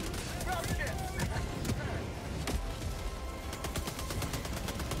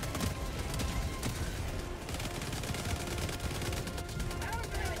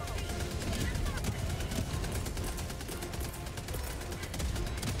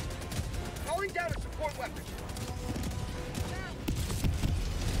 Calling down a support weapon.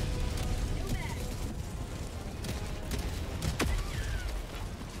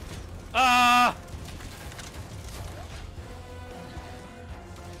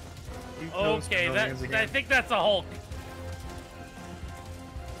 Okay, I think that's a Hulk.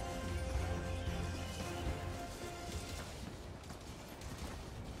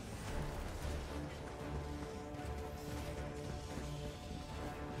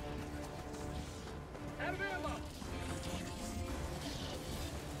 Out of ammo!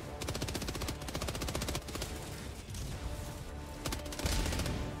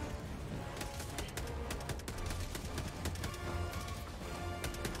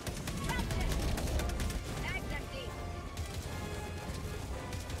 Mag's empty.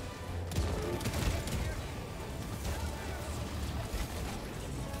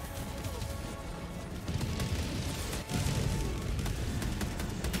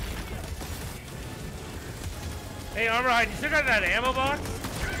 Hey, Armorhide, you still got that ammo box?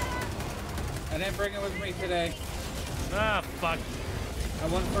 I didn't bring it with me today. Ah, fuck. I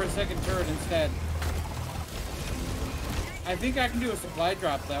went for a second turret instead. I think I can do a supply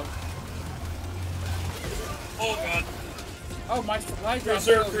drop though. Oh god. Oh, my supply drop.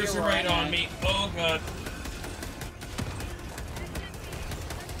 Berserkers are right on me. Oh god.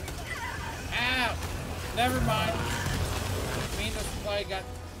 Ow! Never mind. Me and the supply got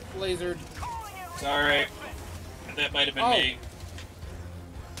lasered. It's alright. That might have been me.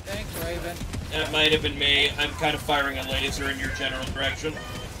 Thanks, Raven. That might have been me. I'm kind of firing a laser in your general direction.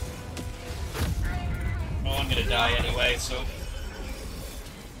 Oh, I'm gonna die anyway, so...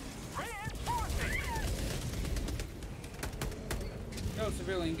 Go,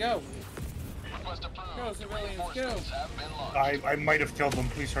 civilian, go! Go, civilians, go! I might have killed them.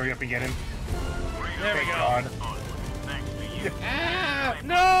 Please hurry up and get him. There we Thank go. God. Ah!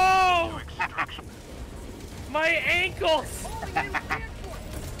 No! My ankles!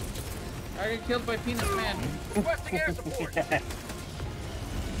 I got killed by Penis Man. Requesting air support!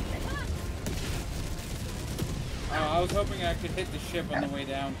 I was hoping I could hit the ship on the way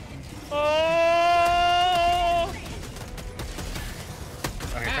down. Oh!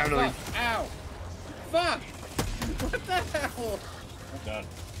 Okay, Ow, time to leave. fuck, ow! Fuck! What the hell? Oh god.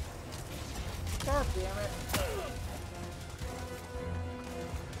 God damn it.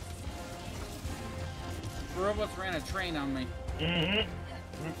 The robots ran a train on me. Mm-hmm.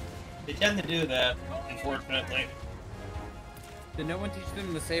 They tend to do that, unfortunately. Did no one teach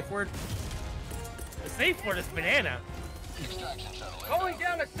them the safe word? The safe word is banana. Going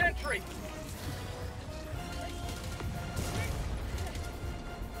down a sentry!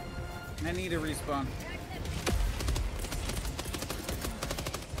 I need a respawn.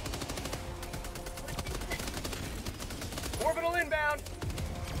 Orbital inbound!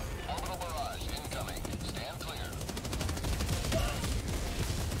 Orbital barrage incoming. Stand clear.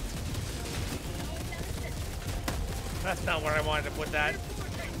 That's not where I wanted to put that.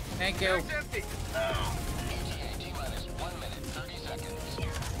 Thank you. Empty. ETA T-minus 1 minute, 30 seconds.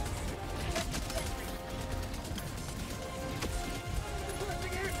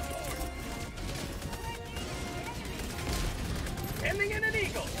 Ending in an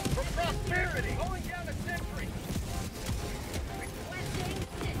eagle! For prosperity! Going down a sentry!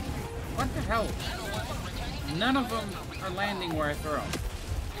 What the hell? None of them are landing where I throw them.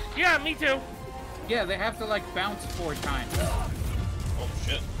 Yeah, me too. Yeah, they have to like bounce 4 times. Oh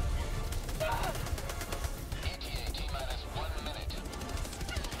shit. ETA T-minus 1 minute.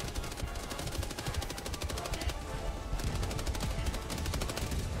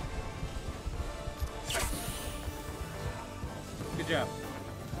 Good job.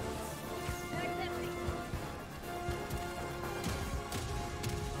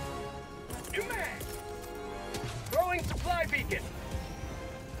 New mag! Throwing supply beacon!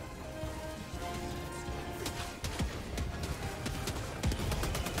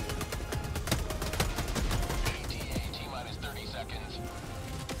 ETA T-minus 30 seconds.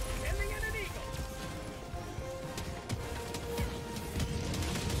 Ending in an eagle!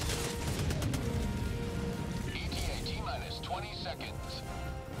 ETA T-minus 20 seconds.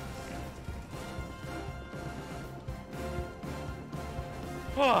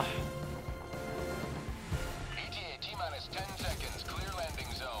 Oh, ETA T-minus 10 seconds. Clear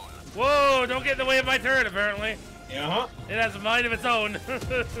landing zone. whoa, don't get in the way of my turret, apparently. Yeah, It has a mind of its own.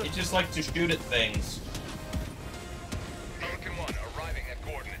 it just likes to shoot at things. Pelican 1 arriving at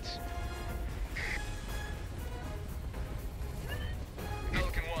coordinates.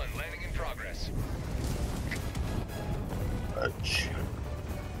 Pelican 1 landing in progress.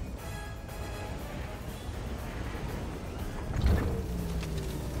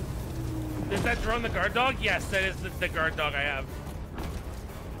 Is that drone the guard dog? Yes, that is the guard dog I have.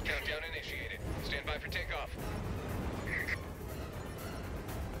 Countdown initiated. Stand by for takeoff.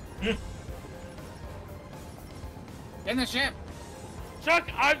 In the ship! Chuck,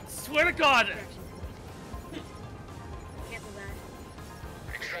 I swear to God. Cancel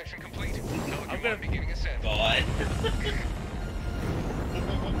that. Extraction complete. Pelican I'm gonna 1 beginning ascent. God.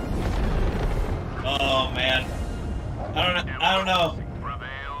 Oh man. I don't know.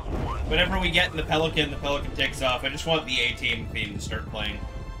 Whenever we get in the Pelican takes off. I just want the A-Team theme to start playing.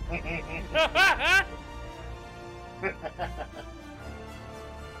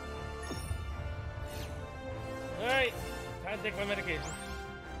 Alright, time to take my medication.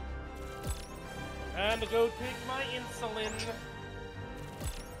 Time to go take my insulin.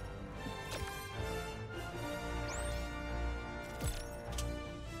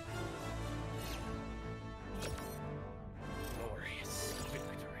 Glorious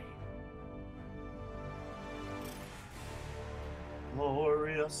victory.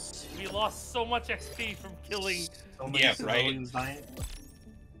 Glorious. We lost so much XP from killing. So many civilians dying.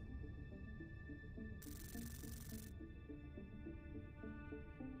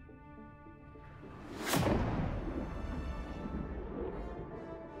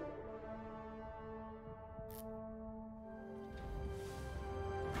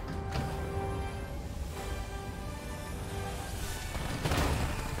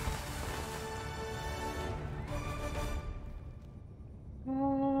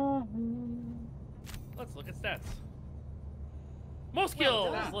 Let's look at stats. Most Well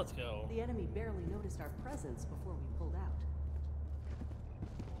kills! done. Let's go. The enemy barely noticed our presence before we pulled out.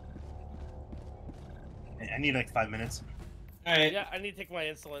 I need like 5 minutes. Alright. Yeah, I need to take my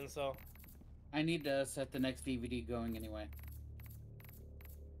insulin, so. I need to set the next DVD going anyway.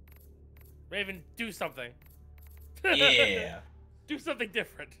 Raven, do something. Yeah. Do something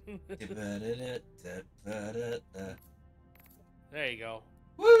different. There you go.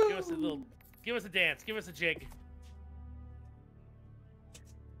 Woo! Give us a dance. Give us a jig.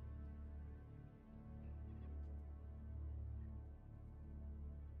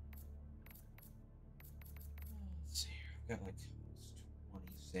 Let's see here. I've got like 20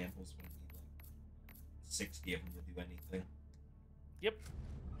 samples, but I need like 60 of them to do anything. Yep.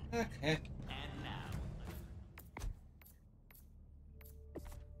 Okay. And now.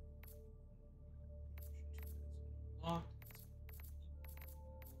 Locked.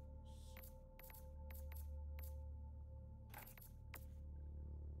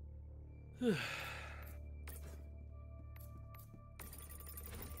 Enemies,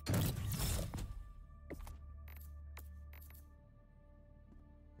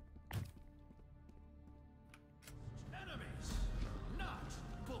 not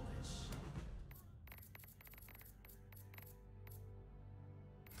bullets.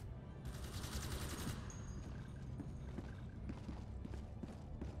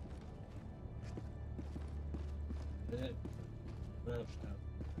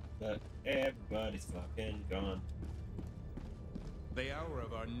 But everybody's fucking gone. The hour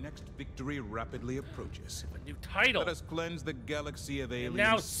of our next victory rapidly approaches. A new title. Let us cleanse the galaxy of alien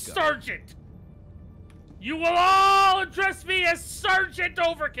Now, scum. Sergeant! You will all address me as Sergeant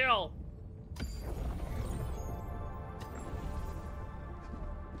Overkill!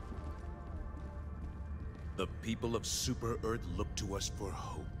 The people of Super Earth look to us for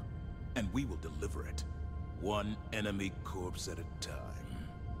hope, and we will deliver it. One enemy corpse at a time.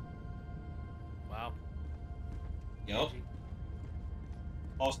 Wow. Yep.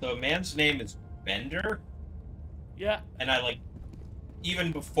 Also, a man's name is Bender. Yeah. And I, like,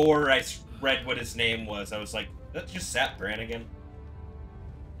 even before I read what his name was, I was like, that's just Sap Brannigan.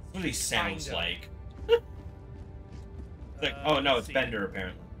 That's what he sounds Kinda. like. It's like, oh no, it's Bender,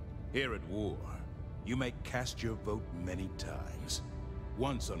 apparently. Here at War, you may cast your vote many times.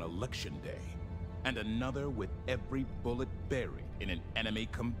 Once on Election Day, and another with every bullet buried in an enemy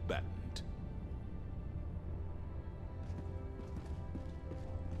combatant.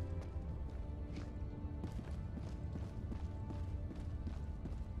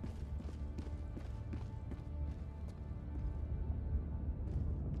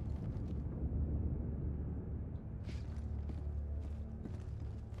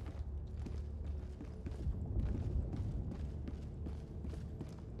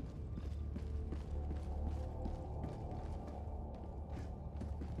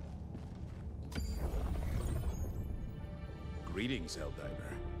 Greetings,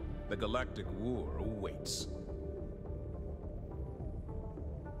 Helldiver. The Galactic War awaits.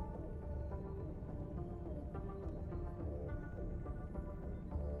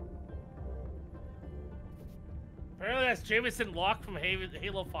 Apparently that's Jameson Locke from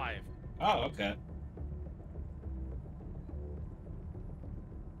Halo 5. Oh, okay.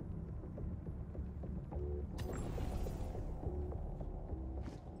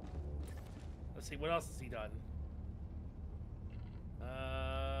 Let's see, what else has he done?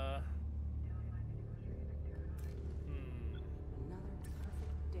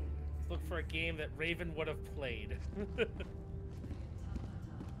 Look for a game that Raven would have played.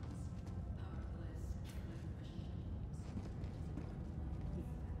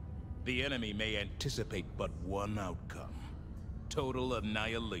 The enemy may anticipate but one outcome. Total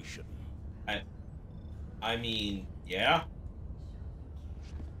annihilation. I mean, yeah.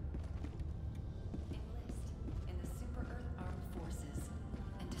 Enlist in the Super Earth Armed Forces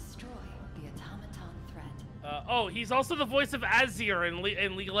and destroy the Automaton threat. Oh, he's also the voice of Azir in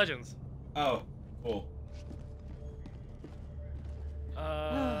League of Legends. Oh, cool.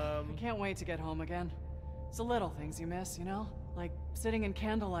 I can't wait to get home again. It's the little things you miss, you know? Like sitting in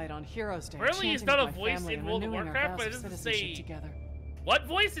candlelight on Heroes Day. Apparently he's chanting not a with my voice family in and World of renewing our Warcraft, but it vows of doesn't citizenship say together. what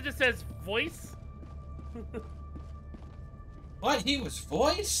voice. It just says voice. What? He was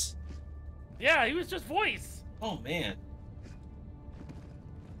voice? Yeah, he was just voice. Oh man.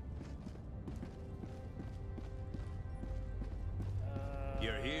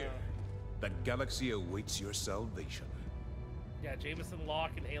 You're here. The galaxy awaits your salvation. Yeah, Jameson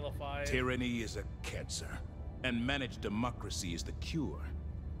Locke in Halo 5. Tyranny is a cancer, and managed democracy is the cure.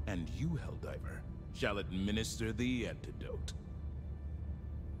 And you, Helldiver, shall administer the antidote.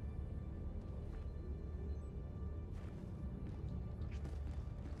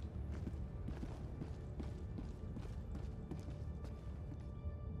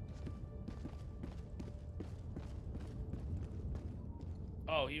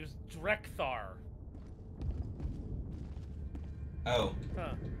 Oh, he was Drekthar. Oh.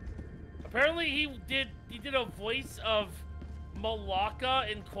 Huh. Apparently he did a voice of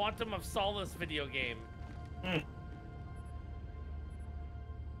Malaka in Quantum of Solace video game. Hmm.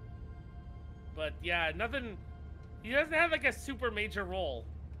 But yeah, nothing. He doesn't have like a super major role.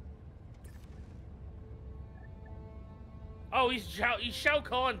 Oh, he's Shao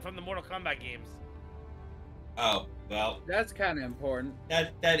Kahn from the Mortal Kombat games. Oh, well. That's kind of important.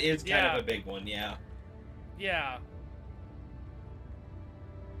 That is kind of a big one, yeah. Yeah.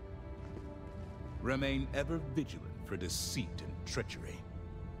 Remain ever vigilant for deceit and treachery.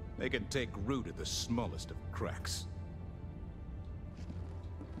 They can take root at the smallest of cracks.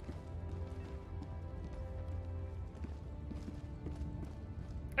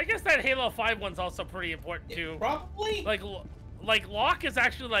 I guess that Halo 5 one's also pretty important too. Probably. Like Locke is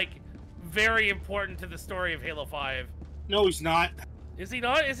actually like very important to the story of Halo 5. No, he's not. Is he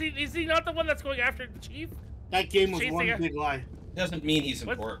not? Is he not the one that's going after the chief? That game was one big lie. Doesn't mean he's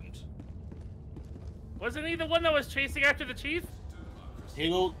important. Wasn't he the one that was chasing after the chief?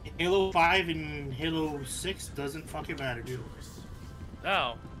 Halo 5 and Halo 6 doesn't fucking matter, dude.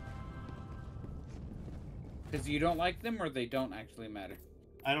 Oh. Because you don't like them, or they don't actually matter?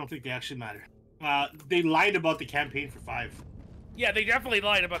 I don't think they actually matter. They lied about the campaign for 5. Yeah, they definitely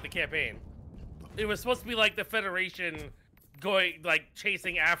lied about the campaign. It was supposed to be like the Federation going, like,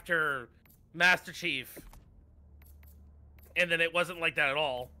 chasing after Master Chief. And then it wasn't like that at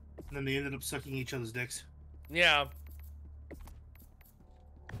all. And then they ended up sucking each other's dicks. Yeah.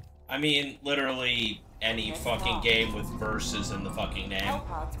 I mean, literally any fucking game with verses in the fucking name.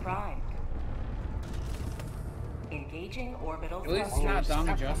 Hellpods primed. Engaging orbital At least it's not Dawn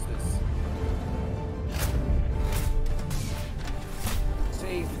of Justice.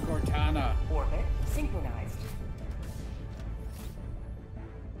 Save Cortana. Orbit synchronized.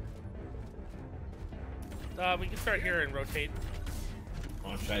 We can start here and rotate.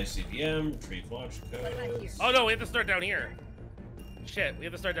 Launch ICBM, retrieve launch codes. Oh no, we have to start down here. Shit, we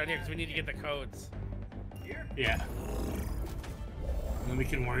have to start down here because we need to get the codes. Yeah. And then we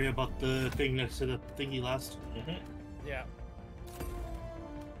can worry about the thing next to the thingy last. Yeah.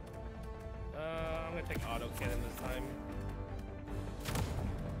 I'm gonna take auto cannon this time.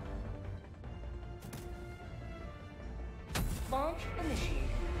 Launch initiated.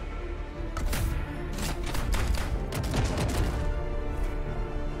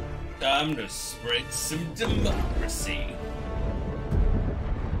 Time to spread some democracy.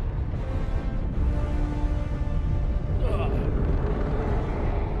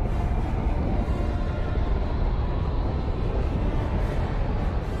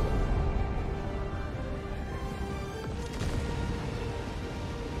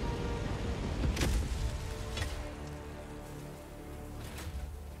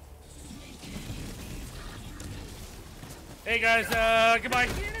 Hey guys, goodbye.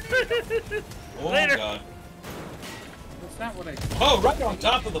 Oh Later. God. That's not what I... Oh, right on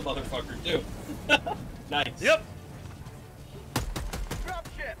top of the motherfucker, too. Nice. Yep. Drop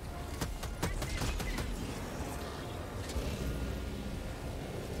ship.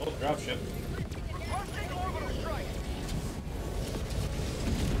 Oh, dropship. Requesting orbital strike.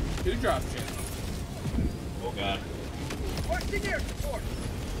 2 drop ships. Oh God. Requesting air support.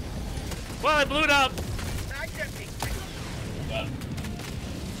 Well, I blew it up. Mag's empty. Oh God.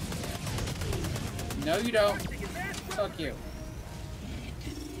 No, you don't. Fuck you.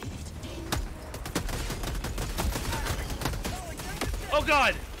 Oh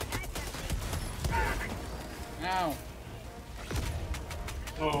God. Ow.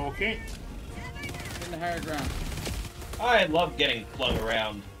 Oh, okay. In the higher ground. I love getting flung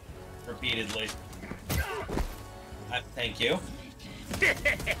around repeatedly. Thank you.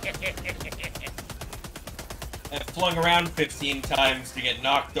 I've flung around 15 times to get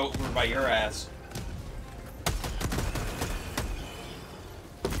knocked over by your ass.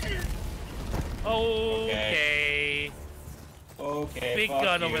 Okay. Okay. Big fuck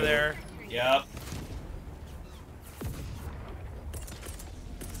gun you. over there. Yep.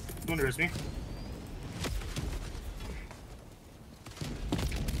 Don't interest me.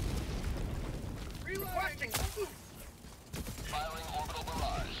 Requesting. Firing orbital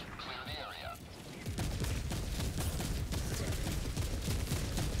barrage. Clear the area.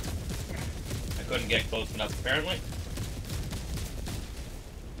 I couldn't get close enough, apparently.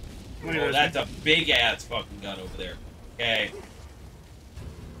 Don't Oh, interest that's me. a big ass fucking gun over there. Okay.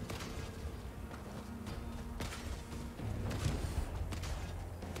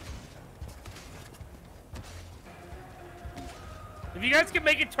 If you guys can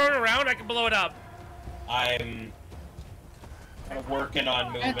make it turn around, I can blow it up. I'm working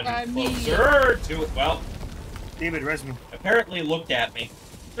on moving Anti-me. closer to it. Well, David, res me. apparently looked at me.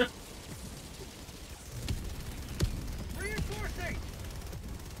 Reinforcing.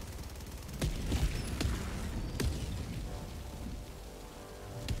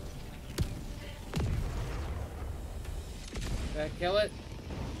 Did that kill it?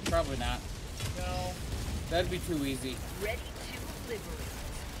 Probably not. No. That'd be too easy. Ready to liberate.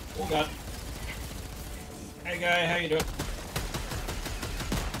 Oh God. Hey guy, how you doing?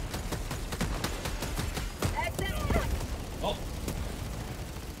 Oh.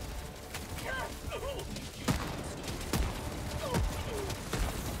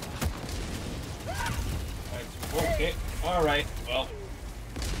 Okay. All right. Well.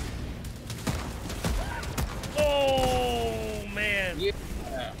 Oh man. Yeah.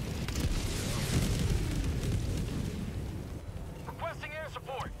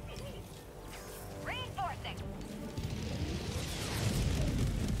 support. Reinforcing.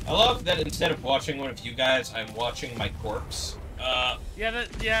 I love that instead of watching one of you guys, I'm watching my corpse.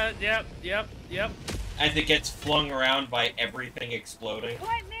 Yep. As it gets flung around by everything exploding.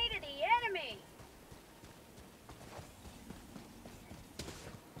 Point me to the enemy.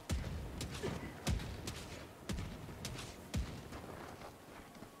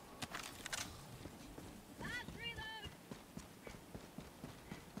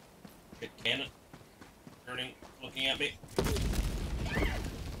 Good cannon. Turning, looking at me.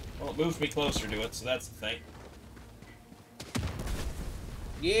 Well, it moves me closer to it, so that's the thing.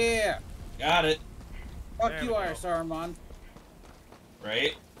 Yeah! Got it. Fuck you, Saruman.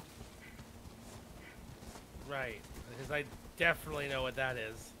 Right? Right. Because I definitely know what that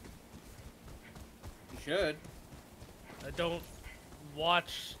is. You should. I don't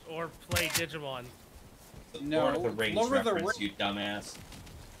watch or play Digimon. No, Lord of the Rings reference, you dumbass.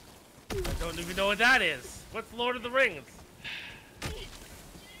 I don't even know what that is. What's Lord of the Rings?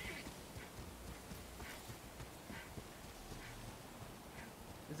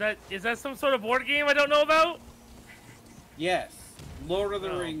 Is that some sort of board game I don't know about? Yes. Lord of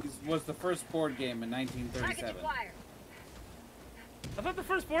the Rings was the first board game in 1937. I thought the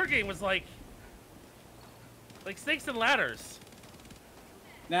first board game was like Snakes and Ladders.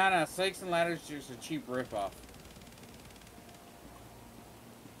 No, Snakes and Ladders is just a cheap ripoff.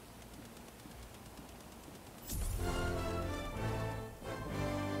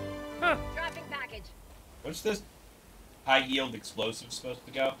 Huh. Dropping package. What's this high yield explosive supposed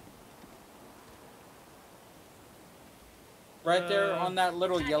to go? Right there on that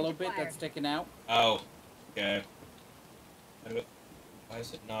little yellow bit that's sticking out. Oh, okay. Why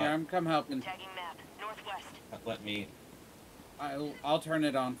is it not? Here, I'm come helping. Tagging map. Northwest. Let me. I'll turn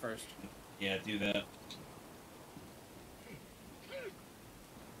it on first. Yeah, do that.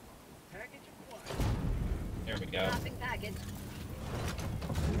 There we go. Dropping package.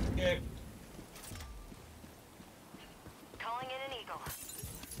 Okay. Calling in an eagle.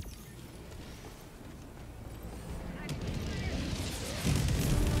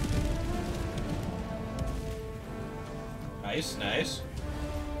 Nice, nice.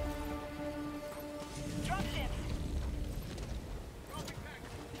 Drop ships.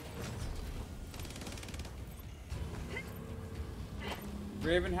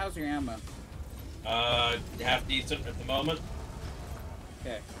 Raven, how's your ammo? Half decent at the moment.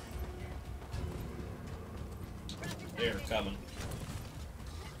 Okay. They're coming.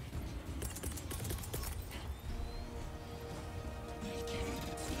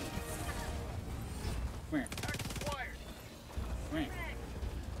 Come here. Come here.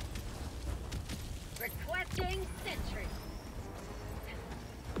 Requesting sentry.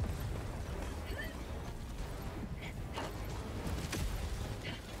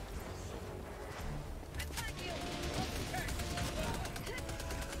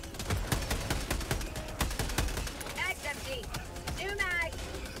 Mag's empty. New mag.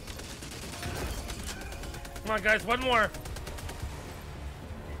 Come on, guys, one more.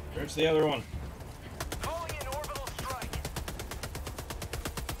 Where's the other one?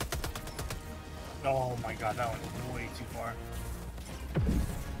 Oh my god, that went way too far.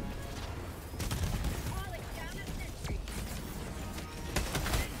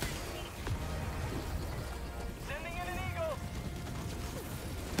 Sending in an eagle.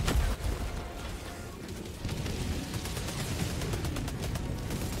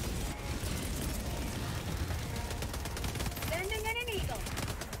 Sending in an eagle.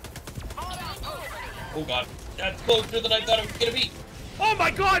 Oh god, that's closer than I thought it was gonna be. Oh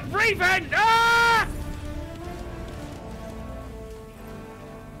my god, Raven! Ah!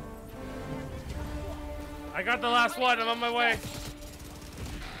 I got the last one, I'm on my way.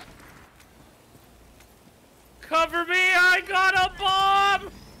 Cover me, I got a bomb!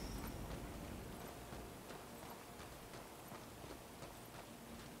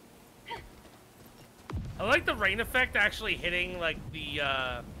 I like the rain effect actually hitting like the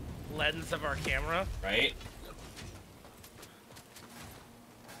lens of our camera. Right?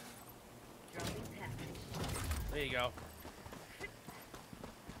 There you go.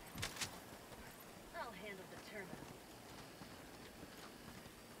 I'll handle the turbo.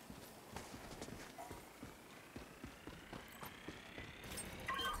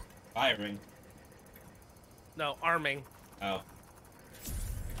 Firing. No, arming. Oh.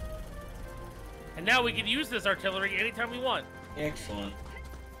 And now we can use this artillery anytime we want. Excellent.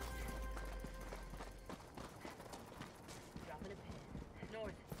 Dropping a pin.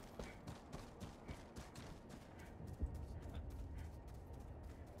 North.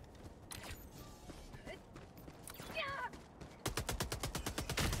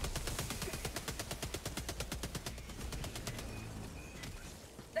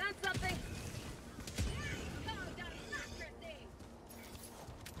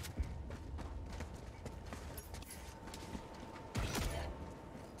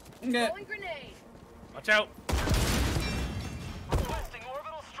 Throwing grenade. Watch out. Requesting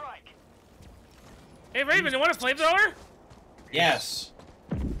orbital strike. Hey, Raven, you want a flamethrower? Yes.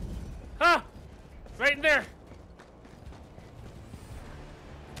 Huh. Right in there.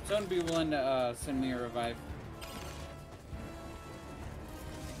 Someone be willing to send me a revive.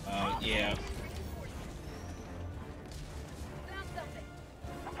 Yeah. Found something.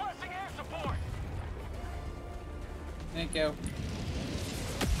 Requesting air support. Thank you.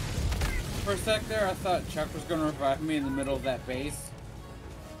 For a sec there, I thought Chuck was gonna revive me in the middle of that base.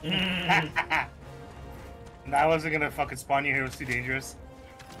 I wasn't gonna fucking spawn you here. It was too dangerous.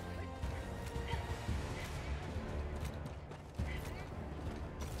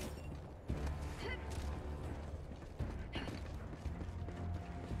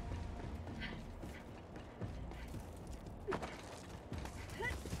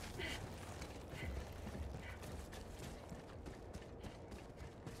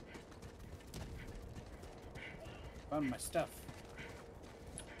 Found my stuff.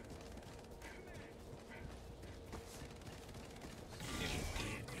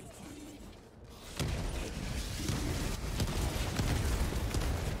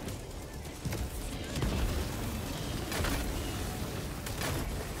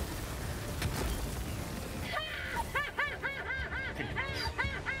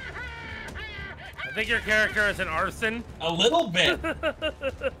 I think your character is an arson. A little bit.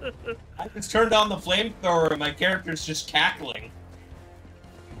 I just turned on the flamethrower and my character's just cackling.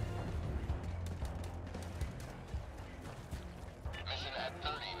 Mission at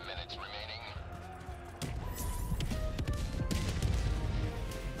 30 minutes remaining.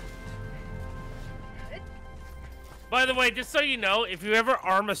 By the way, just so you know, if you ever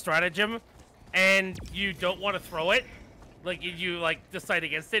arm a stratagem and you don't want to throw it, like you like decide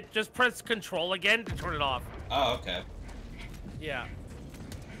against it, just press Control again to turn it off. Oh, okay. Yeah.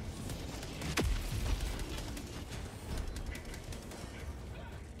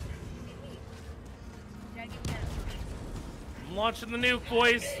 I'm launching the nuke,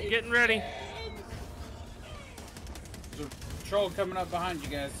 boys. Getting ready. There's a troll coming up behind you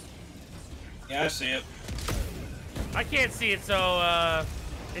guys. Yeah, I see it. I can't see it, so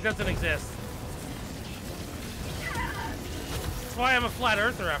it doesn't exist. That's why I'm a flat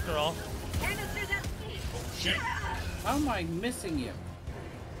earther, after all. Shit. How am I missing you?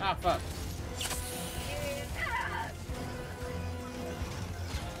 Ah, fuck.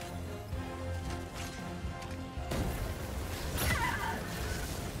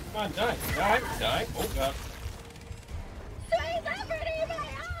 Come on, die. Die. Die. Oh, God. Sweet liberty, my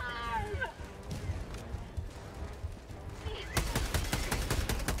arm!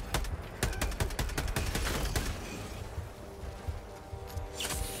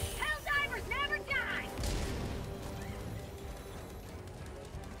 Helldivers never die!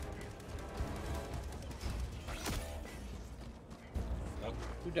 Nope.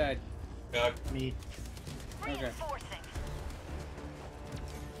 Who died? God. Me. Okay. Reinforcing.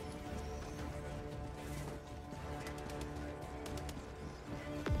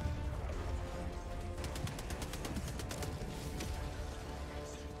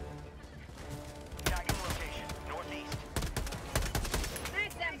 Tagging location. Northeast.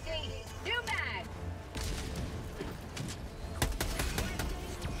 Max empty! New mag!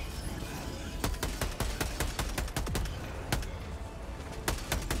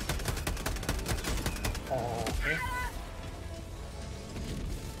 Okay.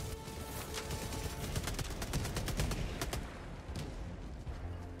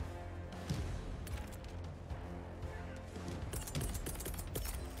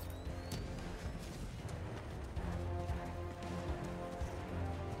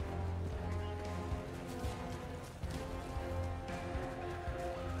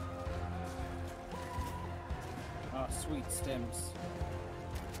 Oh, sweet stems.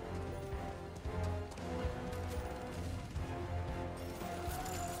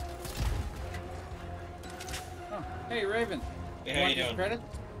 Oh, hey, Raven. Hey, how Want you these doing? credits?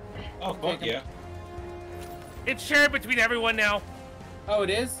 Oh, fuck Take 'em. yeah. It's shared between everyone now. Oh, it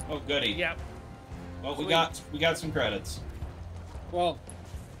is? Oh, goody. Yep. Well, we Sweet. got some credits. Well,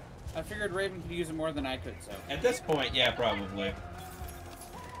 I figured Raven could use it more than I could, so. At this point, yeah, probably.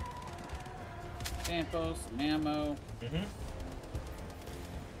 Samples, some ammo. Mm-hmm.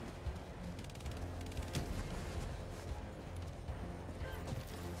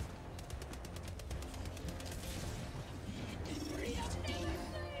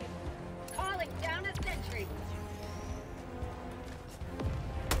 Calling down a sentry!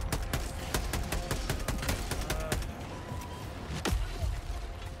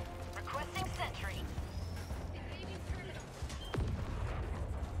 Requesting sentry.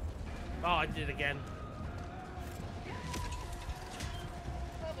 Oh, I did it again.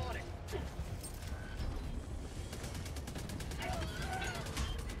 I'm on it.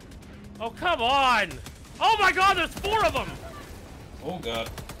 Oh, come on! Oh my god, there's 4 of them! Oh god.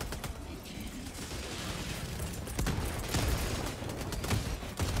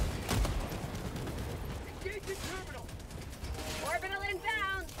 Engage the terminal. Orbital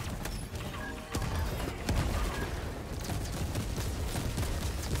inbound.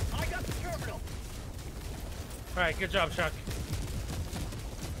 I got the terminal. Alright, good job, Chuck.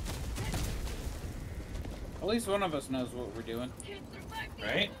 At least one of us knows what we're doing.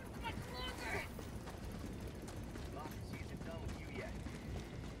 Right?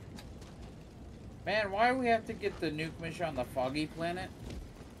 Man, why do we have to get the nuke mission on the foggy planet?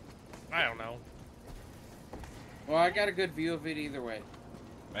 I don't know. Well, I got a good view of it either way.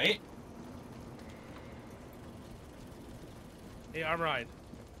 Right? Hey, armor hide.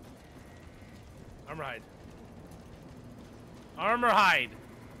 Armor hide. Armor hide.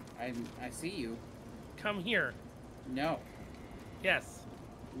 I see you. Come here. No. Yes.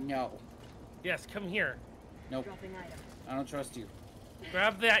 No. Yes, come here. Nope. I don't trust you.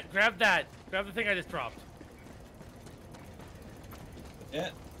 Grab that. Grab that. Grab the thing I just dropped. Yeah.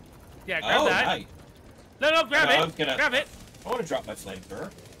 Yeah, grab that. Right. No, grab No, it. I'm gonna- Grab it. I want to drop my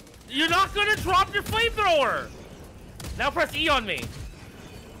flamethrower. You're not gonna drop your flamethrower. Now press E on me.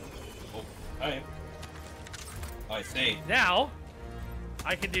 Oh, hi. Oh, I see. Now,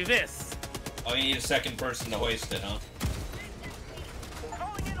 I can do this. Oh, you need a second person to hoist it, huh?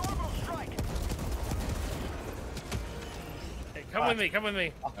 Calling in orbital strike. Hey, come with me. Come with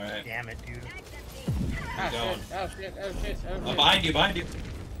me. Oh, Alright. damn it, dude. Ah, going? shit. Oh, shit. Oh, shit. Oh, Oh, shit. behind you, behind you.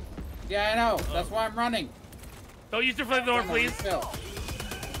 Yeah, I know. That's why I'm running. Don't use your flamethrower, please. Phil.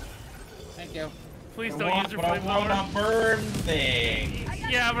 Thank you. Please I don't want- use your but I want flamethrower. to burn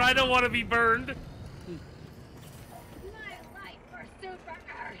things. Yeah, but I don't want to be burned. My life pursuit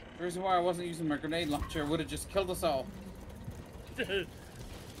burger. The reason why I wasn't using my grenade launcher would have just killed us all.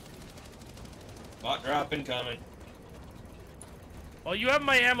 Bot drop incoming. Well, you have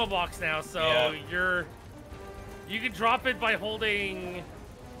my ammo box now, so Yeah. you can drop it by holding.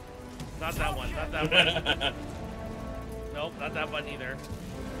 Not that one. Not that one. Nope, not that one either.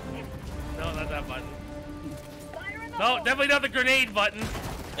 No, not that button. No, definitely not the grenade button.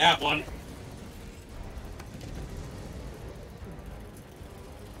 That one.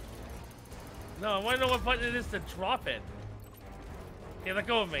 No, I want to know what button it is to drop it. Okay, let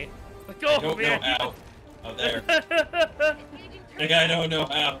go of me. Let go I of don't me. know how. Oh, there. Like, I don't know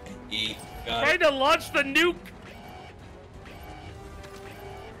how. E. Got Trying it. to launch the nuke.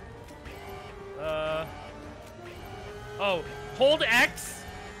 Oh, hold X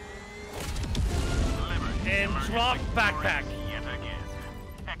and drop backpack. Yet again.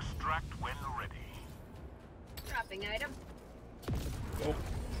 Extract when ready. Dropping item. Oh.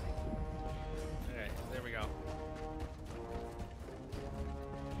 Okay, there we go.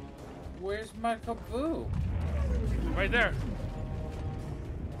 Where's my kaboo? Right there.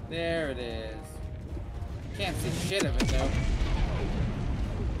 There it is. Can't see shit of it though.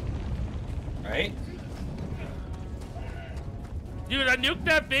 Right? Dude, a nuke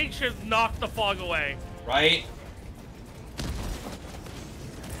that big should knock the fog away. Right?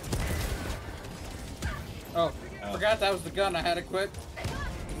 Oh, forgot that was the gun I had equipped.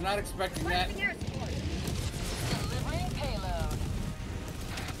 Was not expecting that. Delivering payload.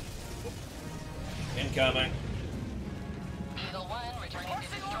 Incoming. Beetle 1 returning to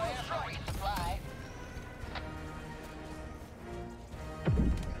destroyer for resupply.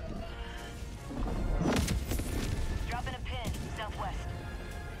 Dropping a pin, southwest.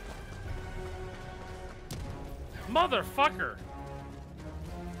 Motherfucker.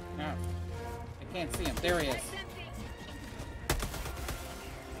 No. I can't see him. There he is.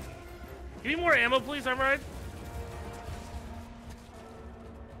 Give me more ammo, please, Armride.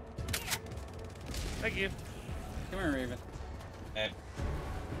 Thank you. Come here, Raven. Okay.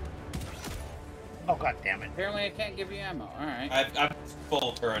 Oh, god damn it. Apparently I can't give you ammo. Alright. I'm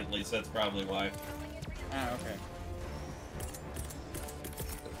full currently, so that's probably why. Ah, okay.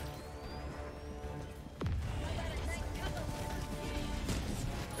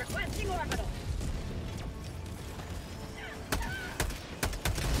 Requesting orbital.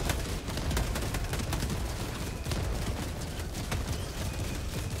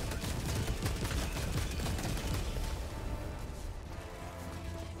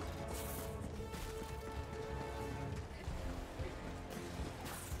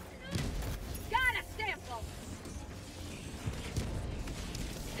 Got a sample.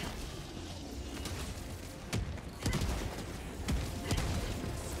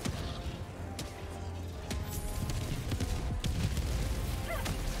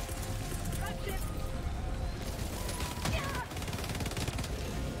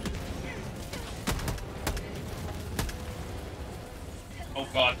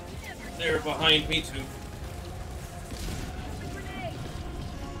 god. They're behind me too.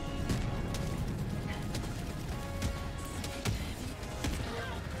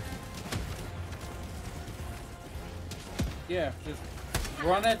 Yeah, just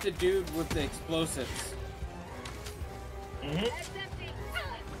run at the dude with the explosives.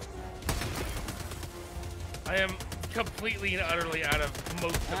 I am completely and utterly out of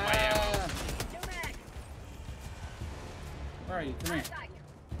most of my ammo. Where are you? Come here.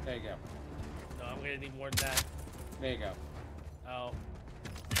 There you go. No, I'm gonna need more than that. There you go. Oh.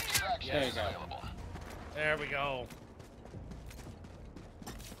 There you go. There we go.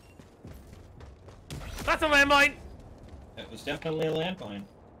 That's a landmine! That was definitely a landmine.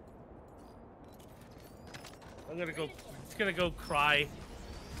 I'm gonna go. It's gonna go cry.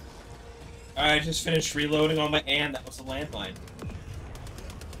 I just finished reloading on my and that was a landmine.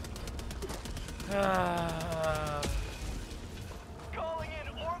 Calling in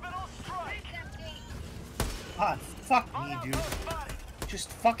orbital strike. God, fuck me, dude. Just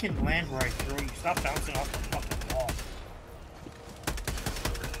fucking land where I throw you. Stop bouncing off the fucking wall.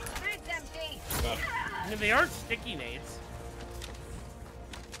 I mean, they aren't sticky nades.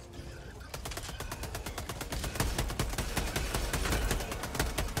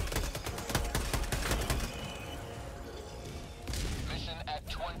 Mission at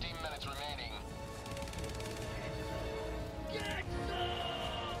 20 minutes remaining.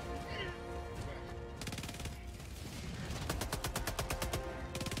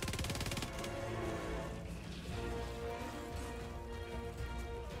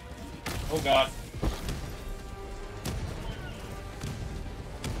 Oh god.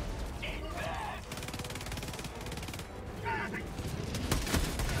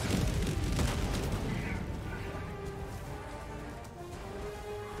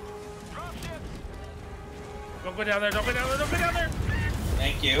 Don't go down there, don't go down there, don't go down there!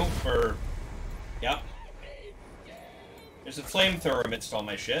 Thank you for... Yep. There's a flamethrower amidst all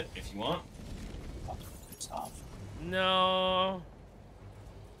my shit, if you want. Stop. No.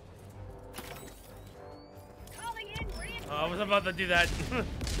 Oh, I was about to do that.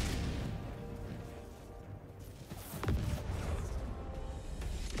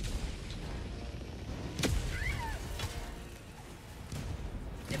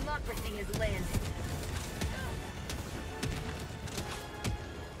 Democracy has landed.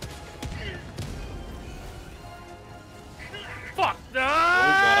 Fuck! Oh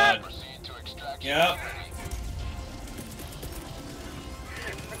god. Yep.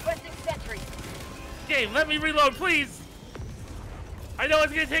 Requesting sentry. Okay, let me reload, please! I know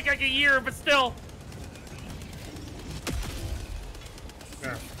it's gonna take like a year, but still.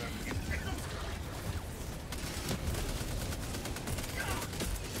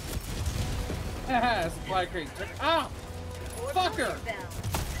 Haha, supply crate. Ah! Fucker!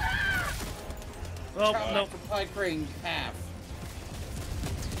 Well, Chop no. Supply crate in half.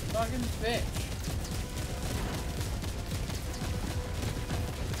 Fucking bitch.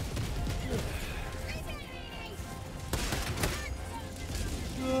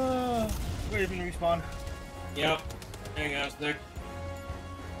 Wait, if you can respawn. Yep. Hang on a sec.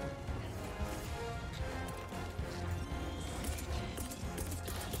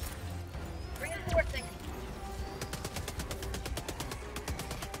 Reinforcing.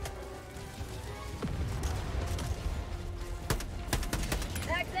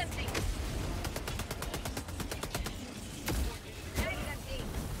 Bag's empty. Bag's empty.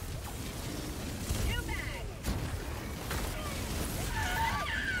 New bag.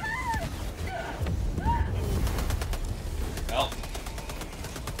 Well.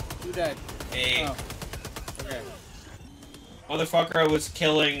 Who died? Hey. Oh. Okay. Motherfucker I was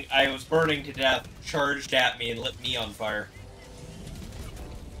killing, I was burning to death, charged at me and lit me on fire.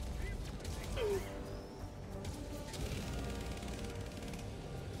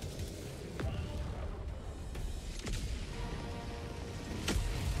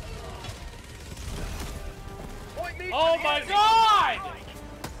 Oh my god!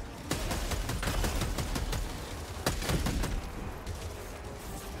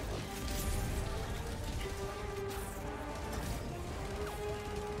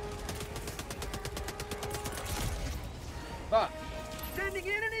 Fuck. Sending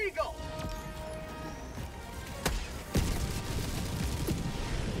in an eagle.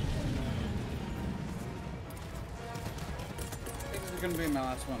 This is gonna be my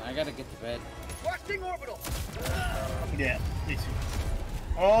last one. I gotta get to bed. Requesting orbital. Yeah, me too.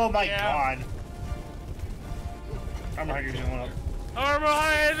 Oh my Yeah. god. Armor Hider's going up. Armor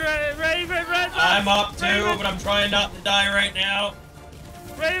Hider, Raven, Red. I'm up too, Raven. but I'm trying not to die right now.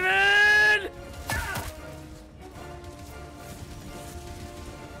 Raven!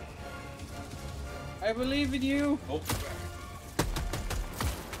 I believe in you. Oh.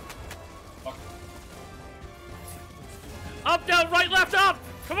 Fuck. Up, down, right, left, up!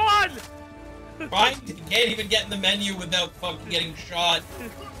 Come on! Fine, you can't even get in the menu without fucking getting shot.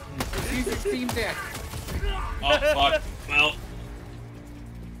 Use your Steam Deck. Oh, fuck.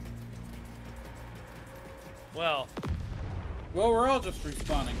 Well. Well, we're all just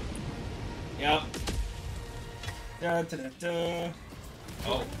respawning. Yep. Da, da, da, da.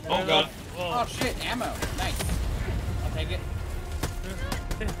 Oh god. Oh shit, ammo. Nice. I'll take it.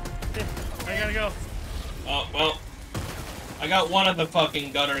 I gotta go. Oh, well. I got one of the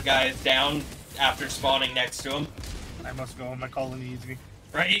fucking gunner guys down after spawning next to him. I must go. My colony needs me.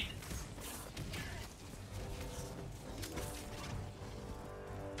 Right?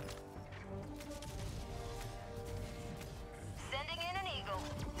 Sending in an eagle.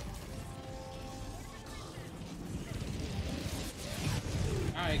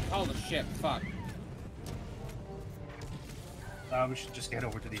 Alright, call the ship. Fuck. We should just get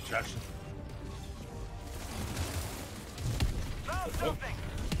over to the extraction. Oh.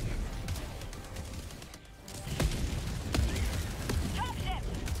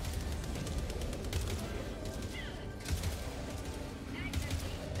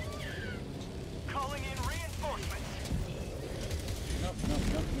 Calling in reinforcements. Nope, nope,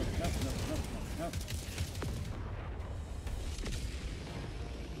 nope, nope, nope, nope, nope, nope.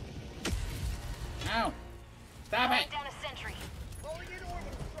 Ow! Stop it! Down a sentry.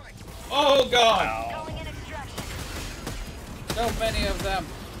 Oh god! Calling in extraction. So many of them.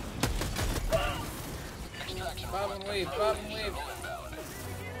 Bob and weave, bob and weave.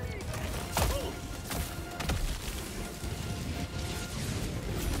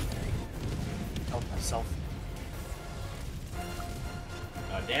 Help myself.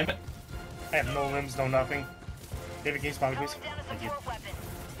 God damn it. I have no limbs, no nothing. David, can you spawn, please? Thank you.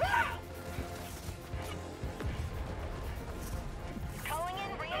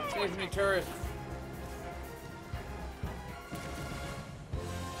 Save me, turret.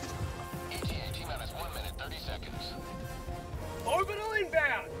 ETA T-minus 1 minute, 30 seconds. Orbital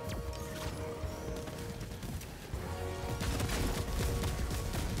inbound.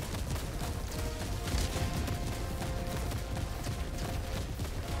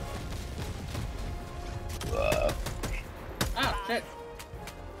 Ah, shit.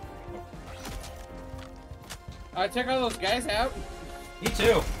 Check all those guys out. Me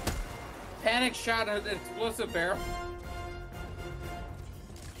too. Panic shot at an explosive barrel.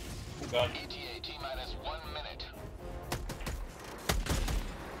 Oh god. ETA T-minus 1 minute.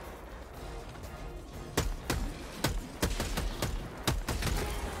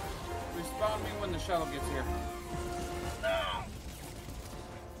 Respawn me when the shuttle gets here.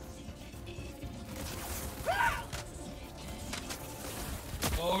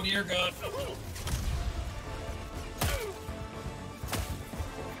 Oh dear god.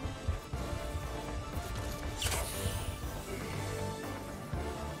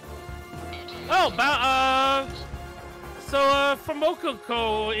 Oh, so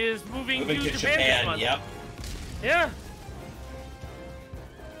Fumoko is moving to Japan this month. Yep. Yeah.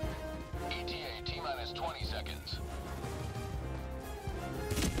 ETA T-minus 20 seconds.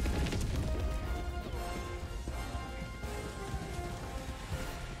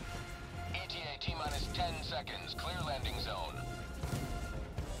 ETA T-minus 10 seconds. Clear landing zone.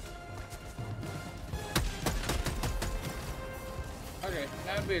 Okay,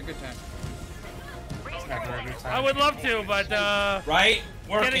 that would be a good time. I would love to, but right?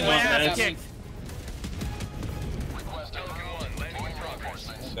 Working getting my on ass that. kicked. Request Falcon 1 landing in progress.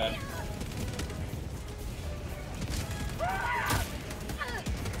 Oh god.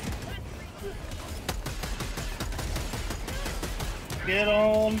 Get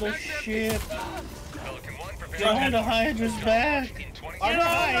on the ship. Get on the Hydra's back. Get on the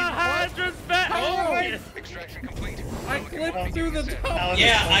Hydra's back. Oh, extraction complete. I clipped through the door.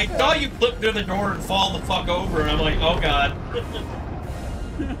 Yeah, I saw you clip through the door and fall the fuck over, and I'm like, oh god.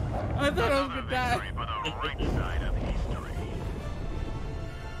 I thought I was gonna die. For the right side of history.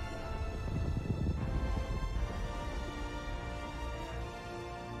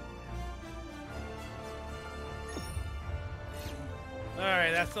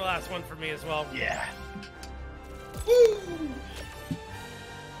 Alright, that's the last one for me as well. Yeah. Woo!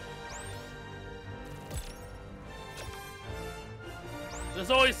 There's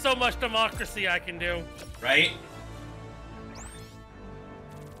always so much democracy I can do. Right?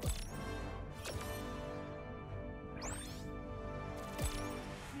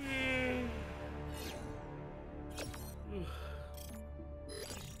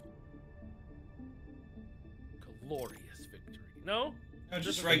 Glorious victory. No? No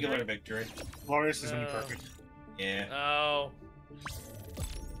just regular victory. Glorious is gonna be perfect. Yeah. Oh.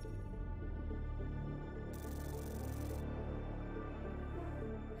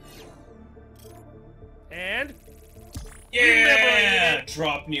 And? Yeah!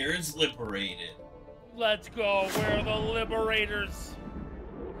 Dropnir is liberated. Let's go. We're the liberators.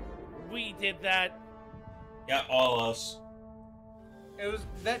 We did that. Yeah, all us. It was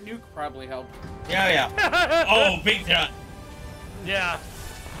that nuke probably helped. Yeah. Oh, big time. Yeah.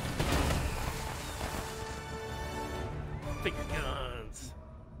 Finger guns.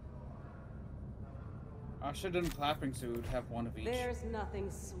 I should have done clapping so we would have one of each. There's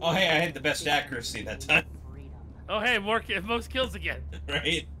nothing sweet. Oh, hey, I had the best accuracy that time. Oh, hey, most kills again.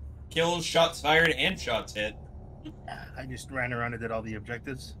 Right? Kills, shots fired, and shots hit. I just ran around and did all the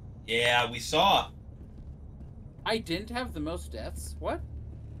objectives. Yeah, we saw. I didn't have the most deaths? What?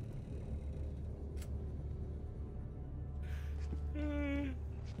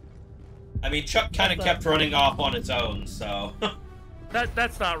 I mean, Chuck kind of kept running off on its own, so...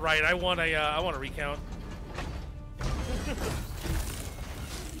 That's not right. I want a recount.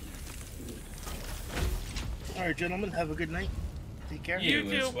 Alright, gentlemen, have a good night. Take care. You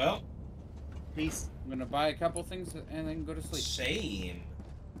too. As well. Peace. I'm gonna buy a couple things and then go to sleep. Same.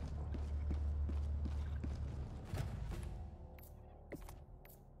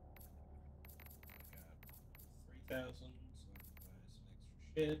 Got 3,000, so I can buy some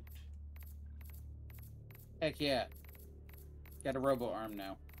extra shit. Heck yeah. Got a robo arm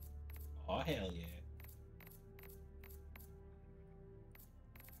now. Oh, hell yeah.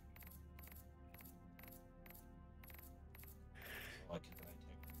 All I can buy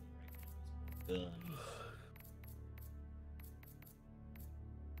technically right now is more guns.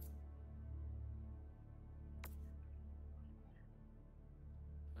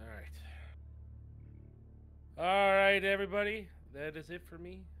 All right, everybody. That is it for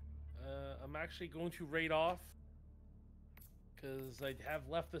me. I'm actually going to raid off because I have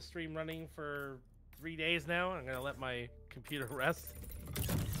left the stream running for 3 days now. I'm going to let my computer rest.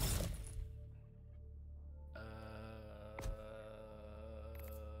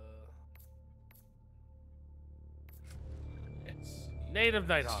 Native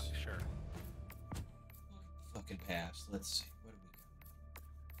Nighthawk, sure. Fucking pass. Let's see. What do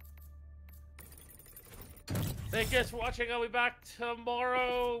we got? Thank you guys for watching. I'll be back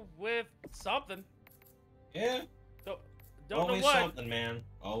tomorrow with something. Yeah. Don't Always know what. something, man.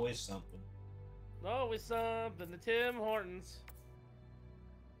 Always something. Always something. The Tim Hortons.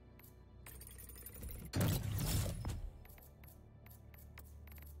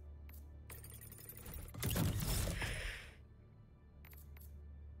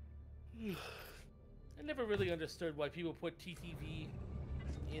 I never really understood why people put TTV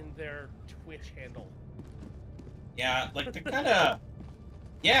in their Twitch handle. Yeah, like they're kind of...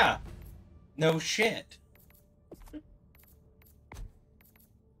 Yeah. No shit.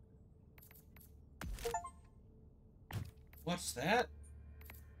 What's that?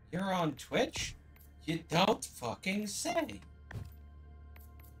 You're on Twitch? You don't fucking say.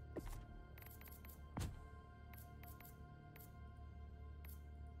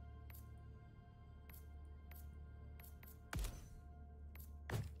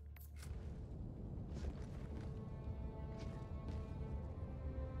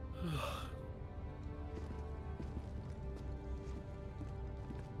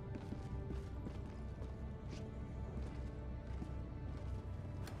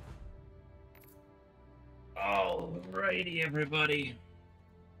 Alrighty, everybody.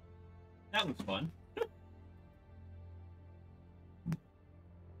 That was fun.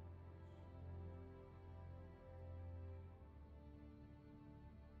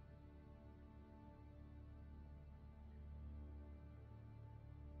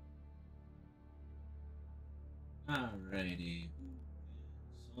 Alrighty.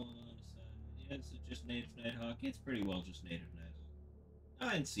 Yeah, it's just Native Nighthawk. It's pretty well just Native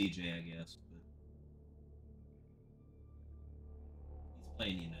Nighthawk. And CJ, I guess.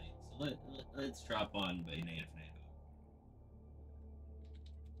 Playing Unite. So let's drop on by Native Nighthawk.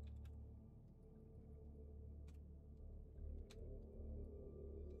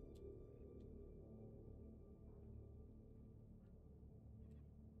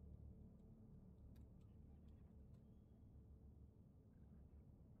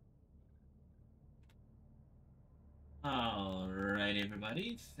 Alright,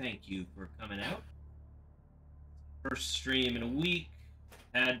 everybody. Thank you for coming out. First stream in a week.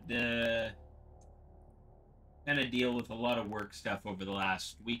 Had to kind of deal with a lot of work stuff over the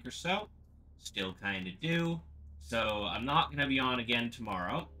last week or so. Still kind of do. So I'm not going to be on again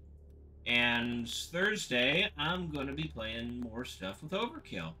tomorrow. And Thursday, I'm going to be playing more stuff with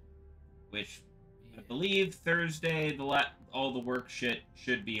Overkill. Which, I believe Thursday, all the work shit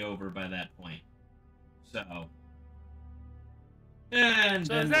should be over by that point. So... And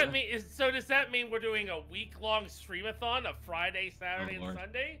so does that mean we're doing a week-long streamathon of Friday, Saturday, and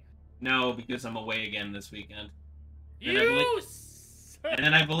Sunday? No, because I'm away again this weekend. And And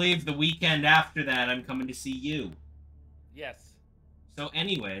then I believe the weekend after that, I'm coming to see you. Yes. So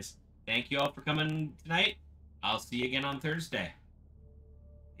anyways, thank you all for coming tonight. I'll see you again on Thursday.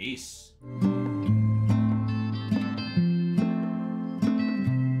 Peace.